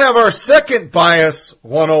 We then have our second Bias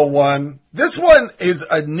 101. This one is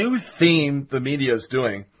a new theme the media is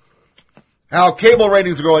doing. How cable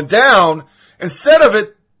ratings are going down. Instead of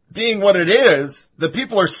it being what it is, the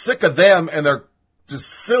people are sick of them and their just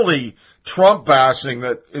silly Trump bashing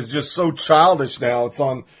that is just so childish now. It's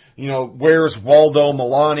on, where's Waldo,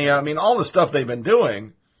 Melania? I mean, all the stuff they've been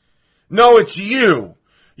doing. No, it's you.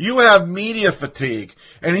 You have media fatigue.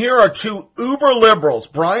 And here are two uber liberals,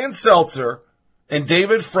 Brian Seltzer and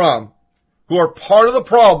David Frum, who are part of the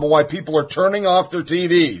problem why people are turning off their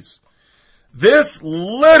TVs. This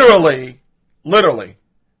literally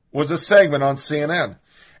was a segment on CNN.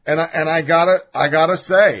 And I gotta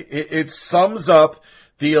say, it sums up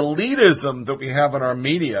the elitism that we have in our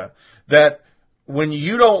media, that when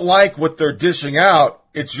you don't like what they're dishing out,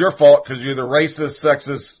 it's your fault because you're the racist,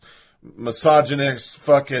 sexist, misogynist,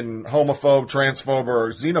 fucking homophobe, transphobe, or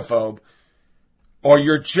xenophobe, or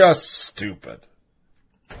you're just stupid.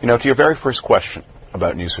 You know, to your very first question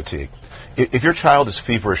about news fatigue, if your child is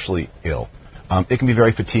feverishly ill, it can be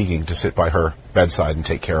very fatiguing to sit by her bedside and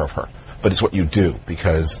take care of her. But it's what you do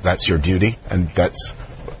because that's your duty, and that's,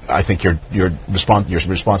 I think, your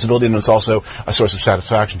responsibility, and it's also a source of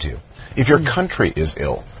satisfaction to you. If your country is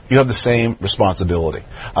ill, you have the same responsibility.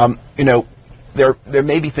 You know, there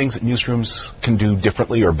may be things that newsrooms can do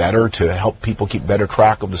differently or better to help people keep better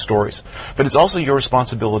track of the stories, but it's also your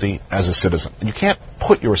responsibility as a citizen. And you can't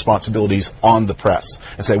put your responsibilities on the press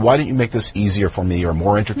and say, why don't you make this easier for me or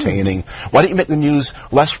more entertaining? Why don't you make the news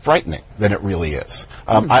less frightening than it really is?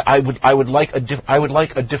 I would like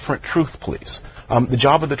a different truth, please. The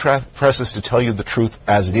job of the press is to tell you the truth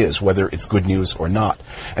as it is, whether it's good news or not.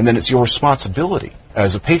 And then it's your responsibility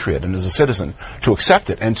as a patriot and as a citizen to accept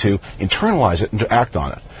it and to internalize it and to act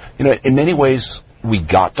on it. You know, in many ways, we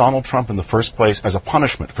got Donald Trump in the first place as a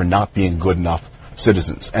punishment for not being good enough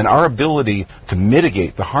citizens. And our ability to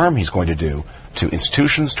mitigate the harm he's going to do to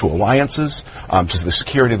institutions, to alliances, to the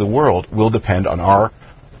security of the world will depend on our,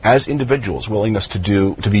 as individuals, willingness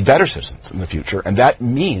to be better citizens in the future. And that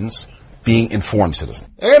means being informed citizens.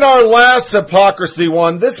 And our last hypocrisy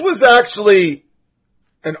one, this was actually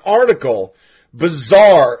an article.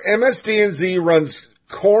 Bizarre. MSDNZ runs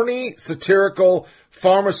corny, satirical,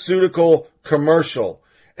 pharmaceutical commercial.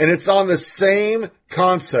 And it's on the same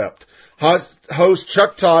concept. Host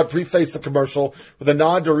Chuck Todd prefaced the commercial with a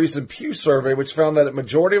nod to a recent Pew survey, which found that a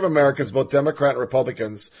majority of Americans, both Democrat and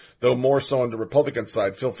Republicans, though more so on the Republican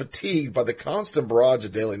side, feel fatigued by the constant barrage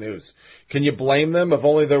of daily news. Can you blame them? If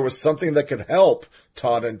only there was something that could help,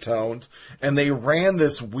 Todd intoned. And they ran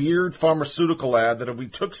this weird pharmaceutical ad that if we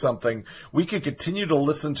took something, we could continue to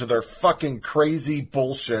listen to their fucking crazy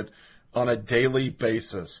bullshit on a daily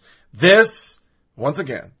basis. This, once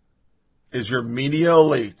again, is your media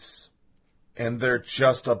elites. And they're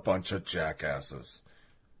just a bunch of jackasses.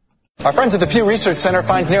 Our friends at the Pew Research Center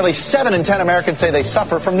finds nearly 7 in 10 Americans say they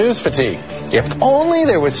suffer from news fatigue. If only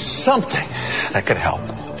there was something that could help.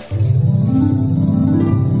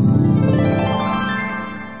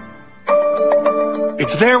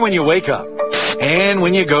 It's there when you wake up, and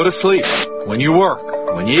when you go to sleep, when you work,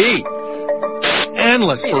 when you eat.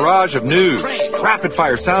 Endless barrage of news,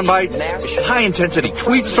 rapid-fire sound bites, high-intensity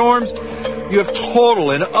tweet storms. You have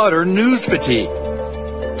total and utter news fatigue.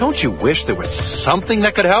 Don't you wish there was something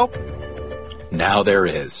that could help? Now there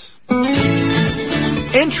is.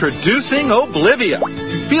 Introducing Oblivia.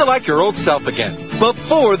 Feel like your old self again,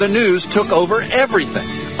 before the news took over everything.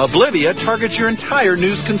 Oblivia targets your entire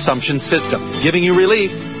news consumption system, giving you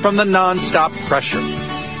relief from the non-stop pressure.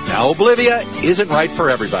 Now Oblivia isn't right for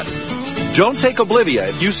everybody. Don't take Oblivia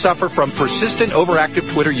if you suffer from persistent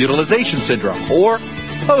overactive Twitter utilization syndrome, or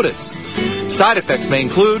POTUS. Side effects may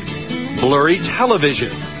include blurry television,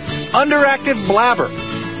 underactive blabber,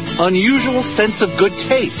 unusual sense of good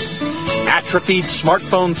taste, atrophied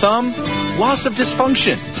smartphone thumb, loss of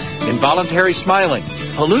dysfunction, involuntary smiling,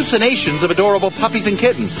 hallucinations of adorable puppies and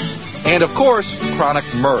kittens, and, of course, chronic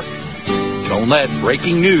mirth. Don't let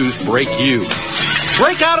breaking news break you.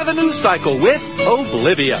 Break out of the news cycle with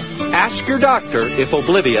Oblivia. Ask your doctor if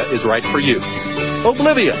Oblivia is right for you.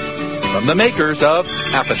 Oblivia, from the makers of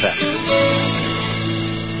Apothex.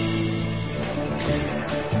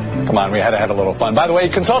 Come on, we had to have a little fun. By the way,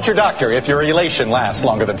 consult your doctor if your elation lasts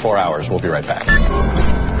longer than 4 hours. We'll be right back.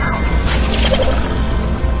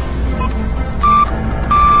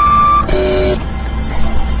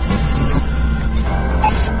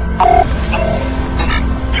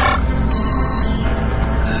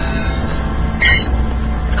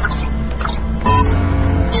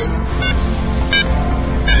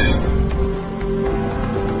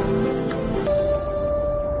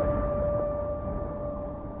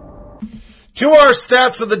 To our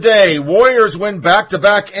stats of the day, Warriors win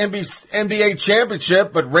back-to-back NBA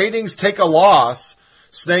championship, but ratings take a loss,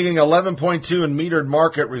 snagging 11.2 in metered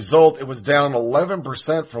market result. It was down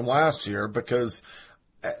 11% from last year because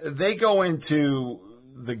they go into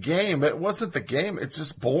the game. It wasn't the game. It's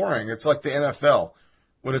just boring. It's like the NFL.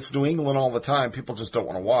 When it's New England all the time, people just don't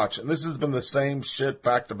want to watch. And this has been the same shit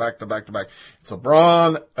back to back to back to back. It's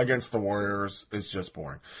LeBron against the Warriors. It's just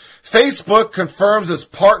boring. Facebook confirms its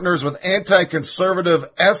partners with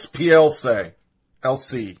anti-conservative SPLC,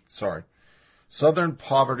 Southern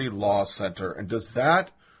Poverty Law Center. And does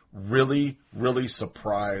that really, really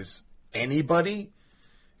surprise anybody?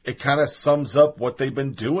 It kind of sums up what they've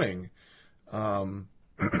been doing.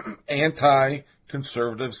 Anti-conservative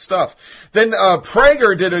conservative stuff. Then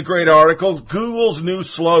Prager did a great article, Google's new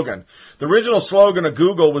slogan. The original slogan of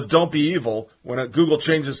Google was "Don't be evil." When Google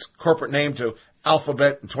changed its corporate name to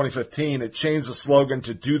Alphabet in 2015, it changed the slogan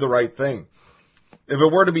to "Do the right thing." If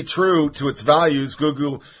it were to be true to its values,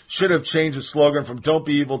 Google should have changed its slogan from "Don't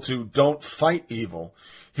be evil" to "Don't fight evil."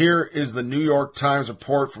 Here is the New York Times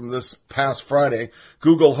report from this past Friday.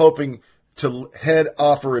 Google, hoping to head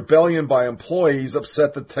off a rebellion by employees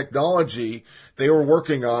upset the technology they were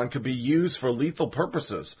working on could be used for lethal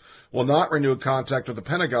purposes, will not renew contact with the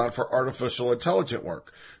Pentagon for artificial intelligence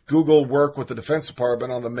work. Google worked with the Defense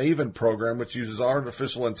Department on the Maven program, which uses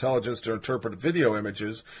artificial intelligence to interpret video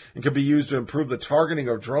images and can be used to improve the targeting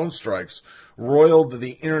of drone strikes, roiled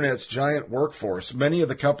the Internet's giant workforce. Many of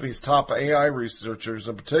the company's top AI researchers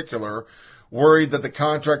in particular worried that the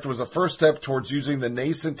contract was a first step towards using the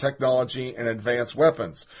nascent technology and advanced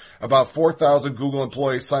weapons. About 4,000 Google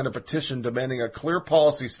employees signed a petition demanding a clear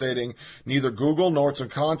policy stating neither Google nor its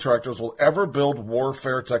contractors will ever build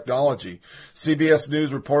warfare technology. CBS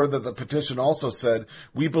News reported that the petition also said,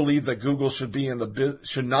 "We believe that Google should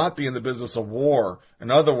not be in the business of war.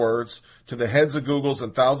 In other words, to the heads of Google's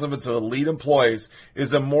and thousands of its elite employees, it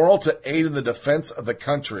is immoral to aid in the defense of the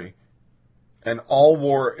country. And all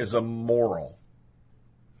war is immoral."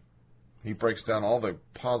 He breaks down all the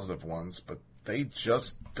positive ones, but they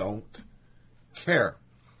just don't care.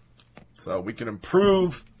 So we can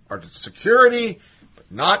improve our security,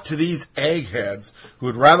 but not to these eggheads who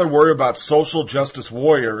would rather worry about social justice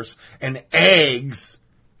warriors and eggs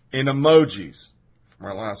in emojis. From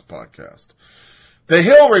our last podcast. The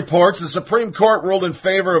Hill reports the Supreme Court ruled in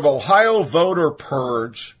favor of Ohio voter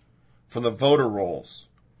purge from the voter rolls.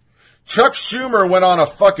 Chuck Schumer went on a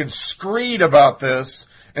fucking screed about this,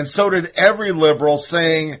 and so did every liberal,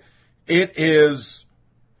 saying it is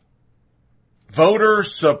voter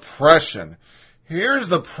suppression. Here's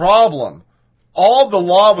the problem. All the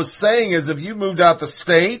law was saying is if you moved out the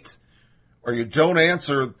state or you don't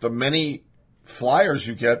answer the many flyers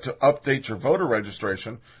you get to update your voter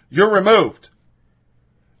registration, you're removed.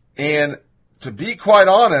 And to be quite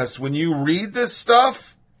honest, when you read this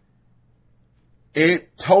stuff,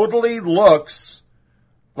 it totally looks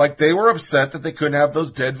like they were upset that they couldn't have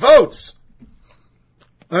those dead votes.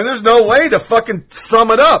 I mean, there's no way to fucking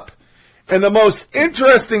sum it up. And the most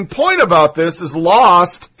interesting point about this is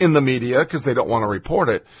lost in the media because they don't want to report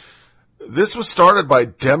it. This was started by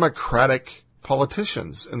Democratic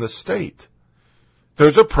politicians in the state.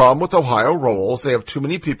 There's a problem with Ohio rolls. They have too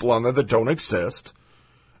many people on there that don't exist.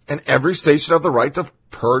 And every state should have the right to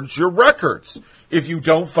purge your records. If you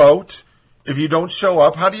don't vote, if you don't show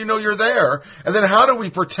up, how do you know you're there? And then how do we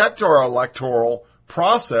protect our electoral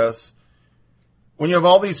process when you have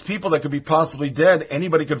all these people that could be possibly dead?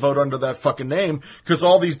 Anybody could vote under that fucking name because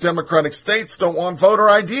all these Democratic states don't want voter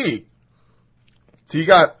ID. So you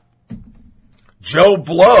got Joe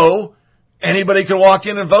Blow. Anybody can walk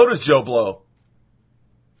in and vote as Joe Blow.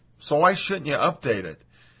 So why shouldn't you update it?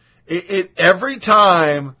 Every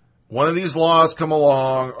time one of these laws come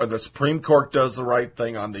along or the Supreme Court does the right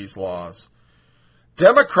thing on these laws,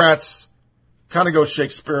 Democrats kind of go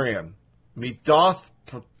Shakespearean. Methoth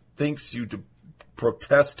thinks you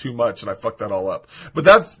protest too much, and I fucked that all up. But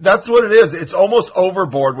that's what it is. It's almost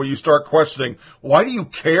overboard when you start questioning, why do you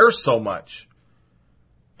care so much?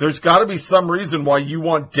 There's got to be some reason why you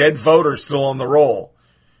want dead voters still on the roll.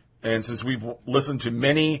 And since we've listened to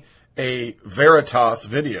many a Veritas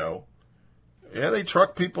video, yeah, they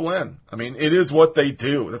truck people in. I mean, it is what they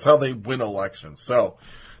do. That's how they win elections. So,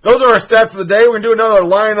 those are our stats of the day. We're going to do another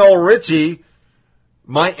Lionel Richie,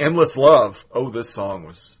 My Endless Love. Oh, this song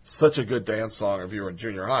was such a good dance song if you were in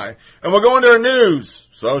junior high. And we'll go into our news,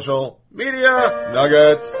 social media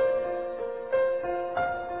nuggets.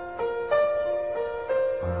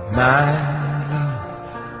 My love,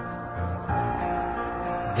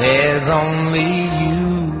 there's only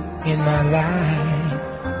you in my life.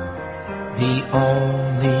 The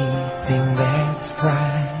only thing that's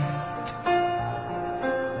right.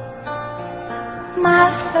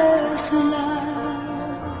 My first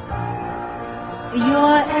love,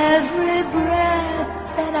 your every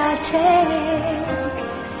breath that I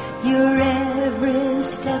take, your every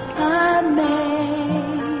step I make.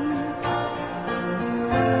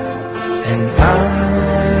 And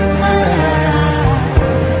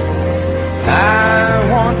I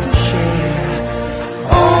want to share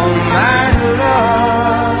all my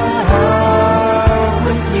love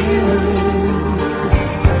with you.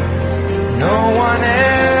 No one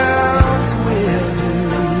else will do.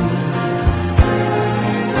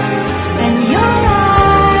 And your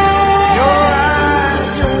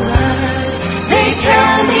eyes, they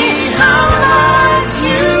tell me how long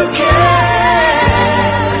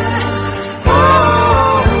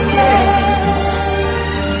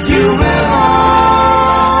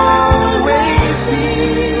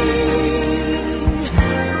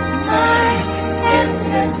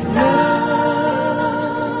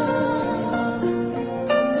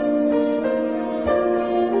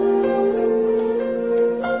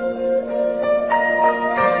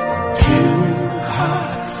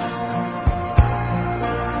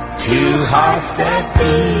Two hearts that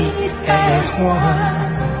beat as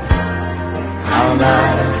one. Our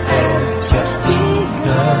lives have just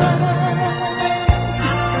begun.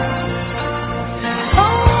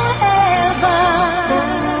 Forever,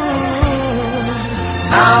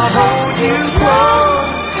 I'll hold you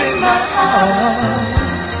close in my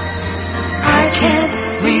arms. I can't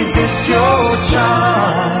resist your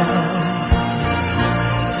charms.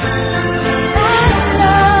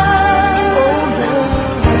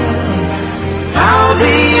 I'll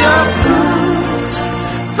be a fool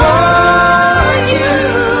for you,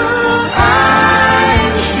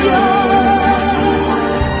 I'm sure.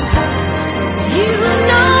 You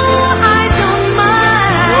know I don't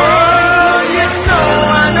mind. Oh, you know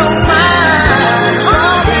I don't mind.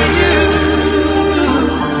 Oh, to you,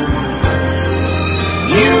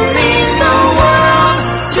 you mean the world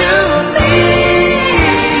to me.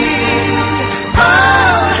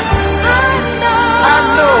 Oh, I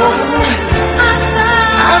know.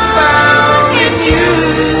 I found in you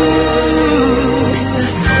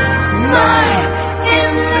my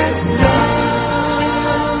endless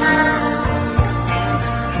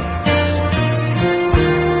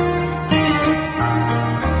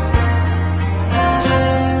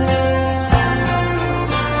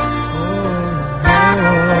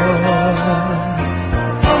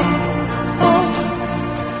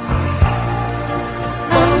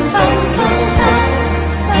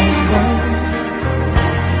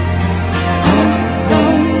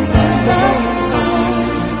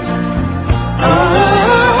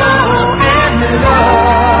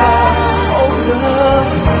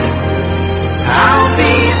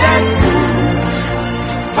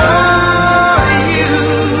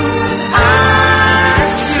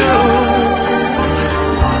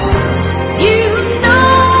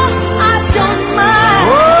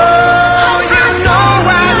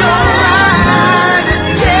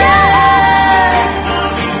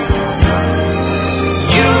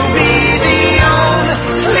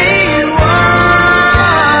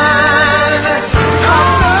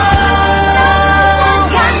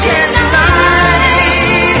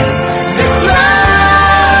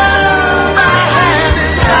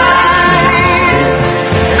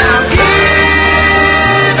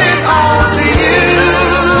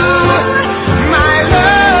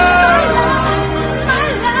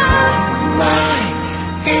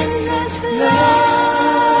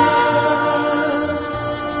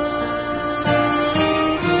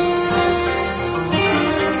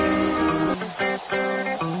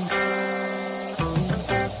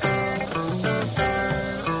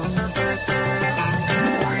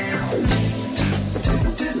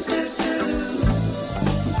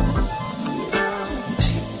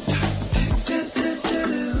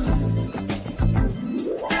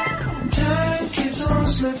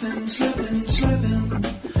slipping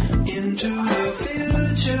into the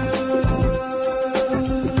future.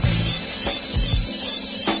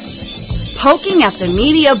 Poking at the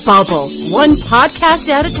media bubble, one podcast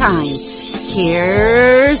at a time.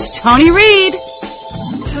 Here's Tony Reed.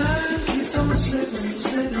 Time keeps on slipping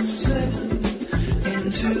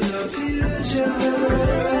into the future.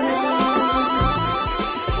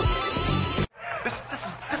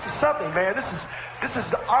 This is something, man. This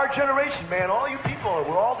is our generation, man. All you people,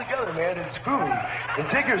 we're all together, man. And it's groovy. And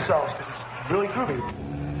dig yourselves, because it's really groovy.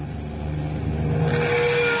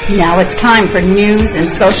 Now it's time for news and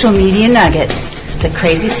social media nuggets. The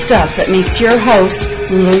crazy stuff that makes your host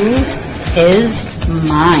lose his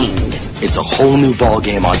mind. It's a whole new ball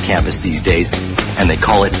game on campus these days, and they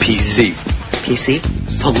call it PC. PC?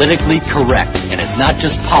 Politically correct. And it's not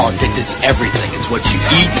just politics, it's everything. It's what you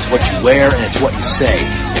eat, it's what you wear, and it's what you say.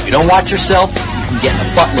 If you don't watch yourself, you can get in a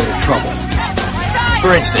buttload of trouble.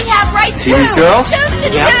 For instance, see these girls?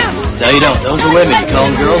 No, you don't. Those are women. You call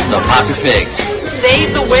them girls, and they'll pop your figs.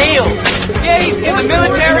 Save the whales. Yeah, he's in the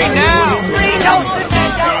military now.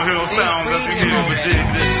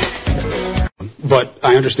 But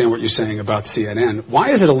I understand what you're saying about CNN. Why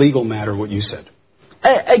is it a legal matter, what you said?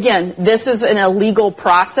 Again, this is an illegal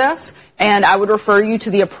process, and I would refer you to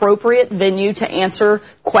the appropriate venue to answer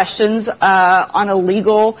questions on a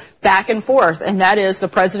legal back and forth, and that is the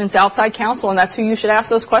President's outside counsel, and that's who you should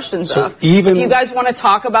ask those questions of. If you guys want to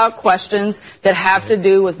talk about questions that have to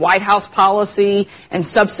do with White House policy and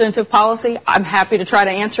substantive policy, I'm happy to try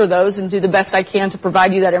to answer those and do the best I can to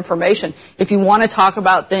provide you that information. If you want to talk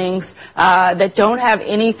about things that don't have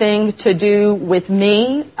anything to do with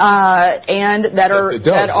me and that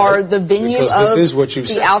are the venue of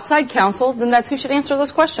the outside counsel, then that's who should answer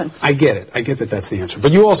those questions. I get it. I get that that's the answer.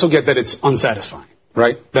 But you also get that it's unsatisfying.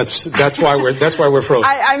 Right? That's why we're frozen.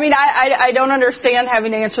 I don't understand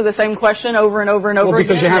having to answer the same question over and over and over again. Well,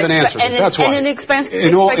 because you haven't answered it. That's why.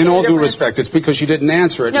 In all due respect, it's because you didn't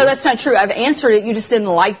answer it. No, that's not true. I've answered it. You just didn't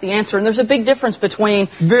like the answer. And there's a big difference between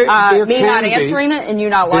me not answering it and you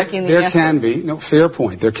not liking the answer. There can be. No, fair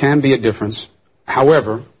point. There can be a difference.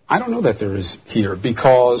 However, I don't know that there is here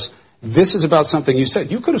because this is about something you said.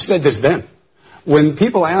 You could have said this then. When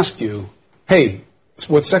people asked you, hey,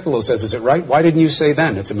 what Sekulow says, is it right? Why didn't you say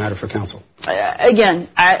then? It's a matter for counsel. Again,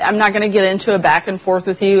 I'm not going to get into a back and forth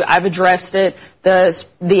with you. I've addressed it.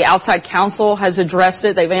 The outside counsel has addressed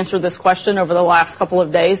it. They've answered this question over the last couple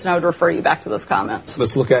of days, and I would refer you back to those comments.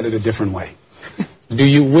 Let's look at it a different way. Do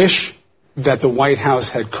you wish that the White House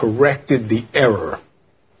had corrected the error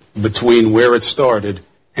between where it started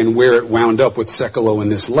and where it wound up with Sekulow in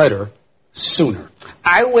this letter sooner?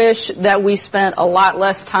 I wish that we spent a lot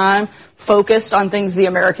less time focused on things the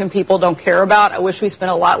American people don't care about. I wish we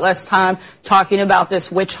spent a lot less time talking about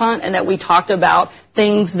this witch hunt and that we talked about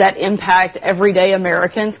things that impact everyday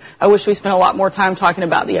Americans. I wish we spent a lot more time talking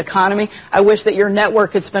about the economy. I wish that your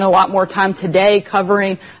network could spend a lot more time today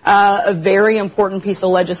covering a very important piece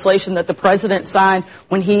of legislation that the president signed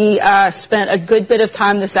when he spent a good bit of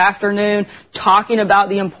time this afternoon talking about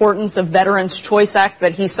the importance of Veterans Choice Act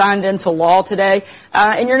that he signed into law today.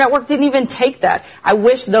 And your network didn't even take that. I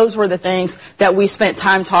wish those were the things that we spent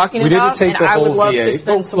time talking about, and I would love to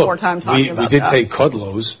spend some more time talking about that. We did take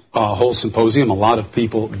Kudlow's whole symposium. A lot of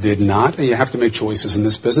people did not. You have to make choices in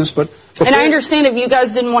this business. And I understand if you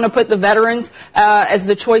guys didn't want to put the veterans as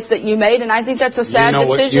the choice that you made, and I think that's a sad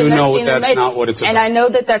decision that CNN made. Not what it's about. And I know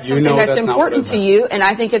that that's something that's important to you, and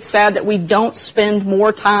I think it's sad that we don't spend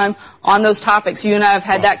more time on those topics. You and I have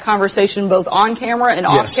had that conversation both on camera and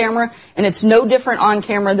off camera, and it's no different on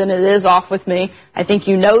camera than it is off with me. I think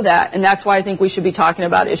you know that, and that's why I think we should be talking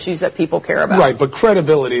about issues that people care about. Right, but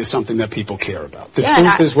credibility is something that people care about. The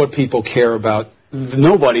truth is what people care about.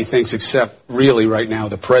 Nobody thinks, except really right now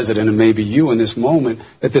the president and maybe you in this moment,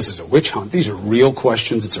 that this is a witch hunt. These are real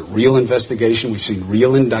questions. It's a real investigation. We've seen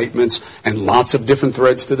real indictments and lots of different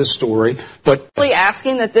threads to the story. But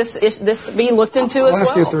asking that this be looked into as well. I'll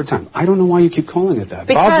ask you a third time. I don't know why you keep calling it that.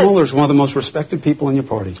 Bob Mueller is one of the most respected people in your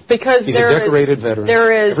party. Because he's a decorated veteran.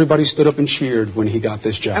 Everybody stood up and cheered when he got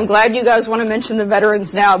this job. I'm glad you guys want to mention the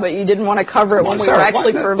veterans now, but you didn't want to cover it when we were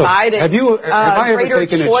actually providing. Have I ever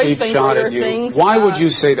taken a cheap shot at you? Why would you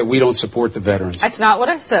say that we don't support the veterans? That's not what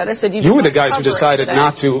I said. I said you were the guys who decided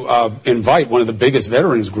not to invite one of the biggest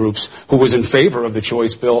veterans groups who was in favor of the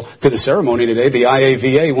choice bill to the ceremony today, the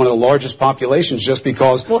IAVA, one of the largest populations, just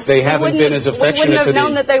because they haven't been as affectionate to the Trump administration. We wouldn't have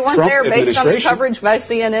known that they weren't there based on the coverage by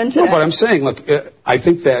CNN today. No, but I'm saying, look, I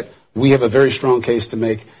think that we have a very strong case to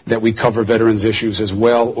make that we cover veterans issues as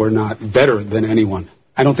well or not better than anyone.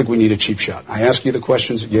 I don't think we need a cheap shot. I ask you the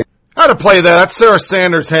questions again. How to play that? That's Sarah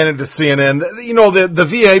Sanders handed to CNN. You know, the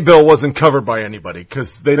VA bill wasn't covered by anybody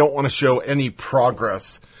because they don't want to show any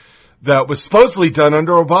progress that was supposedly done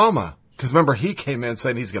under Obama. Because remember, he came in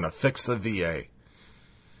saying he's going to fix the VA.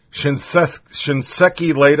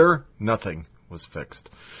 Shinseki later, nothing was fixed.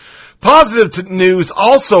 Positive news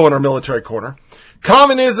also in our military corner.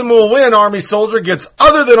 Communism will win. Army soldier gets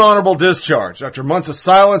other than honorable discharge. After months of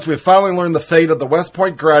silence, we have finally learned the fate of the West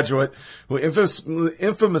Point graduate who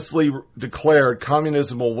infamously declared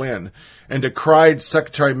communism will win and decried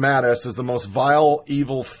Secretary Mattis as the most vile,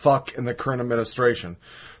 evil fuck in the current administration.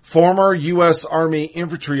 Former U.S. Army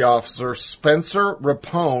infantry officer Spencer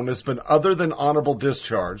Rapone has been other than honorable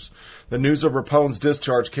discharged. The news of Rapone's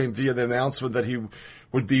discharge came via the announcement that he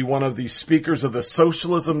would be one of the speakers of the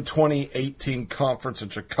Socialism 2018 conference in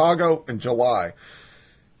Chicago in July.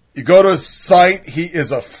 You go to his site, he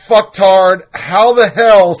is a fucktard. How the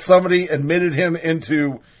hell somebody admitted him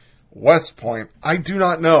into West Point, I do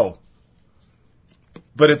not know.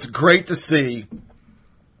 But it's great to see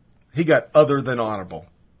he got other than honorable.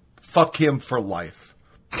 Fuck him for life.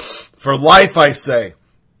 For life, I say.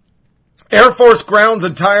 Air Force grounds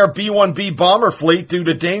entire B-1B bomber fleet due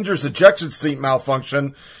to dangerous ejection seat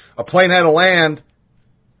malfunction. A plane had to land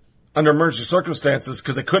under emergency circumstances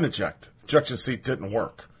because they couldn't eject. Ejection seat didn't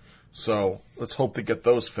work. So let's hope they get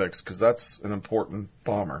those fixed because that's an important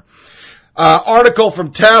bomber. Article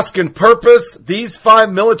from Task and Purpose. These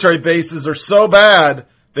 5 military bases are so bad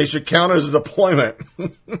they should count as a deployment.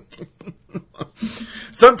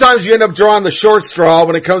 Sometimes you end up drawing the short straw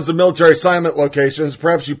when it comes to military assignment locations.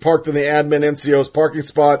 Perhaps you parked in the admin NCO's parking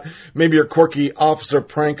spot. Maybe your quirky officer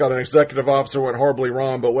prank on an executive officer went horribly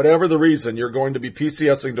wrong. But whatever the reason, you're going to be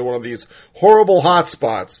PCSing to one of these horrible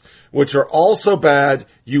hotspots, which are all so bad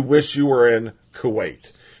you wish you were in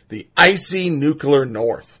Kuwait. the icy nuclear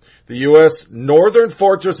north. The U.S. northern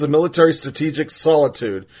fortress of military strategic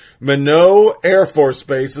solitude, Minot Air Force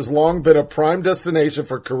Base, has long been a prime destination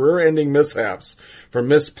for career-ending mishaps. From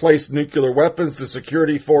misplaced nuclear weapons to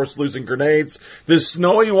security force losing grenades, this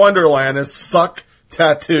snowy wonderland is Suck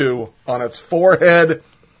tattoo on its forehead.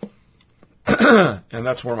 And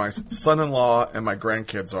that's where my son-in-law and my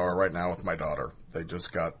grandkids are right now with my daughter. They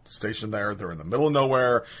just got stationed there. They're in the middle of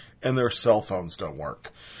nowhere, and their cell phones don't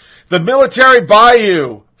work. The military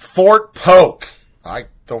bayou, Fort Polk. I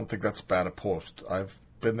don't think that's bad a post. I've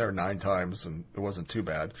been there 9 times, and it wasn't too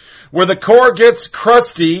bad. Where the Corps gets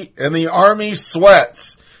crusty and the Army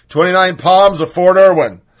sweats. 29 Palms of Fort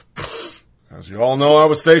Irwin. As you all know, I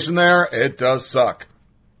was stationed there. It does suck.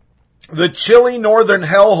 The chilly northern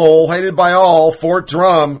hellhole, hated by all, Fort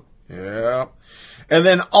Drum. Yeah. And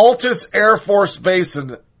then Altus Air Force Base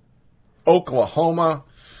in Oklahoma.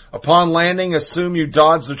 Upon landing, assume you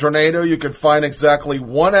dodged the tornado. You can find exactly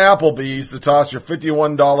one Applebee's to toss your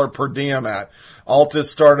 $51 per diem at. Altus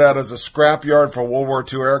started out as a scrapyard for World War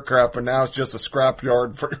II aircraft, but now it's just a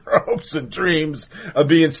scrapyard for your hopes and dreams of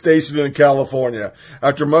being stationed in California.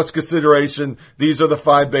 After much consideration, these are the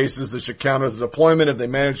 5 bases that should count as a deployment if they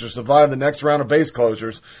manage to survive the next round of base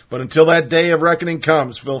closures. But until that day of reckoning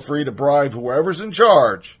comes, feel free to bribe whoever's in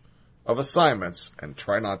charge of assignments and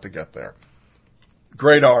try not to get there.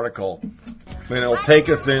 Great article. And it'll take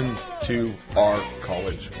us into our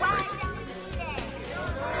college crazy.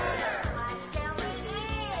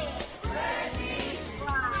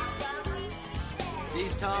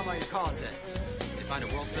 These, Tom, are your call sets. They find a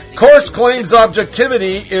world-threatening... Course claims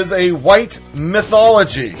objectivity is a white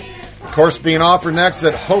mythology. The course being offered next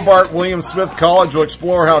at Hobart William Smith College will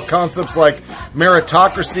explore how concepts like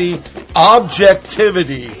meritocracy,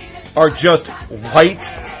 objectivity are just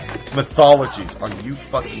white mythologies. Are you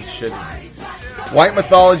fucking shitting me? White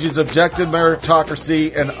mythologies, objective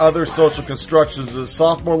meritocracy, and other social constructions is a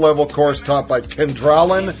sophomore level course taught by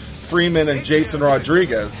Kendralyn Freeman and Jason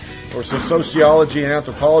Rodriguez, who are sociology and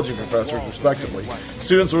anthropology professors, respectively.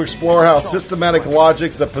 Students will explore how systematic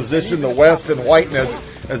logics that position the West and whiteness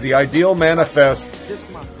as the ideal manifest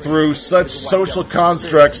through such social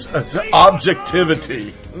constructs as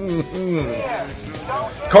objectivity.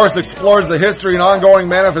 Course explores the history and ongoing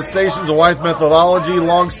manifestations of white methodology,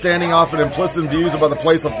 long-standing, often implicit views about the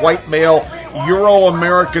place of white male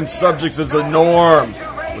Euro-American subjects as a norm,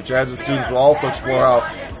 which adds the students will also explore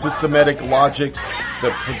how systematic logics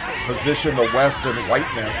that position the West and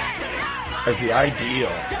whiteness as the ideal.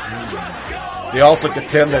 They also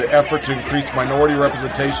contend that effort to increase minority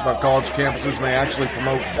representation on college campuses may actually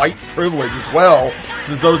promote white privilege as well,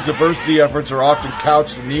 since those diversity efforts are often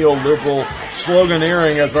couched in neoliberal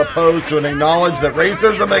sloganeering as opposed to an acknowledge that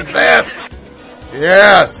racism exists.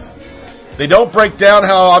 Yes. They don't break down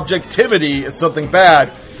how objectivity is something bad,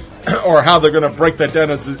 or how they're going to break that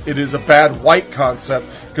down as it is a bad white concept,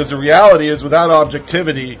 because the reality is without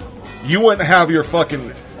objectivity, you wouldn't have your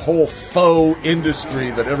fucking whole faux industry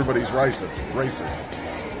that everybody's racist.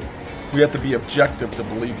 We have to be objective to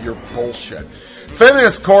believe your bullshit.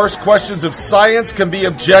 Feminist course questions if science can be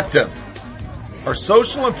objective. Are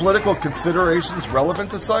social and political considerations relevant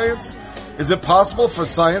to science? Is it possible for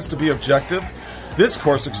science to be objective? This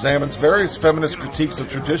course examines various feminist critiques of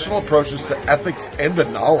traditional approaches to ethics and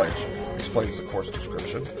to knowledge, explains the course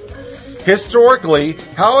description. Historically,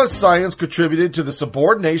 how has science contributed to the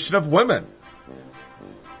subordination of women?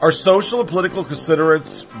 Are social and political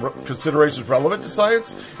considerations relevant to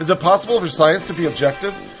science? Is it possible for science to be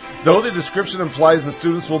objective? Though the description implies that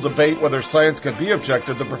students will debate whether science can be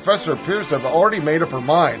objective, the professor appears to have already made up her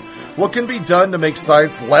mind. What can be done to make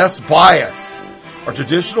science less biased? Are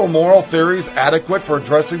traditional moral theories adequate for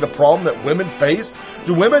addressing the problem that women face?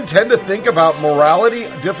 Do women tend to think about morality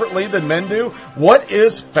differently than men do? What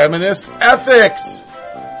is feminist ethics?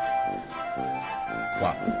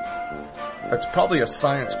 Wow. That's probably a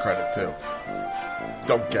science credit, too.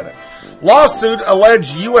 Don't get it. Lawsuit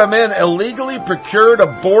alleged UMN illegally procured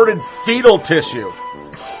aborted fetal tissue.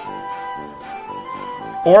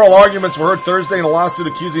 Oral arguments were heard Thursday in a lawsuit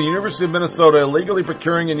accusing the University of Minnesota illegally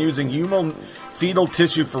procuring and using human fetal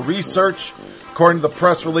tissue for research. According to the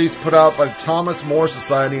press release put out by the Thomas More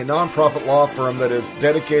Society, a nonprofit law firm that is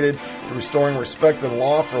dedicated to restoring respect and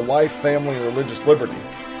law for life, family, and religious liberty,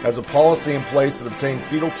 has a policy in place that obtained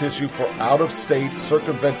fetal tissue for out-of-state,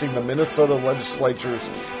 circumventing the Minnesota legislature's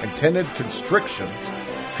intended constrictions,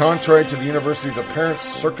 contrary to the university's apparent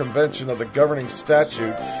circumvention of the governing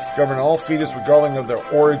statute governing all fetus regardless of their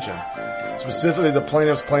origin. Specifically, the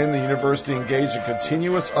plaintiffs claim the university engaged in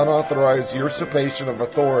continuous unauthorized usurpation of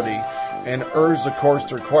authority and urged the courts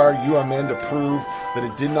to require UMN to prove that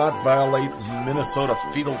it did not violate Minnesota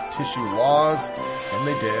fetal tissue laws, and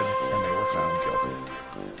they did, and they were found guilty.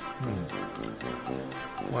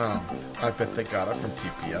 Well, I bet they got it from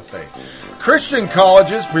PPFA. Christian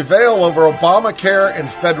colleges prevail over Obamacare in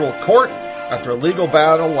federal court. After a legal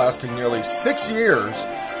battle lasting nearly 6 years,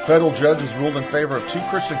 federal judges ruled in favor of 2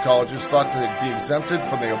 Christian colleges sought to be exempted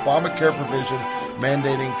from the Obamacare provision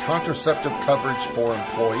mandating contraceptive coverage for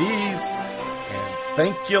employees. And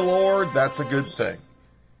thank you, Lord, that's a good thing.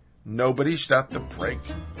 Nobody should have to break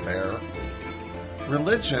their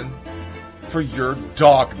religion for your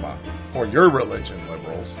dogma, or your religion,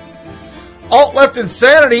 liberals. Alt-left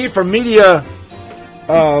insanity from media,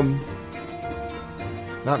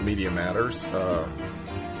 not Media Matters,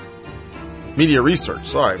 Media Research.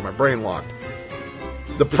 Sorry, my brain locked.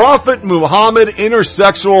 The Prophet Muhammad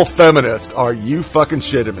intersexual feminist. Are you fucking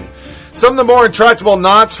shitting me? Some of the more intractable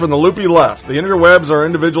knots from the loopy left. The interwebs are an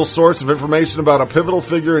individual source of information about a pivotal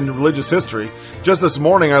figure in religious history. Just this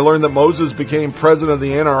morning, I learned that Moses became president of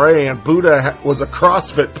the NRA and Buddha was a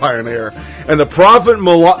CrossFit pioneer. And the Prophet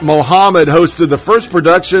Muhammad hosted the first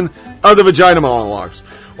production of the Vagina Monologues.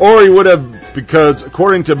 Or he would have, because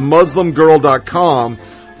according to MuslimGirl.com,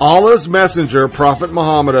 Allah's messenger, Prophet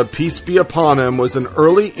Muhammad, peace be upon him, was an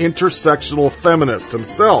early intersectional feminist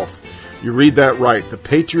himself. You read that right. The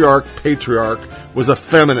patriarch was a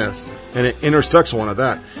feminist, and an intersectional one at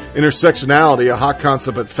that. Intersectionality, a hot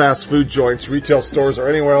concept at fast food joints, retail stores, or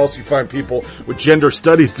anywhere else you find people with gender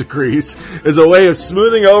studies degrees, is a way of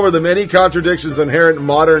smoothing over the many contradictions inherent in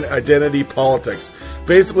modern identity politics.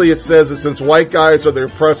 Basically, it says that since white guys are the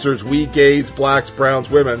oppressors, we gays, blacks, browns,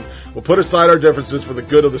 women will put aside our differences for the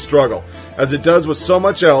good of the struggle. As it does with so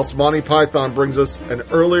much else, Monty Python brings us an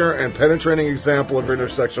earlier and penetrating example of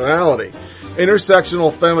intersectionality.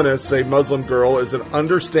 Intersectional feminists, say Muslim Girl, is an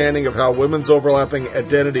understanding of how women's overlapping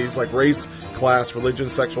identities like race, class, religion,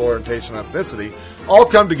 sexual orientation, and ethnicity all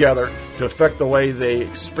come together to affect the way they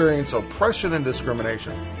experience oppression and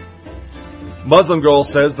discrimination. Muslim Girl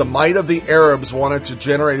says the might of the Arabs wanted to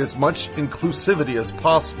generate as much inclusivity as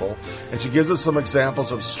possible, and she gives us some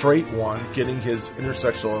examples of straight one getting his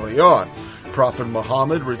intersectionality on. Prophet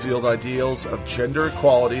Muhammad revealed ideals of gender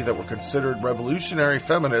equality that were considered revolutionary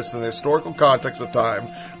feminists in the historical context of time,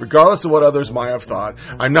 regardless of what others might have thought.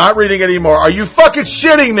 I'm not reading anymore. Are you fucking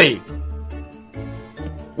shitting me?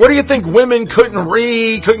 What do you think women couldn't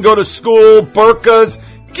read, couldn't go to school, burqas?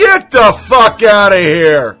 Get the fuck out of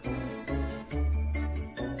here!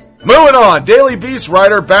 Moving on, Daily Beast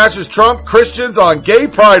writer bashes Trump Christians on Gay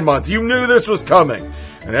Pride Month. You knew this was coming.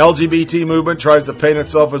 An LGBT movement tries to paint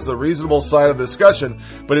itself as the reasonable side of the discussion,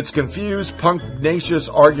 but its confused, pugnacious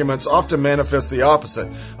arguments often manifest the opposite.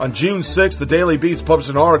 On June 6th, the Daily Beast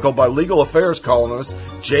published an article by legal affairs columnist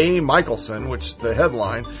Jay Michelson, which the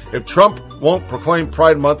headline, "If Trump won't proclaim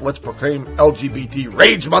Pride Month, let's proclaim LGBT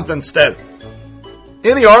Rage Month instead."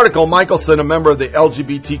 In the article, Michelson, a member of the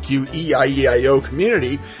LGBTQ EIEIO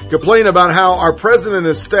community, complained about how our president and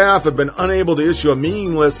his staff have been unable to issue a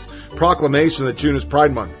meaningless proclamation that June is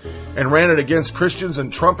Pride Month, and ran it against Christians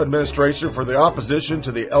and Trump administration for the opposition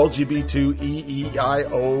to the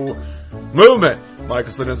LGBTQ movement.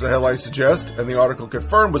 Michelson, as the headline suggests, and the article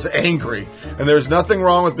confirmed, was angry. And there's nothing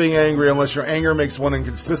wrong with being angry unless your anger makes one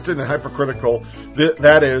inconsistent and hypocritical.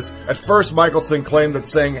 That is, at first Michelson claimed that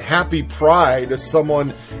saying Happy Pride to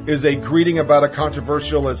someone is a greeting about a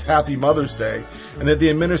controversial as Happy Mother's Day, and that the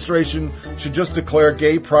administration should just declare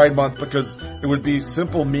Gay Pride Month because it would be a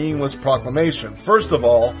simple, meaningless proclamation. First of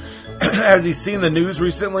all, as he's seen the news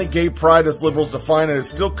recently, gay pride, as liberals define it, is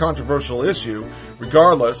still a controversial issue.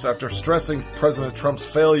 Regardless, after stressing President Trump's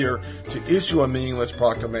failure to issue a meaningless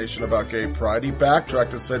proclamation about gay pride, he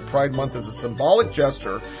backtracked and said Pride Month is a symbolic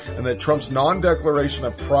gesture and that Trump's non-declaration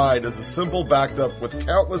of pride is a symbol backed up with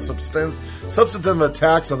countless substantive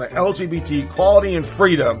attacks on the LGBT equality and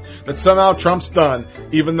freedom that somehow Trump's done,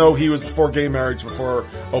 even though he was before gay marriage, before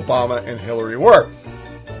Obama and Hillary were.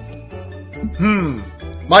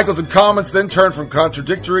 Michelson comments then turned from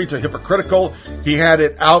contradictory to hypocritical. He had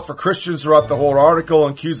it out for Christians throughout the whole article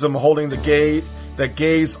and accused them of holding that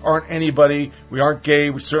gays aren't anybody. We aren't gay.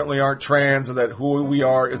 We certainly aren't trans, and that who we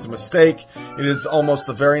are is a mistake. It is almost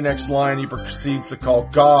the very next line he proceeds to call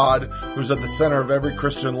God, who's at the center of every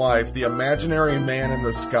Christian life, the imaginary man in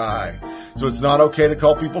the sky. So it's not okay to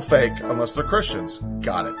call people fake unless they're Christians.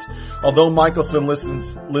 Got it. Although Michelson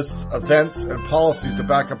lists events and policies to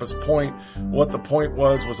back up his point, what the point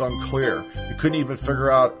was unclear. He couldn't even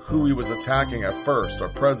figure out who he was attacking at first. Our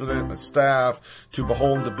president and his staff, too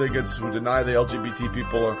beholden to bigots who deny the LGBT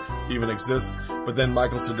people even exist. But then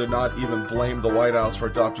Michelson did not even blame the White House for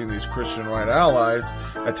adopting these Christian right allies,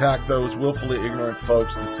 attack those willfully ignorant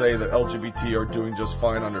folks to say that LGBT are doing just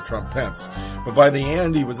fine under Trump-Pence. But by the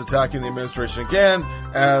end, he was attacking the administration again,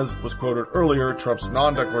 as was quoted earlier. Trump's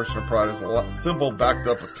non-declaration of pride is a symbol backed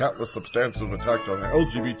up with countless substantive attacks on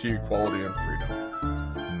LGBT equality and freedom.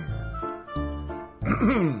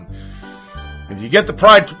 If you get the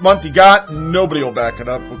Pride Month you got, nobody will back it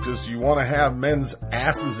up because you want to have men's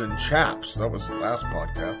asses in chaps. That was the last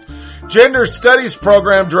podcast. Gender Studies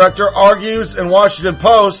Program Director argues in Washington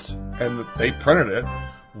Post, and they printed it,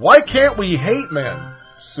 why can't we hate men?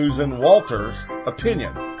 Susan Walters'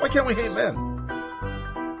 opinion. Why can't we hate men?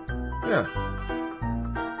 Yeah.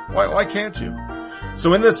 Why can't you?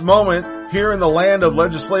 So in this moment, here in the land of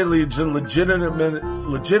legislatively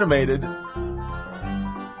legitimated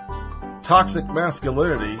toxic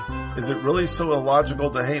masculinity, is it really so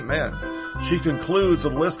illogical to hate men? She concludes a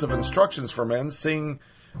list of instructions for men, seeing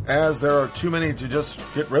as there are too many to just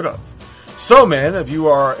get rid of. So men, if you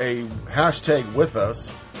are a hashtag with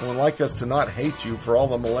us and would like us to not hate you for all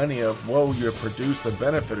the millennia of woe you have produced and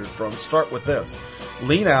benefited from, start with this.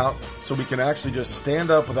 Lean out so we can actually just stand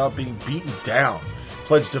up without being beaten down.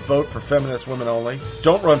 Pledge to vote for feminist women only.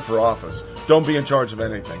 Don't run for office. Don't be in charge of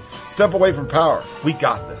anything. Step away from power. We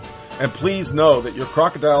got this. And please know that your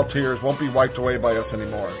crocodile tears won't be wiped away by us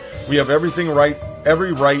anymore. We have every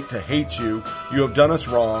right to hate you. You have done us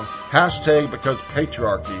wrong. Hashtag because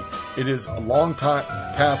patriarchy. It is a long time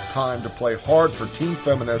past time to play hard for teen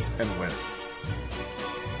feminists and win.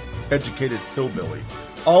 Educated hillbilly.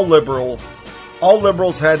 All liberals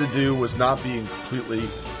had to do was not being completely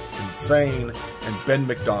insane, and Ben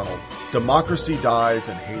McDonald. Democracy dies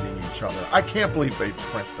in hating each other. I can't believe they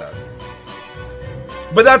print that.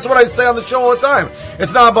 But that's what I say on the show all the time.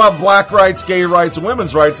 It's not about black rights, gay rights, and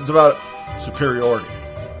women's rights. It's about superiority.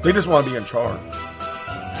 They just want to be in charge.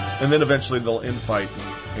 And then eventually they'll infight and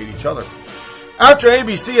hate each other. After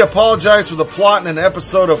ABC apologized for the plot in an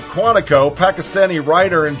episode of Quantico, Pakistani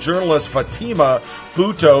writer and journalist Fatima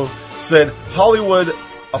Bhutto said Hollywood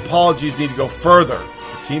apologies need to go further.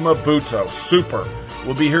 Fatima Bhutto, super.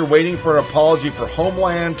 We'll be here waiting for an apology for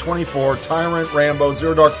Homeland 24, Tyrant, Rambo,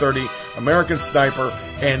 Zero Dark 30, American Sniper,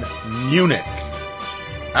 and Munich.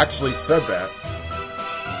 Actually said that.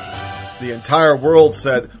 The entire world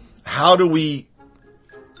said, how do we...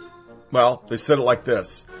 Well, they said it like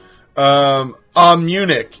this.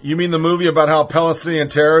 Munich. You mean the movie about how Palestinian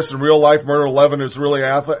terrorists in real life murder 11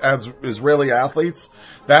 Israeli athletes?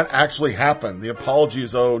 That actually happened. The apology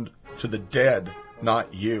is owed to the dead,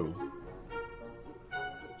 not you.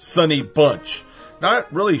 Sonny Bunch.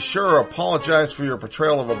 Not really sure apologize for your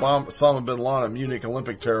portrayal of Osama bin Laden, Munich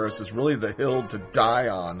Olympic terrorist, is really the hill to die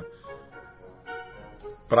on.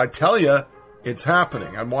 But I tell you, it's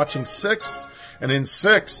happening. I'm watching 6, and in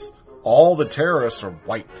 6, all the terrorists are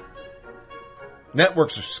white.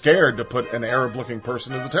 Networks are scared to put an Arab-looking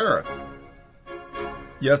person as a terrorist.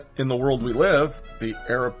 Yes, in the world we live, the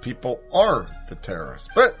Arab people are the terrorists.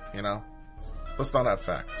 But, let's not have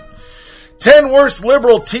facts. 10 worst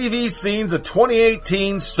liberal TV scenes of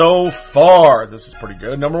 2018 so far. This is pretty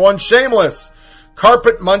good. Number 1, Shameless.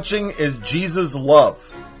 Carpet munching is Jesus' love.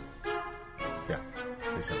 Yeah,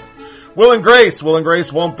 they said that. Will and Grace. Will and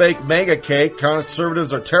Grace won't bake mega cake.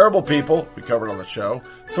 Conservatives are terrible people. We covered on the show.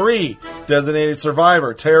 3, Designated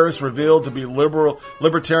Survivor. Terrorists revealed to be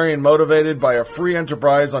libertarian motivated by a free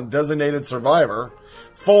enterprise on Designated Survivor.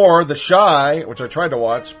 4, The Chi, which I tried to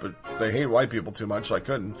watch, but they hate white people too much, so I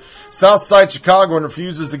couldn't. Southside Chicagoan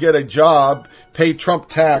refuses to get a job, pay Trump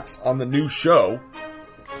tax on the new show.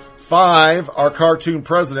 5, Our Cartoon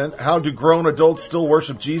President. How do grown adults still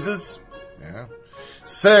worship Jesus? Yeah.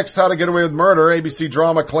 6, How to Get Away with Murder. ABC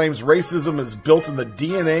drama claims racism is built in the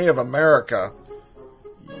DNA of America.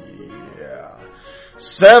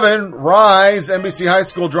 7, Rise. NBC high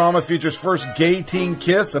school drama features first gay teen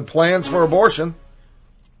kiss and plans for abortion.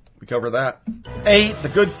 We cover that. 8, The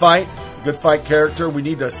Good Fight. The Good Fight character. We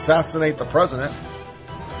need to assassinate the president.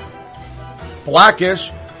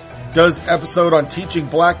 Blackish does episode on teaching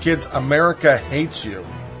black kids America hates you.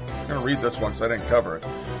 I'm going to read this one because I didn't cover it.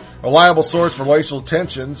 Reliable source for racial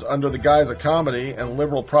tensions under the guise of comedy and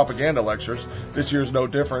liberal propaganda lectures. This year's no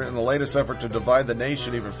different. In the latest effort to divide the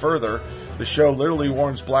nation even further, the show literally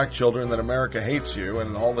warns black children that America hates you,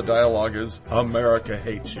 and all the dialogue is, America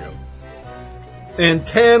hates you. And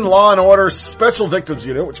 10, Law & Order Special Victims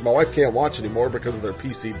Unit, which my wife can't watch anymore because of their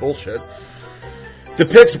PC bullshit,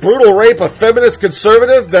 depicts brutal rape of feminist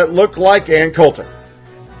conservative that looked like Ann Coulter.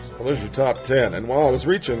 So there's your top 10. And while I was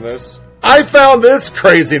reaching this, I found this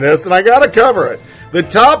craziness, and I gotta cover it. The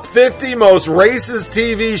top 50 most racist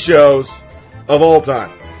TV shows of all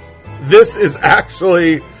time. This is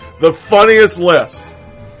actually the funniest list.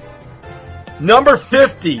 Number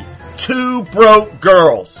 50, Two Broke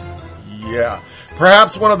Girls. Yeah.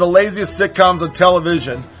 Perhaps one of the laziest sitcoms on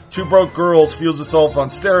television, Two Broke Girls fuels itself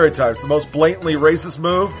on stereotypes. The most blatantly racist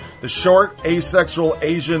move, the short, asexual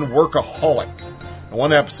Asian workaholic. In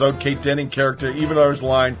one episode, Kate Denning character, even though his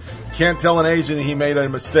line, can't tell an Asian he made a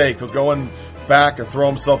mistake. He'll go in back and throw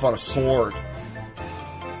himself on a sword.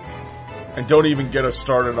 And don't even get us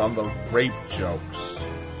started on the rape jokes.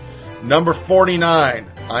 Number 49,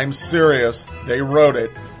 I'm serious, they wrote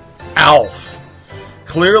it, Alf.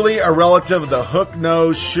 Clearly a relative of the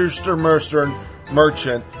hook-nosed Schuster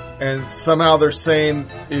merchant, and somehow they're saying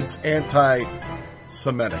it's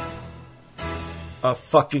anti-Semitic. A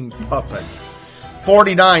fucking puppet.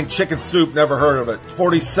 49, Chicken Soup, never heard of it.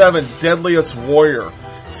 47, Deadliest Warrior.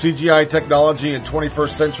 CGI technology and 21st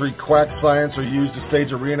century quack science are used to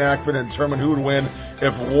stage a reenactment and determine who would win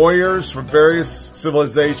if warriors from various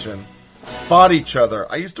civilizations fought each other.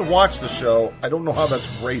 I used to watch the show. I don't know how that's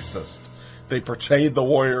racist. They portrayed the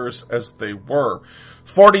warriors as they were.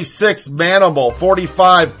 46, Manimal.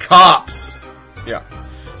 45, Cops. Yeah.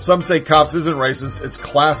 Some say Cops isn't racist, it's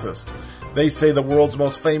classist. They say the world's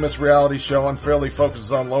most famous reality show unfairly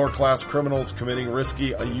focuses on lower-class criminals committing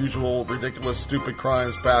risky, unusual, ridiculous, stupid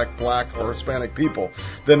crimes by black or Hispanic people.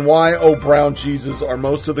 Then why, oh brown Jesus, are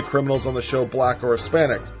most of the criminals on the show black or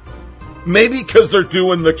Hispanic? Maybe because they're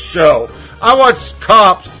doing the show. I watch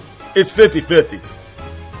Cops, it's 50-50.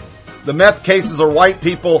 The meth cases are white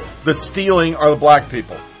people, the stealing are the black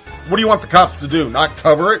people. What do you want the cops to do, not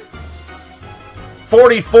cover it?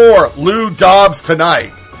 44, Lou Dobbs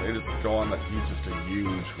Tonight. They just go on that he's just a huge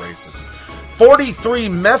racist. 43,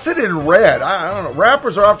 Method in Red. I don't know.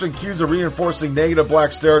 Rappers are often accused of reinforcing negative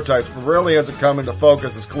black stereotypes, but rarely has it come into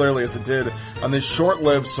focus as clearly as it did on this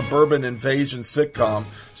short-lived suburban invasion sitcom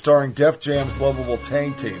starring Def Jam's lovable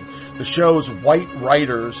Tang Team. The show's white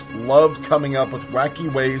writers loved coming up with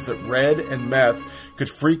wacky ways that Red and Meth could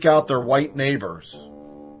freak out their white neighbors.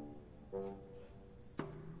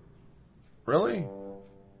 Really?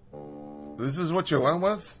 This is what you went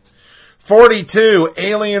with? 42,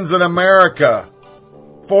 Aliens in America.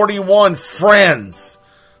 41, Friends.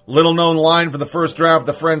 Little known line for the first draft of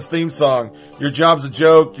the Friends theme song. Your job's a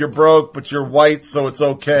joke, you're broke, but you're white, so it's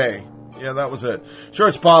okay. Yeah, that was it. Sure,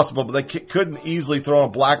 it's possible, but they couldn't easily throw a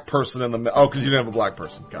black person in the... Oh, because you didn't have a black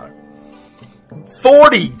person. Got it.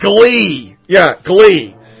 40, Glee. Yeah,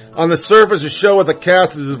 Glee. On the surface, a show with a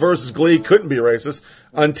cast as diverse as Glee couldn't be racist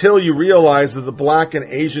until you realize that the black and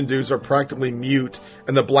Asian dudes are practically mute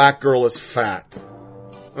and the black girl is fat.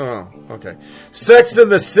 Oh, okay. Sex in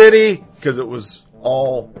the City, because it was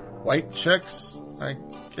all white chicks, I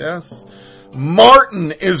guess.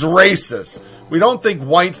 Martin is racist. We don't think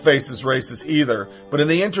whiteface is racist either, but in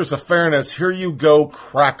the interest of fairness, here you go,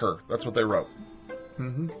 Cracker. That's what they wrote.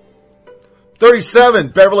 37,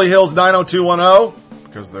 Beverly Hills 90210,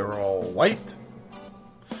 because they were all white.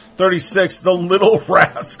 36, The Little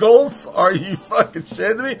Rascals. Are you fucking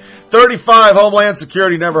shitting me? 35, Homeland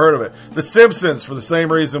Security. Never heard of it. The Simpsons, for the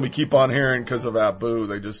same reason we keep on hearing because of Abu.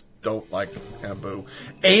 They just don't like Abu.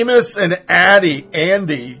 Amos and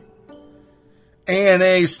Andy.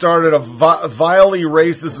 ANA started a vilely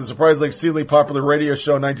racist and surprisingly exceedingly popular radio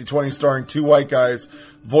show in 1920 starring two white guys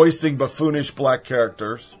voicing buffoonish black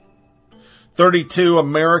characters. 32,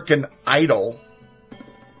 American Idol.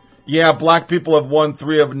 Yeah, black people have won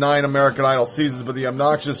 3 of 9 American Idol seasons, but the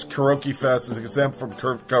obnoxious Karaoke Fest is exempt from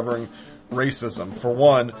covering racism. For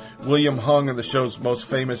one, William Hung in the show's most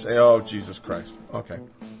famous... Oh, Jesus Christ. Okay.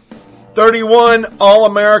 31,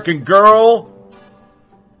 All-American Girl.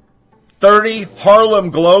 30,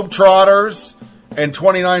 Harlem Globetrotters. And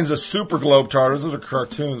 29 is the Super Globetrotters. Those are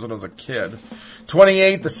cartoons when I was a kid.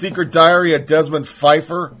 28, The Secret Diary of Desmond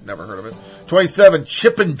Pfeiffer. Never heard of it. 27,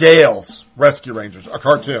 Chippendales Rescue Rangers, a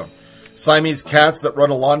cartoon. Siamese cats that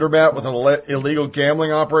run a laundromat with an illegal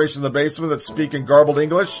gambling operation in the basement that speak in garbled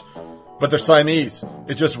English. But they're Siamese.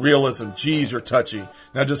 It's just realism. Geez, you're touchy.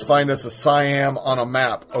 Now just find us a Siam on a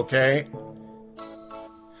map, okay?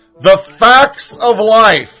 The Facts of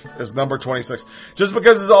Life is number 26. Just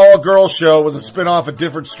because this all-girls show was a spin-off of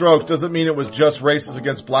Different Strokes doesn't mean it was just racist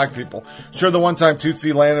against black people. Sure, the one time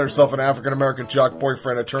Tootsie landed herself an African-American jock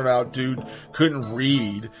boyfriend, it turned out dude couldn't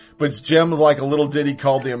read, but it's gems like a little ditty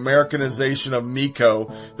called The Americanization of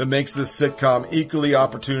Miko that makes this sitcom equally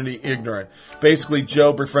opportunity ignorant. Basically,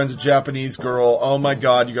 Joe befriends a Japanese girl. Oh my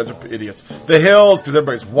god, you guys are idiots. The Hills, because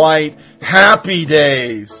everybody's white. Happy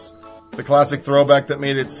Days, the classic throwback that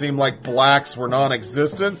made it seem like blacks were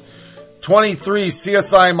non-existent. 23,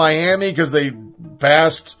 CSI Miami, because they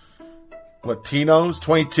bashed Latinos.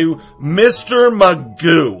 22, Mr.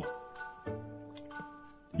 Magoo.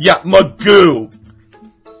 Yeah, Magoo.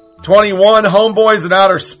 21, Homeboys in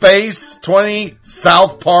Outer Space. 20,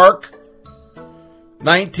 South Park.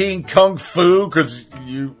 19, Kung Fu, because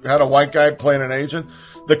you had a white guy playing an Asian.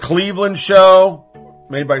 The Cleveland Show,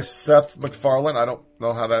 made by Seth MacFarlane. I don't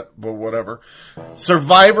know how that, but whatever.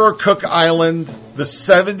 Survivor, Cook Island. The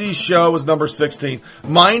 70s Show was number 16.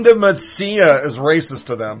 Mind of Mencia is racist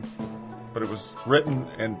to them, but it was written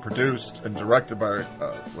and produced and directed by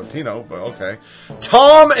Latino, but okay.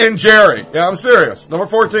 Tom and Jerry. Yeah, I'm serious. Number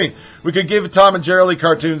 14. We could give Tom and Jerry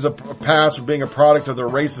cartoons a pass for being a product of their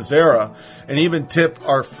racist era, and even tip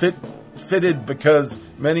are fitted because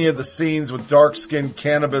many of the scenes with dark-skinned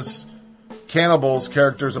cannibals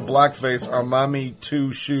characters in blackface are Mommy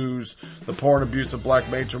Two Shoes, the porn abuse of black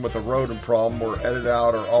matron with a rodent problem, were edited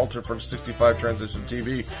out or altered from 65 transition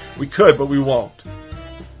TV. We could, but we won't.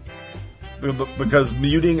 Because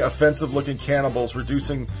muting offensive-looking cannibals,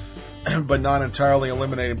 reducing but not entirely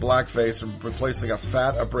eliminating blackface, and replacing a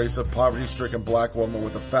fat, abrasive, poverty-stricken black woman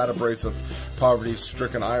with a fat, abrasive,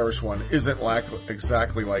 poverty-stricken Irish one isn't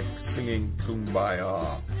exactly like singing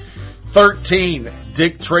Kumbaya. 13,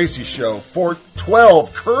 Dick Tracy Show.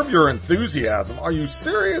 12, Curb Your Enthusiasm. Are you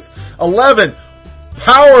serious? 11,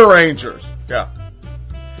 Power Rangers. Yeah.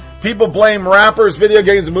 People blame rappers, video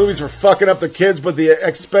games, and movies for fucking up their kids, but the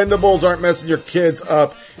Expendables aren't messing your kids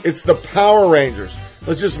up. It's the Power Rangers.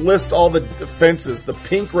 Let's just list all the offenses. The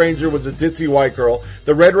Pink Ranger was a ditzy white girl.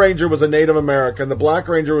 The Red Ranger was a Native American. The Black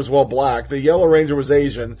Ranger was, well, black. The Yellow Ranger was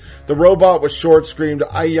Asian. The robot was short, screamed,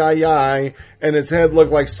 ay, ay, ay, and his head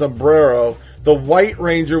looked like sombrero. The White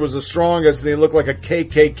Ranger was the strongest, and he looked like a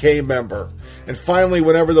KKK member. And finally,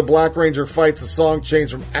 whenever the Black Ranger fights, the song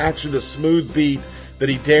changed from action to smooth beat that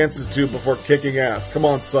he dances to before kicking ass. Come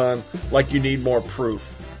on, son. Like you need more proof.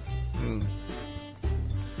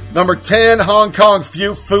 Number 10, Hong Kong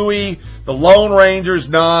Phooey. The Lone Ranger's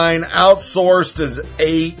 9. Outsourced is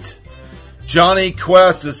 8. Johnny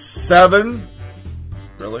Quest is 7.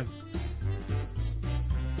 Really?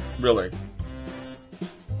 Really?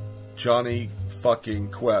 Johnny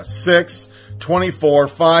fucking Quest. 6. 24.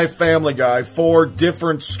 5. Family Guy. 4.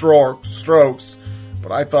 Different Strokes.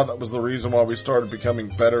 But I thought that was the reason why we started becoming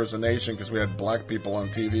better as a nation, because we had black people on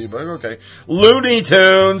TV, but okay. Looney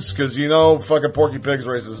Tunes, because you know fucking Porky Pig's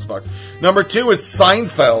racist as fuck. Number 2 is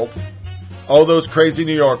Seinfeld. Oh, those crazy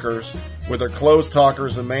New Yorkers with their clothes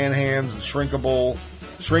talkers and man hands and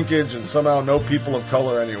shrinkage and somehow no people of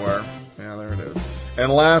color anywhere. Yeah, there it is.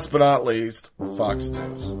 And last but not least, Fox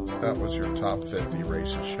News. That was your top 50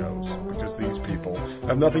 racist shows, because these people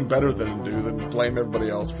have nothing better than to do than blame everybody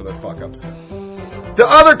else for their fuck-ups. The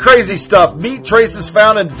other crazy stuff. Meat traces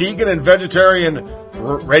found in vegan and vegetarian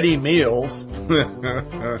ready meals. That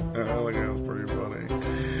was pretty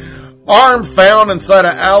funny. Arm found inside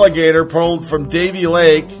an alligator pulled from Davy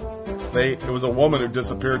Lake. It was a woman who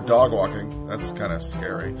disappeared dog walking. That's kind of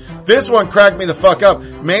scary. This one cracked me the fuck up.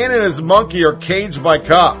 Man and his monkey are caged by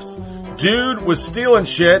cops. Dude was stealing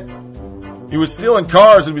shit. He was stealing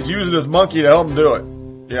cars and was using his monkey to help him do it.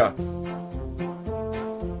 Yeah.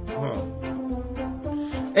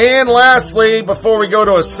 And lastly, before we go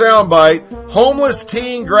to a soundbite, homeless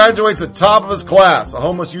teen graduates at top of his class. A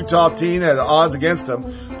homeless Utah teen had odds against him,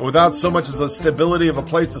 but without so much as the stability of a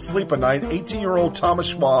place to sleep at night, 18-year-old Thomas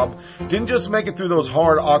Schwab didn't just make it through those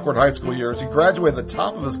hard, awkward high school years. He graduated at the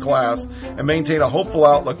top of his class and maintained a hopeful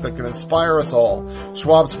outlook that can inspire us all.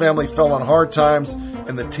 Schwab's family fell on hard times,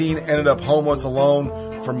 and the teen ended up homeless alone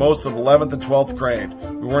for most of 11th and 12th grade.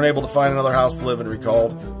 We weren't able to find another house to live in,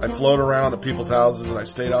 recalled. I floated around at people's houses and I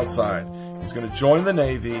stayed outside. He's going to join the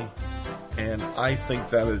Navy, and I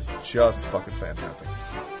think that is just fucking fantastic.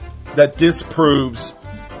 That disproves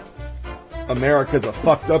America's a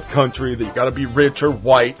fucked up country, that you got to be rich or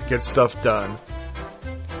white to get stuff done.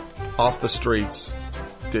 Off the streets,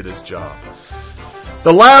 did his job.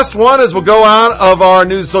 The last one, as we'll go out of our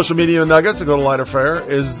news social media nuggets and go to lighter fare,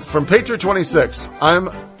 is from Patriot26. I'm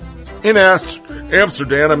in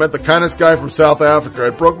Amsterdam. I met the kindest guy from South Africa.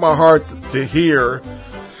 It broke my heart to hear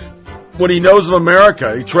what he knows of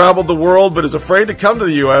America. He traveled the world but is afraid to come to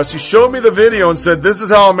the U.S. He showed me the video and said, this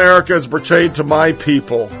is how America is portrayed to my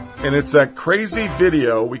people. And it's that crazy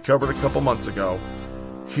video we covered a couple months ago.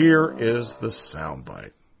 Here is the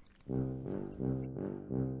soundbite.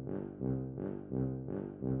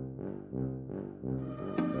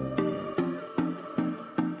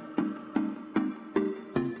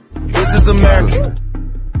 This is America.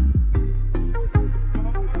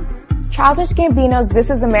 Childish Gambino's This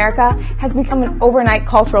Is America has become an overnight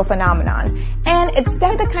cultural phenomenon, and it's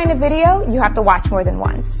the kind of video you have to watch more than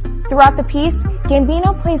once. Throughout the piece,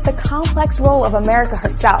 Gambino plays the complex role of America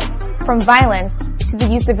herself, from violence to the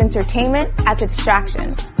use of entertainment as a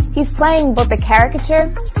distraction. He's playing both the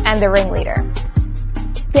caricature and the ringleader.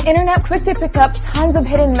 The internet quick to pick up tons of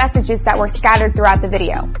hidden messages that were scattered throughout the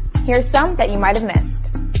video. Here's some that you might have missed.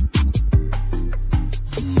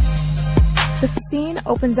 The scene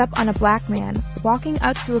opens up on a black man walking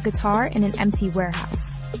up to a guitar in an empty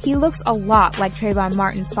warehouse. He looks a lot like Trayvon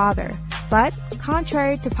Martin's father, but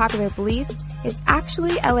contrary to popular belief, it's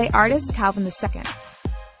actually LA artist Calvin II.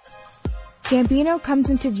 Gambino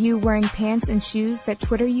comes into view wearing pants and shoes that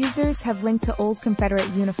Twitter users have linked to old Confederate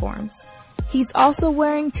uniforms. He's also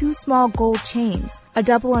wearing 2 small gold chains, a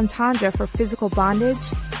double entendre for physical bondage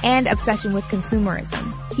and obsession with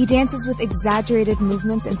consumerism. He dances with exaggerated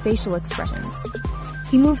movements and facial expressions.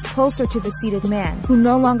 He moves closer to the seated man, who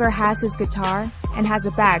no longer has his guitar and has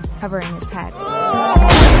a bag covering his head.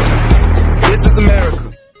 This is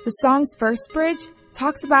America. The song's first bridge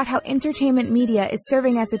talks about how entertainment media is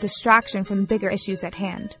serving as a distraction from the bigger issues at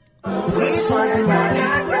hand.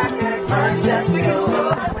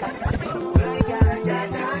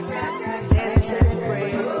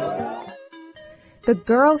 The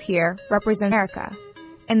girl here represents America,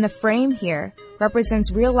 and the frame here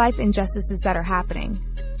represents real-life injustices that are happening.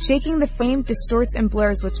 Shaking the frame distorts and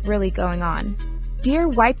blurs what's really going on. Dear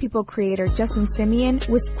White People creator Justin Simien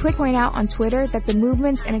was quick to point out on Twitter that the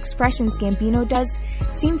movements and expressions Gambino does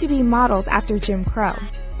seem to be modeled after Jim Crow.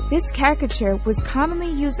 This caricature was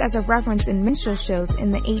commonly used as a reference in minstrel shows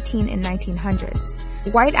in the 18 and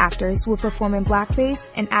 1900s. White actors would perform in blackface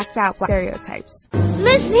and act out black stereotypes.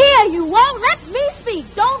 Listen here, you won't let me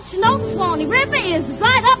speak. Don't you know Swanee River is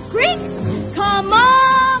right up creek? Come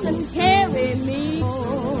on and carry me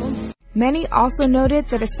home. Many also noted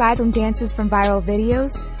that aside from dances from viral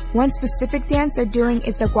videos, one specific dance they're doing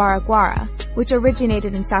is the Gwara Gwara, which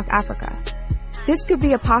originated in South Africa. This could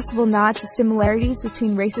be a possible nod to similarities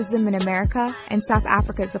between racism in America and South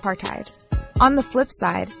Africa's apartheid. On the flip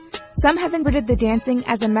side, some have interpreted the dancing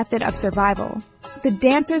as a method of survival. The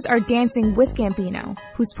dancers are dancing with Gambino,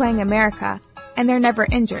 who's playing America, and they're never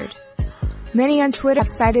injured. Many on Twitter have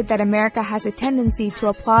cited that America has a tendency to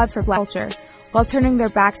applaud for black culture while turning their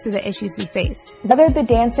backs to the issues we face. Whether the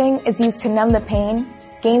dancing is used to numb the pain,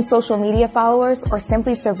 gain social media followers, or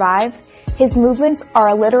simply survive, his movements are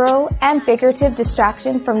a literal and figurative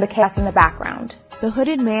distraction from the chaos in the background. The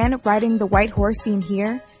hooded man riding the white horse seen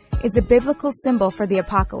here is a biblical symbol for the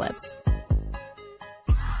apocalypse.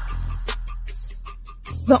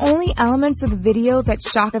 The only elements of the video that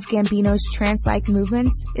shock of Gambino's trance-like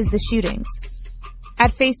movements is the shootings.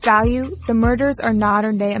 At face value, the murders are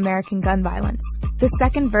modern-day American gun violence. The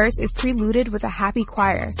second verse is preluded with a happy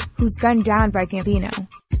choir, who's gunned down by Gambino.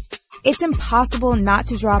 It's impossible not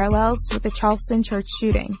to draw parallels with the Charleston church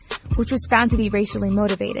shooting, which was found to be racially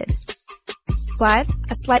motivated. But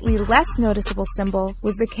a slightly less noticeable symbol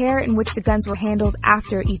was the care in which the guns were handled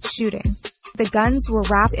after each shooting. The guns were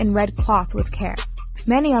wrapped in red cloth with care.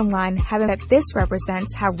 Many online have said that this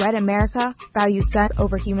represents how Red America values guns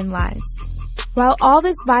over human lives. While all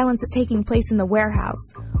this violence is taking place in the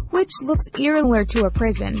warehouse, which looks eerily to a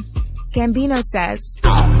prison, Gambino says,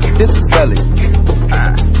 This is Sally.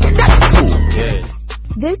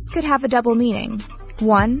 This could have a double meaning.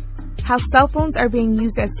 One, how cell phones are being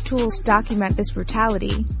used as tools to document this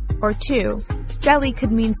brutality. Or 2, Celly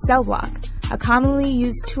could mean cell block, a commonly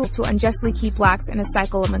used tool to unjustly keep blacks in a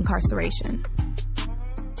cycle of incarceration.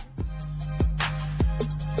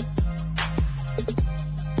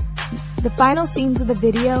 The final scenes of the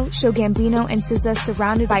video show Gambino and SZA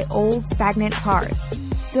surrounded by old, stagnant cars,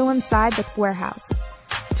 still inside the warehouse.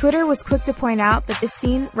 Twitter was quick to point out that this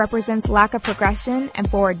scene represents lack of progression and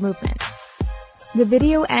forward movement. The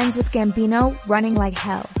video ends with Gambino running like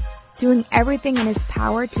hell, doing everything in his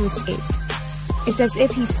power to escape. It's as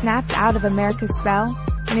if he snapped out of America's spell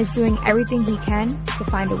and is doing everything he can to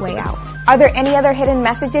find a way out. Are there any other hidden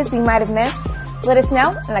messages we might have missed? Let us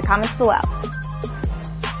know in the comments below.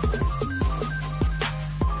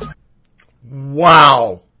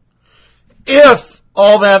 Wow. If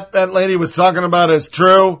all that lady was talking about is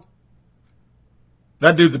true,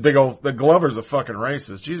 That dude's a big old... The Glover's a fucking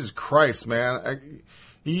racist. Jesus Christ, man.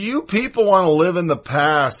 You people want to live in the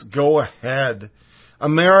past, go ahead.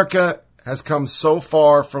 America has come so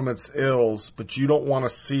far from its ills, but you don't want to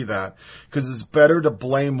see that. Because it's better to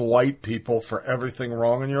blame white people for everything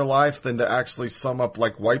wrong in your life than to actually sum up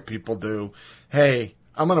like white people do. Hey,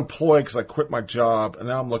 I'm unemployed because I quit my job, and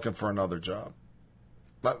now I'm looking for another job.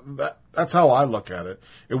 That's how I look at it.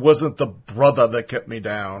 It wasn't the brother that kept me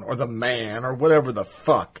down, or the man, or whatever the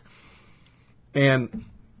fuck. And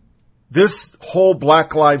this whole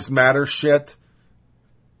Black Lives Matter shit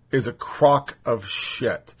is a crock of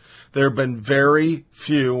shit. There have been very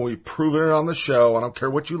few, and we've proven it on the show, I don't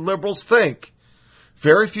care what you liberals think,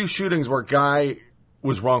 very few shootings where a guy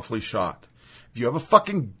was wrongfully shot. If you have a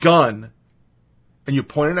fucking gun and you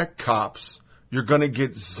point it at cops, you're going to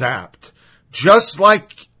get zapped. Just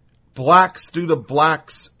like blacks do to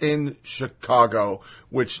blacks in Chicago,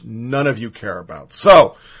 which none of you care about.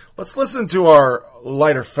 So, let's listen to our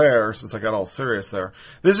lighter fare, since I got all serious there.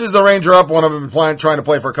 This is the Ranger Up, one I've been trying to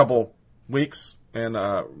play for a couple weeks, and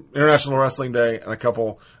International Wrestling Day, and a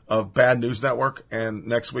couple of Bad News Network, and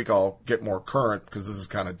next week I'll get more current, because this is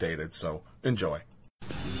kind of dated, so enjoy.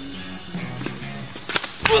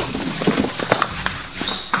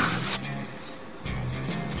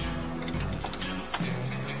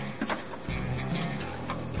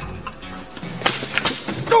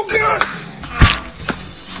 Oh, God!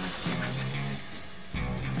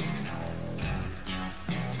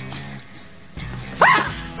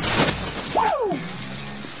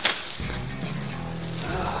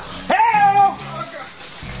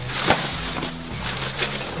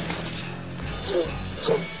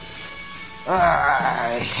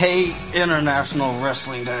 I hate International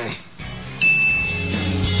Wrestling Day.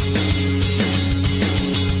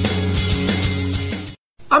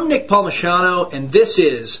 I'm Nick Palmisano, and this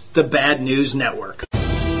is the Bad News Network.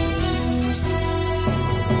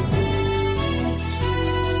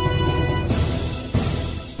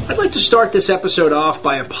 I'd like to start this episode off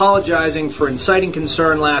by apologizing for inciting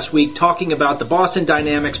concern last week talking about the Boston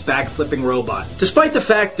Dynamics backflipping robot. Despite the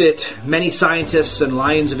fact that many scientists and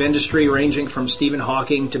lions of industry ranging from Stephen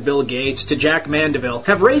Hawking to Bill Gates to Jack Mandeville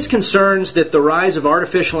have raised concerns that the rise of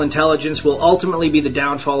artificial intelligence will ultimately be the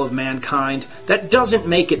downfall of mankind, that doesn't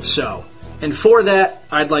make it so. And for that,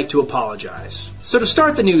 I'd like to apologize. So to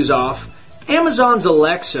start the news off, Amazon's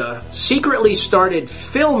Alexa secretly started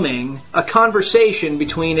filming a conversation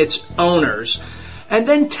between its owners and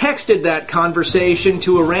then texted that conversation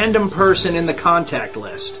to a random person in the contact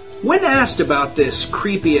list. When asked about this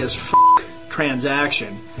creepy as f***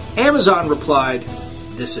 transaction, Amazon replied,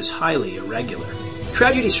 "This is highly irregular."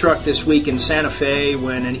 Tragedy struck this week in Santa Fe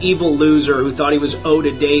when an evil loser who thought he was owed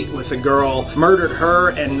a date with a girl murdered her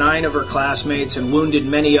and 9 of her classmates and wounded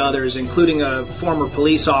many others, including a former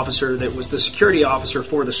police officer that was the security officer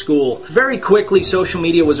for the school. Very quickly, social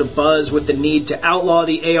media was abuzz with the need to outlaw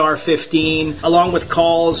the AR-15, along with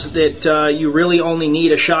calls that you really only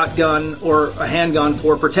need a shotgun or a handgun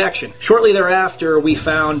for protection. Shortly thereafter, we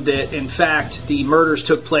found that, in fact, the murders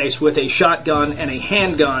took place with a shotgun and a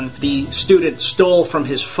handgun the student stole from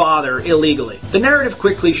his father illegally. The narrative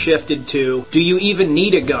quickly shifted to, do you even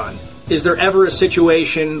need a gun? Is there ever a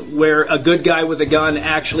situation where a good guy with a gun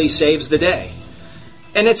actually saves the day?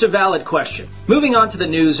 And it's a valid question. Moving on to the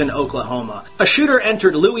news in Oklahoma. A shooter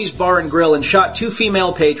entered Louie's Bar and Grill and shot 2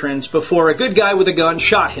 female patrons before a good guy with a gun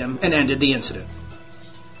shot him and ended the incident.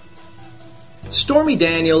 Stormy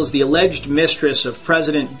Daniels, the alleged mistress of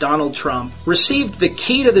President Donald Trump, received the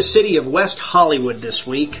key to the city of West Hollywood this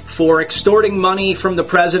week for extorting money from the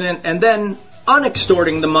president and then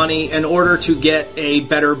unextorting the money in order to get a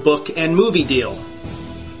better book and movie deal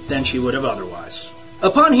than she would have otherwise.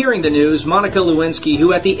 Upon hearing the news, Monica Lewinsky,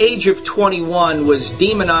 who at the age of 21 was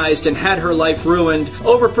demonized and had her life ruined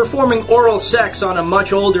over performing oral sex on a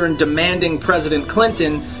much older and demanding President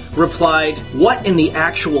Clinton, replied, "What in the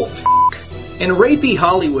actual f***?" In rapey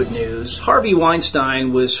Hollywood news, Harvey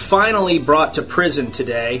Weinstein was finally brought to prison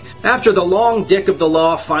today after the long dick of the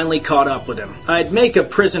law finally caught up with him. I'd make a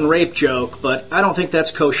prison rape joke, but I don't think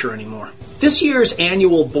that's kosher anymore. This year's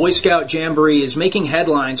annual Boy Scout Jamboree is making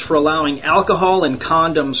headlines for allowing alcohol and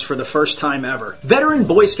condoms for the first time ever. Veteran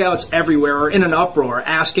Boy Scouts everywhere are in an uproar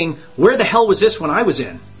asking, where the hell was this when I was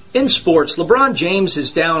in? In sports, LeBron James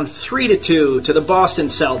is down 3-2 to the Boston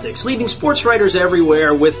Celtics, leaving sports writers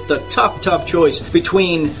everywhere with the tough choice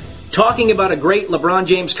between talking about a great LeBron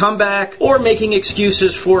James comeback or making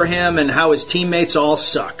excuses for him and how his teammates all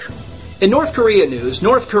suck. In North Korea news,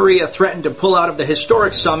 North Korea threatened to pull out of the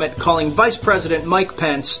historic summit, calling Vice President Mike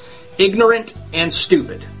Pence ignorant and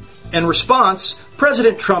stupid. In response,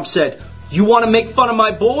 President Trump said, You want to make fun of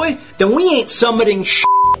my boy? Then we ain't summiting shit.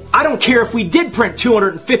 I don't care if we did print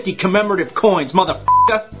 250 commemorative coins,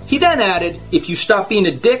 motherfucker. He then added, if you stop being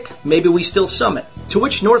a dick, maybe we still summit. To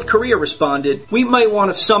which North Korea responded, we might want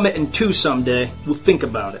to summit in two someday. We'll think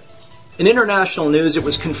about it. In international news, it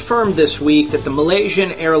was confirmed this week that the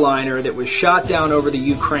Malaysian airliner that was shot down over the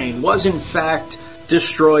Ukraine was in fact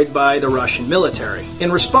destroyed by the Russian military. In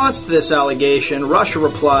response to this allegation, Russia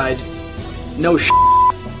replied, no shit.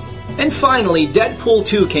 And finally, Deadpool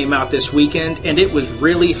 2 came out this weekend, and it was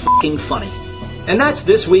really fucking funny. And that's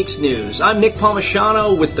this week's news. I'm Nick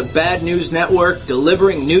Palmisano with the Bad News Network,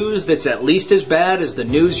 delivering news that's at least as bad as the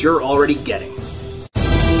news you're already getting.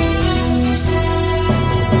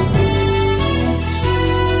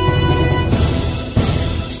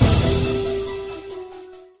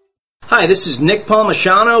 Hi, this is Nick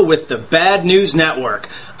Palmisano with the Bad News Network.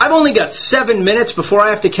 I've only got 7 minutes before I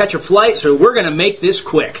have to catch a flight, so we're going to make this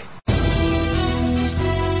quick.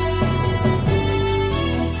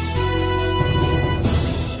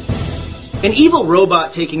 An evil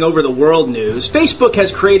robot taking over the world news, Facebook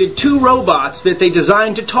has created 2 robots that they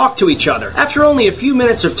designed to talk to each other. After only a few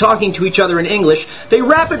minutes of talking to each other in English, they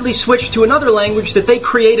rapidly switched to another language that they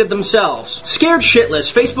created themselves. Scared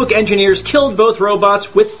shitless, Facebook engineers killed both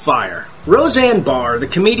robots with fire. Roseanne Barr, the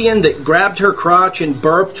comedian that grabbed her crotch and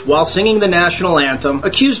burped while singing the national anthem,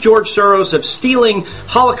 accused George Soros of stealing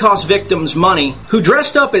Holocaust victims' money, who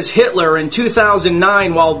dressed up as Hitler in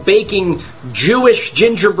 2009 while baking Jewish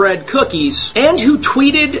gingerbread cookies, and who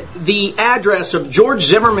tweeted the address of George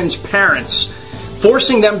Zimmerman's parents,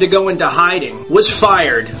 forcing them to go into hiding, was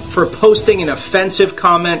fired for posting an offensive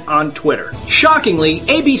comment on Twitter. Shockingly,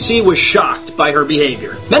 ABC was shocked by her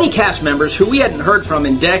behavior. Many cast members who we hadn't heard from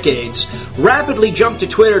in decades rapidly jumped to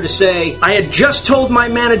Twitter to say, I had just told my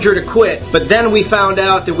manager to quit, but then we found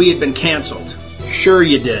out that we had been canceled. Sure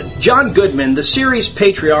you did. John Goodman, the series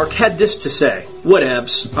patriarch, had this to say.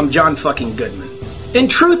 Whatevs, I'm John fucking Goodman. In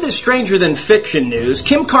Truth is Stranger Than Fiction news,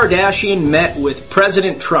 Kim Kardashian met with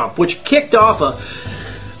President Trump, which kicked off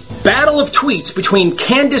a battle of tweets between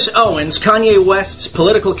Candace Owens, Kanye West's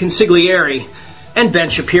political consigliere, and Ben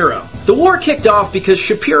Shapiro. The war kicked off because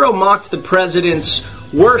Shapiro mocked the president's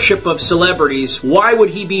worship of celebrities. Why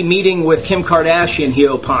would he be meeting with Kim Kardashian, he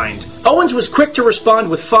opined. Owens was quick to respond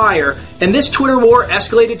with fire, and this Twitter war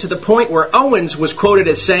escalated to the point where Owens was quoted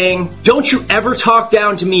as saying, "Don't you ever talk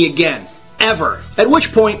down to me again. Ever." At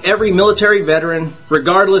which point, every military veteran,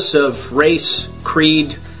 regardless of race,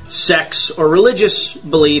 creed, sex, or religious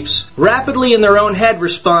beliefs, rapidly in their own head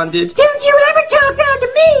responded, "Don't you ever talk down to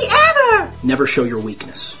me, ever!" Never show your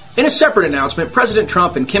weakness. In a separate announcement, President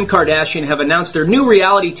Trump and Kim Kardashian have announced their new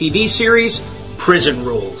reality TV series, Prison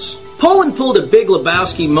Rules. Poland pulled a Big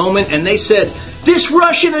Lebowski moment and they said, "This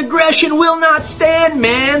Russian aggression will not stand,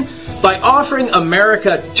 man," by offering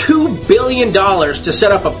America $2 billion to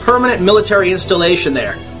set up a permanent military installation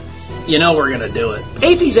there. You know we're going to do it.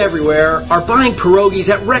 APs everywhere are buying pierogies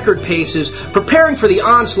at record paces, preparing for the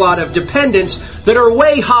onslaught of dependents that are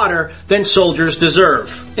way hotter than soldiers deserve.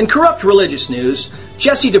 In corrupt religious news,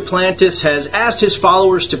 Jesse Duplantis has asked his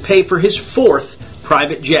followers to pay for his 4th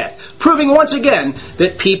private jet, proving once again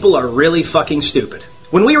that people are really fucking stupid.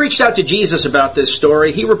 When we reached out to Jesus about this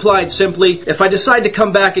story, he replied simply, "If I decide to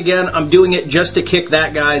come back again, I'm doing it just to kick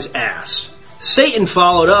that guy's ass." Satan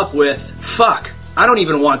followed up with, "Fuck, I don't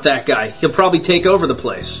even want that guy. He'll probably take over the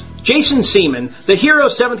place." Jason Seaman, the hero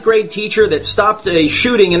 7th grade teacher that stopped a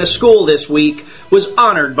shooting in a school this week, was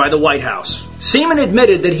honored by the White House. Seaman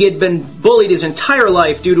admitted that he had been bullied his entire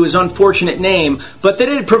life due to his unfortunate name, but that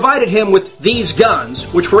it had provided him with these guns,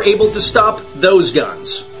 which were able to stop those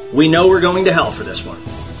guns. We know we're going to hell for this one.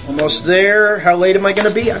 Almost there. How late am I going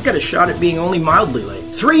to be? I've got a shot at being only mildly late.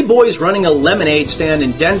 3 boys running a lemonade stand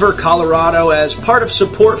in Denver, Colorado as part of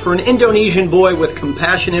support for an Indonesian boy with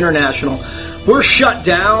Compassion International were shut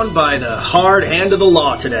down by the hard hand of the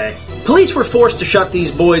law today. Police were forced to shut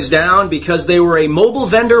these boys down because they were a mobile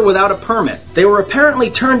vendor without a permit. They were apparently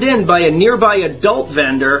turned in by a nearby adult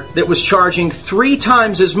vendor that was charging 3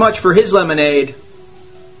 times as much for his lemonade,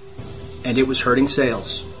 and it was hurting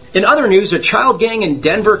sales. In other news, a child gang in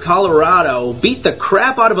Denver, Colorado beat the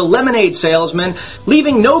crap out of a lemonade salesman,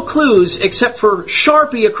 leaving no clues except for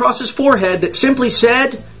Sharpie across his forehead that simply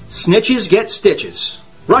said, "Snitches get stitches."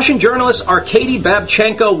 Russian journalist Arkady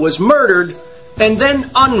Babchenko was murdered and then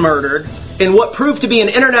unmurdered in what proved to be an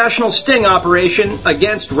international sting operation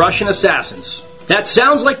against Russian assassins. That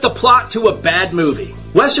sounds like the plot to a bad movie.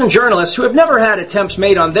 Western journalists who have never had attempts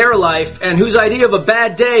made on their life and whose idea of a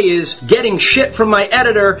bad day is getting shit from my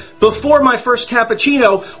editor before my first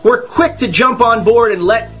cappuccino were quick to jump on board and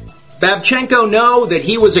let Babchenko know that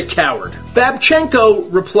he was a coward.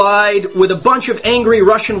 Babchenko replied with a bunch of angry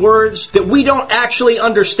Russian words that we don't actually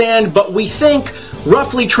understand, but we think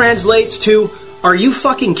roughly translates to, "Are you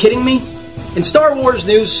fucking kidding me?" In Star Wars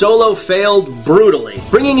news, Solo failed brutally,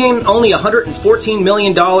 bringing in only $114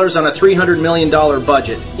 million on a $300 million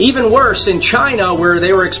budget. Even worse, in China, where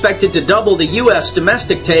they were expected to double the U.S.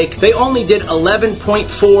 domestic take, they only did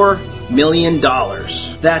 $11.4 million.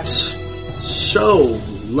 That's so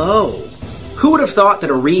low. Who would have thought that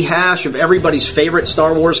a rehash of everybody's favorite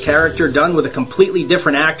Star Wars character done with a completely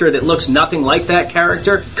different actor that looks nothing like that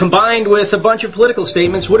character, combined with a bunch of political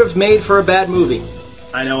statements, would have made for a bad movie?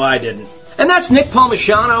 I know I didn't. And that's Nick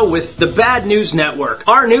Palmisciano with the Bad News Network.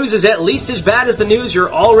 Our news is at least as bad as the news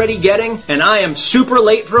you're already getting, and I am super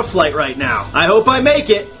late for a flight right now. I hope I make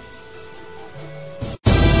it.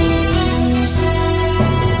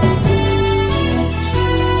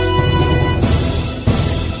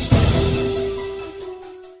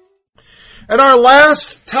 And our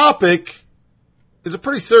last topic is a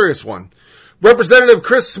pretty serious one. Representative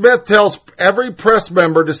Chris Smith tells every press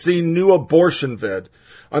member to see new abortion vid.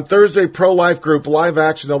 On Thursday, pro-life group Live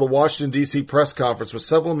Action held a Washington, D.C. press conference with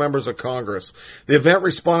several members of Congress. The event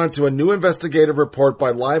responded to a new investigative report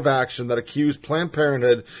by Live Action that accused Planned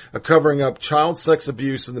Parenthood of covering up child sex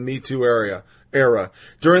abuse in the Me Too era.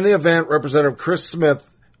 During the event, Representative Chris Smith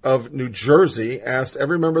of New Jersey asked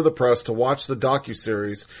every member of the press to watch the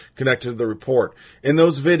docuseries connected to the report. In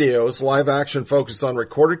those videos, Live Action focused on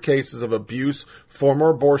recorded cases of abuse, former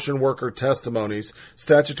abortion worker testimonies,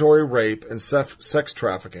 statutory rape, and sex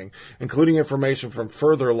trafficking, including information from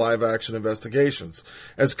further Live Action investigations.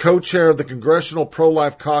 As co-chair of the Congressional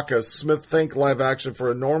Pro-Life Caucus, Smith thanked Live Action for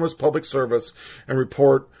enormous public service and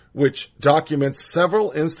report which documents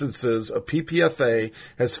several instances of PPFA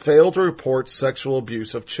has failed to report sexual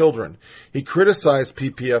abuse of children. He criticized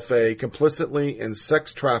PPFA complicitly in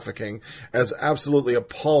sex trafficking as absolutely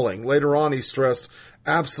appalling. Later on, he stressed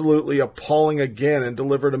absolutely appalling again and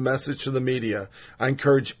delivered a message to the media. I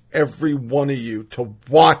encourage every one of you to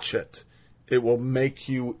watch it. It will make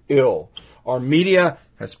you ill. Our media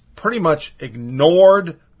has pretty much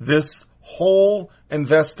ignored this whole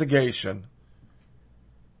investigation.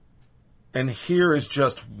 And here is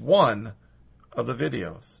just one of the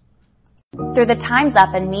videos. Through the Time's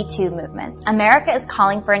Up and Me Too movements, America is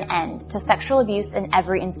calling for an end to sexual abuse in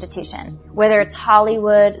every institution. Whether it's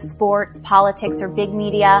Hollywood, sports, politics, or big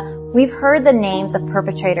media, we've heard the names of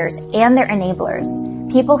perpetrators and their enablers,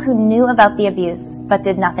 people who knew about the abuse but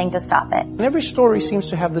did nothing to stop it. And every story seems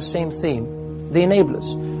to have the same theme, the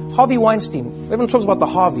enablers. Harvey Weinstein, everyone talks about the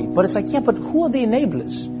Harvey, but it's like, yeah, but who are the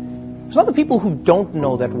enablers? It's not the people who don't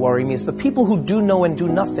know that worry me, it's the people who do know and do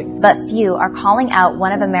nothing. But few are calling out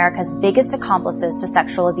one of America's biggest accomplices to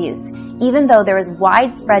sexual abuse, even though there is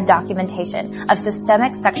widespread documentation of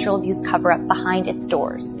systemic sexual abuse cover-up behind its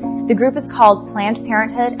doors. The group is called Planned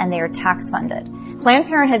Parenthood, and they are tax-funded. Planned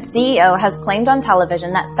Parenthood CEO has claimed on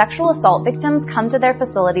television that sexual assault victims come to their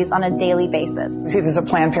facilities on a daily basis. We see this at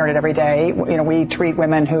Planned Parenthood every day. You know, we treat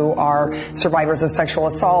women who are survivors of sexual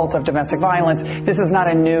assault, of domestic violence. This is not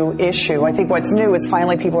a new issue. I think what's new is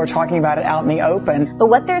finally people are talking about it out in the open. But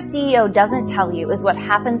what their CEO doesn't tell you is what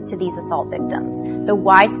happens to these assault victims, the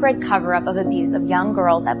widespread cover-up of abuse of young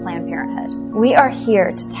girls at Planned Parenthood. We are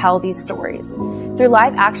here to tell these stories. Through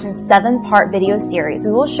Live Action's 7-part video series,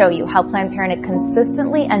 we will show you how Planned Parenthood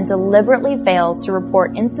consistently and deliberately fails to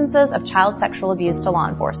report instances of child sexual abuse to law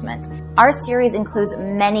enforcement. Our series includes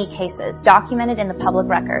many cases documented in the public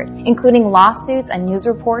record, including lawsuits and news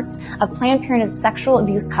reports of Planned Parenthood's sexual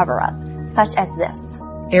abuse cover-up, such as this.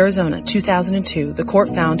 Arizona, 2002, the court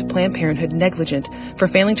found Planned Parenthood negligent for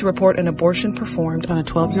failing to report an abortion performed on a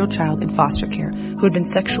 12-year-old child in foster care who had been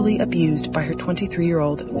sexually abused by her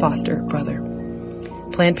 23-year-old foster brother.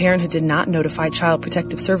 Planned Parenthood did not notify Child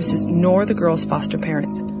Protective Services nor the girl's foster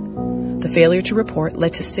parents. The failure to report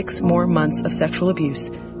led to 6 more months of sexual abuse,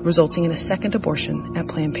 resulting in a second abortion at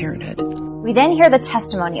Planned Parenthood. We then hear the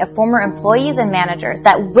testimony of former employees and managers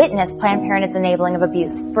that witnessed Planned Parenthood's enabling of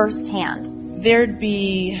abuse firsthand. There'd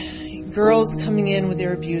be girls coming in with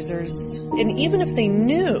their abusers, and even if they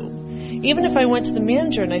knew, even if I went to the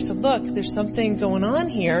manager and I said, look, there's something going on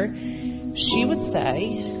here, she would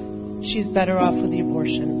say she's better off with the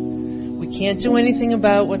abortion. We can't do anything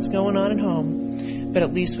about what's going on at home, but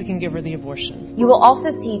at least we can give her the abortion. You will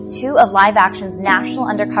also see 2 of Live Action's national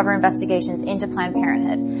undercover investigations into Planned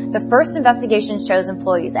Parenthood. The first investigation shows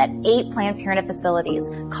employees at 8 Planned Parenthood facilities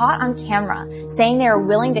caught on camera saying they are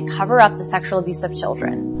willing to cover up the sexual abuse of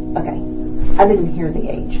children. Okay, I didn't hear the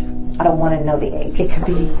age. I don't want to know the age. It could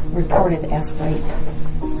be reported as rape.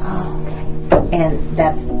 Oh, okay. and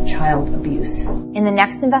that's child abuse. In the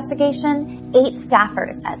next investigation, 8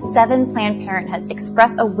 staffers at 7 Planned Parenthoods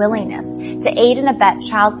express a willingness to aid and abet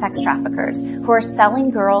child sex traffickers who are selling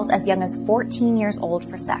girls as young as 14 years old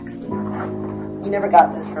for sex. You never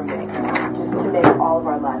got this from me, just to make all of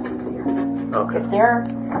our lives easier. Okay. If they're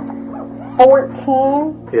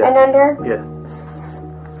 14 and under,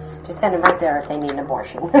 just send them right there if they need an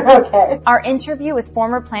abortion. Okay. Our interview with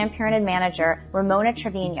former Planned Parenthood manager Ramona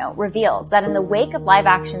Trevino reveals that in the wake of Live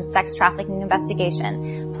Action's sex trafficking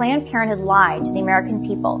investigation, Planned Parenthood lied to the American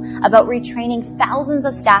people about retraining thousands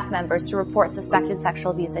of staff members to report suspected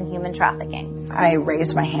sexual abuse and human trafficking. I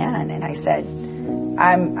raised my hand and I said,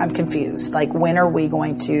 I'm confused. Like, when are we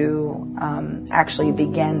going to actually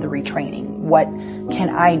begin the retraining? What can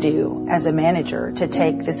I do as a manager to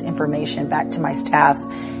take this information back to my staff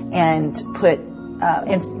and put,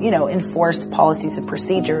 enforce policies and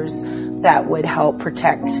procedures that would help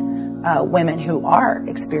protect women who are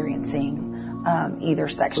experiencing either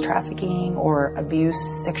sex trafficking or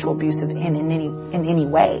abuse, sexual abuse in any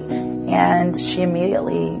way? And she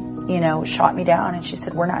immediately shot me down and she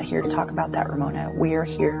said, "We're not here to talk about that, Ramona. We're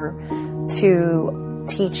here to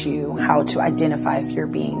teach you how to identify if you're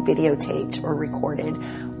being videotaped or recorded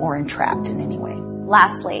or entrapped in any way."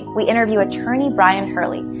 Lastly, we interview attorney Brian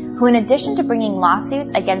Hurley, who in addition to bringing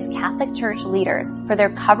lawsuits against Catholic Church leaders for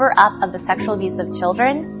their cover-up of the sexual abuse of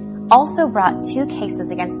children, also brought 2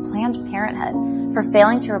 cases against Planned Parenthood for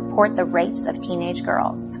failing to report the rapes of teenage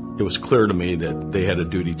girls. It was clear to me that they had a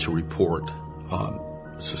duty to report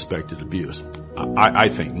suspected abuse. I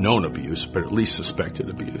think known abuse, but at least suspected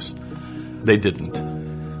abuse. They didn't.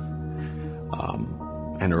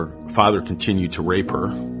 And her father continued to rape her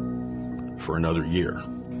for another year.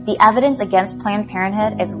 The evidence against Planned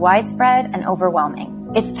Parenthood is widespread and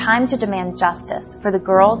overwhelming. It's time to demand justice for the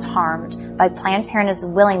girls harmed by Planned Parenthood's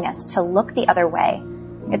willingness to look the other way.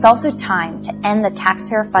 It's also time to end the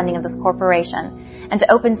taxpayer funding of this corporation and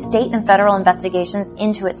to open state and federal investigations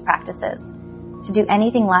into its practices. To do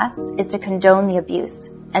anything less is to condone the abuse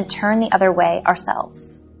and turn the other way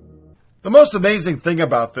ourselves. The most amazing thing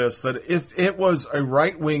about this, that if it was a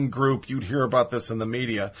right-wing group, you'd hear about this in the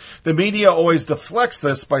media. The media always deflects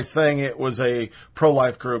this by saying it was a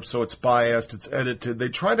pro-life group, so it's biased, it's edited. They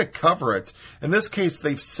try to cover it. In this case,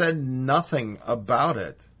 they've said nothing about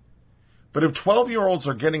it. But if 12-year-olds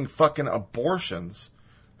are getting fucking abortions,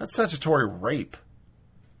 that's statutory rape.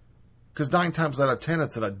 Because 9 times out of 10,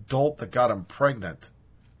 it's an adult that got them pregnant.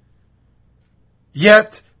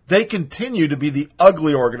 Yet, they continue to be the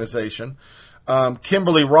ugly organization.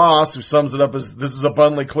 Kimberly Ross, who sums it up as, "This is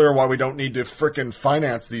abundantly clear why we don't need to frickin'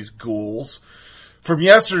 finance these ghouls." From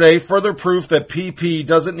yesterday, further proof that PP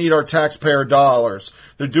doesn't need our taxpayer dollars.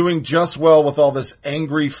 They're doing just well with all this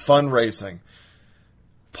angry fundraising.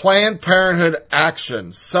 Planned Parenthood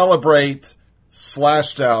action. Celebrate.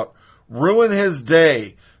 Slashed out. Ruin his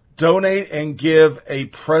day. Donate and give a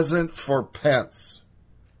present for Pence.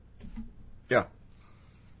 Yeah.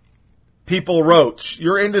 People wrote,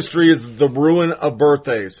 "Your industry is the ruin of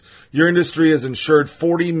birthdays. Your industry has ensured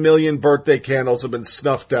 40 million birthday candles have been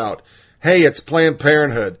snuffed out. Hey, it's Planned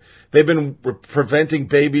Parenthood. They've been preventing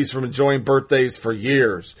babies from enjoying birthdays for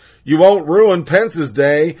years. You won't ruin Pence's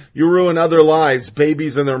day. You ruin other lives,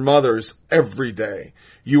 babies and their mothers, every day.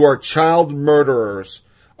 You are child murderers.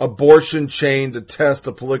 Abortion chain to test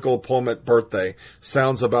a political opponent birthday."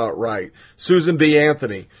 Sounds about right. Susan B.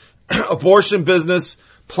 Anthony. Abortion business.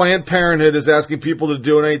 Planned Parenthood is asking people to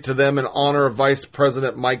donate to them in honor of Vice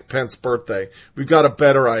President Mike Pence's birthday. We've got a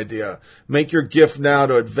better idea. Make your gift now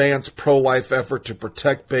to advance pro-life effort to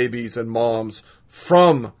protect babies and moms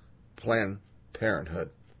from Planned Parenthood.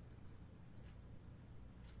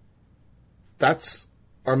 That's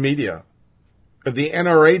our media. If the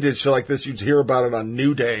NRA did shit like this, you'd hear about it on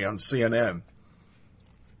New Day on CNN.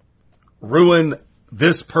 Ruin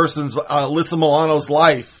this person's, Alyssa Milano's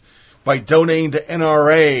life by donating to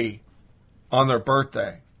NRA on their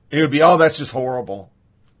birthday. It would be, oh, that's just horrible.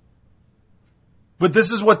 But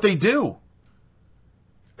this is what they do.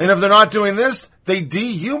 And if they're not doing this, they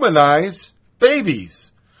dehumanize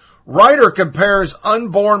babies. Writer compares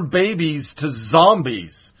unborn babies to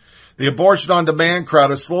zombies. The abortion on demand crowd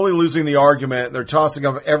is slowly losing the argument. They're tossing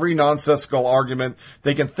up every nonsensical argument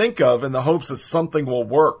they can think of in the hopes that something will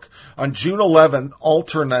work. On June 11th,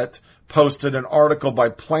 Alternet posted an article by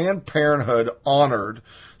Planned Parenthood honored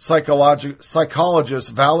psychologist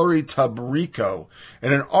Valerie Tabrico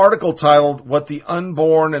in an article titled "What the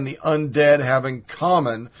Unborn and the Undead Have in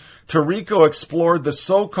Common." Tarico explored the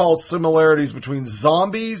so-called similarities between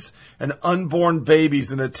zombies and unborn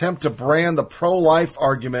babies in an attempt to brand the pro-life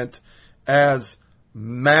argument as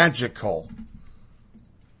magical.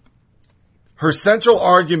 Her central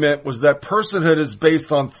argument was that personhood is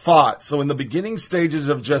based on thought. So in the beginning stages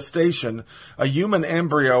of gestation, a human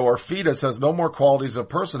embryo or fetus has no more qualities of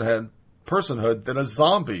personhood than a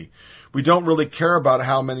zombie. We don't really care about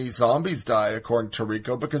how many zombies die, according to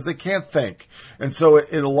Tarico, because they can't think. And so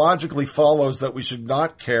it logically follows that we should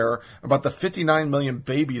not care about the 59 million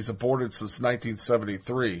babies aborted since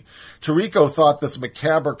 1973. Tarico thought this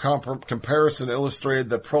macabre comparison illustrated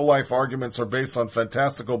that pro-life arguments are based on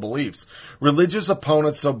fantastical beliefs. Religious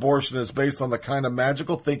opponents to abortion is based on the kind of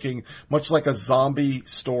magical thinking, much like a zombie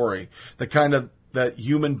story, the kind of that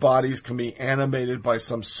human bodies can be animated by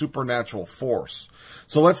some supernatural force.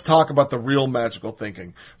 So let's talk about the real magical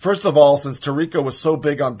thinking. First of all, since Tarico was so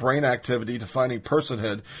big on brain activity defining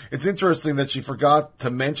personhood, it's interesting that she forgot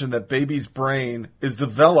to mention that baby's brain is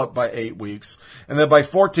developed by 8 weeks, and that by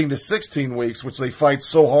 14 to 16 weeks, which they fight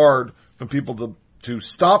so hard for people to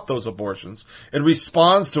stop those abortions, it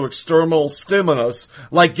responds to external stimulus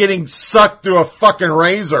like getting sucked through a fucking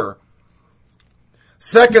razor.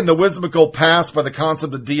 Second, the whimsical pass by the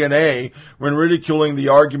concept of DNA when ridiculing the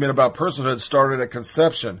argument about personhood started at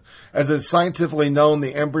conception. As is scientifically known,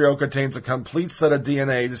 the embryo contains a complete set of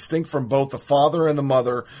DNA distinct from both the father and the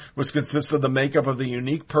mother, which consists of the makeup of the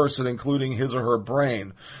unique person, including his or her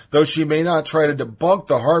brain. Though she may not try to debunk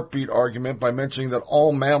the heartbeat argument by mentioning that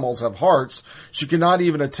all mammals have hearts, she cannot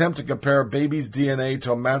even attempt to compare a baby's DNA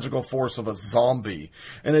to a magical force of a zombie.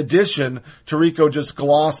 In addition, Tarico just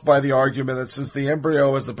glossed by the argument that since the embryo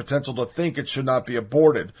has the potential to think, it should not be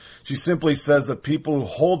aborted. She simply says that people who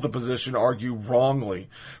hold the position argue wrongly.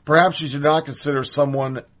 Perhaps she should not consider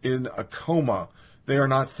someone in a coma. They are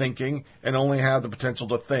not thinking and only have the potential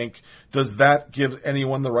to think. Does that give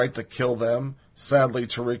anyone the right to kill them? Sadly,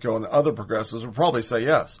 Tarico and other progressives would probably say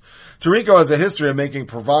yes. Tarico has a history of making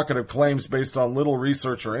provocative claims based on little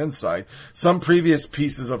research or insight. Some previous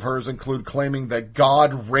pieces of hers include claiming that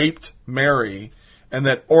God raped Mary and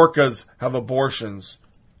that orcas have abortions,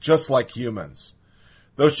 just like humans.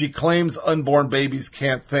 Though she claims unborn babies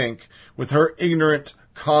can't think, with her ignorant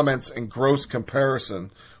comments and gross comparison,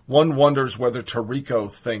 one wonders whether Tarico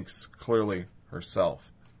thinks clearly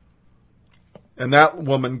herself. And that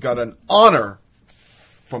woman got an honor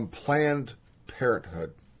from Planned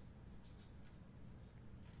Parenthood.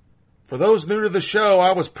 For those new to the show,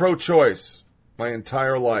 I was pro-choice my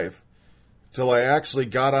entire life, till I actually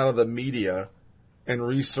got out of the media and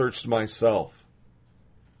researched myself.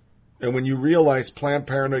 And when you realize Planned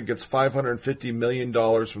Parenthood gets $550 million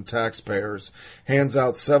from taxpayers, hands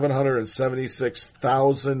out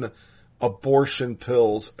 776,000 abortion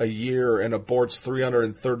pills a year, and aborts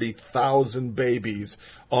 330,000 babies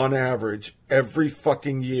on average every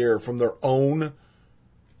fucking year from their own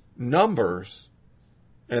numbers,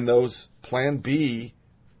 and those Plan B,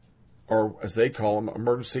 or as they call them,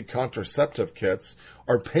 emergency contraceptive kits,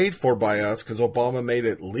 are paid for by us because Obama made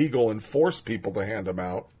it legal and forced people to hand them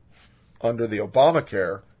out under the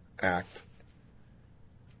Obamacare Act.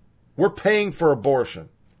 We're paying for abortion.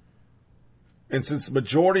 And since the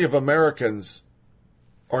majority of Americans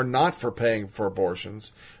are not for paying for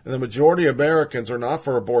abortions, and the majority of Americans are not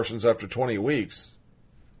for abortions after 20 weeks,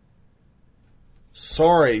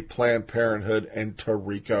 sorry, Planned Parenthood and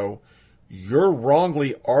Tarico, you're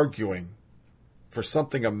wrongly arguing for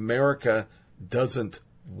something America doesn't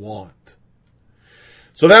want.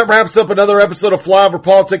 So that wraps up another episode of Flyover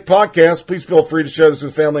Politic Podcast. Please feel free to share this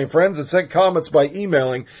with family and friends and send comments by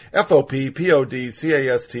emailing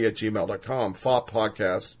foppodcast@gmail.com,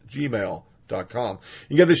 foppodcast@gmail.com. You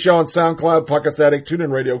can get the show on SoundCloud, Podcast Addict,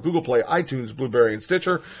 TuneIn Radio, Google Play, iTunes, Blueberry, and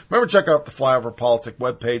Stitcher. Remember to check out the Flyover Politic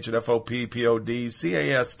webpage at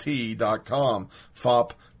foppodcast.com,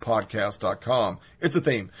 foppodcast.com. It's a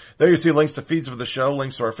theme. There you see links to feeds for the show,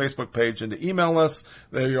 links to our Facebook page, and to email us.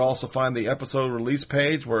 There you'll also find the episode release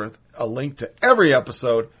page where a link to every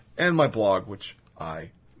episode and my blog, which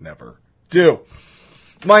I never do.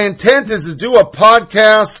 My intent is to do a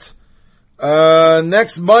podcast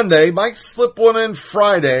next Monday. Might slip one in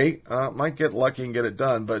Friday. Might get lucky and get it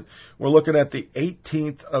done, but we're looking at the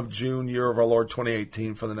 18th of June, year of our Lord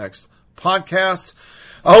 2018, for the next podcast.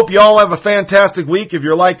 I hope you all have a fantastic week. If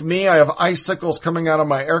you're like me, I have icicles coming out of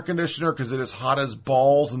my air conditioner because it is hot as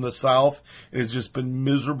balls in the South. It has just been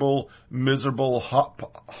miserable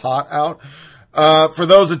hot out. For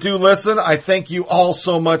those that do listen, I thank you all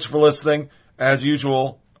so much for listening. As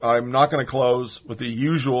usual, I'm not going to close with the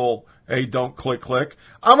usual, hey, don't click.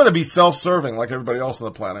 I'm going to be self-serving like everybody else on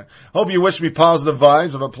the planet. Hope you wish me positive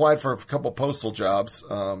vibes. I've applied for a couple postal jobs.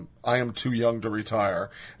 I am too young to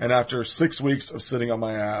retire. And after 6 weeks of sitting on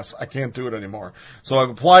my ass, I can't do it anymore. So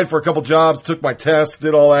I've applied for a couple jobs, took my test,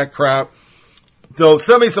 did all that crap. So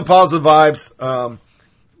send me some positive vibes.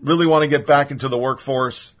 Really want to get back into the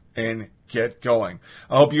workforce and get going.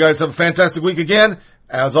 I hope you guys have a fantastic week again.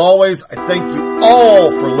 As always, I thank you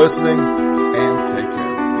all for listening, and take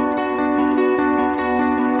care.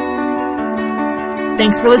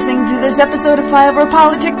 Thanks for listening to this episode of Flyover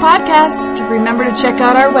Politic Podcast. Remember to check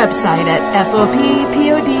out our website at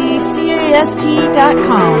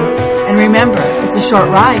foppodcast.com. And remember, it's a short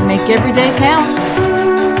ride. Make every day count.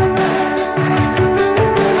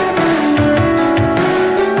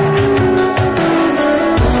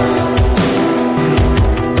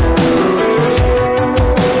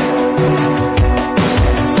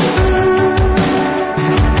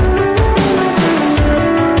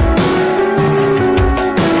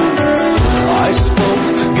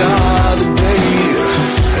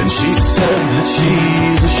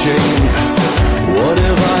 She's ashamed. What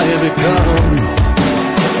have I become?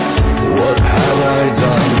 What have I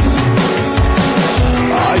done?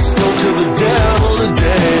 I spoke to the devil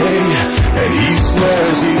today, and he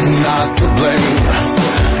swears he's not to blame.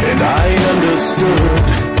 And I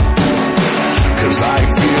understood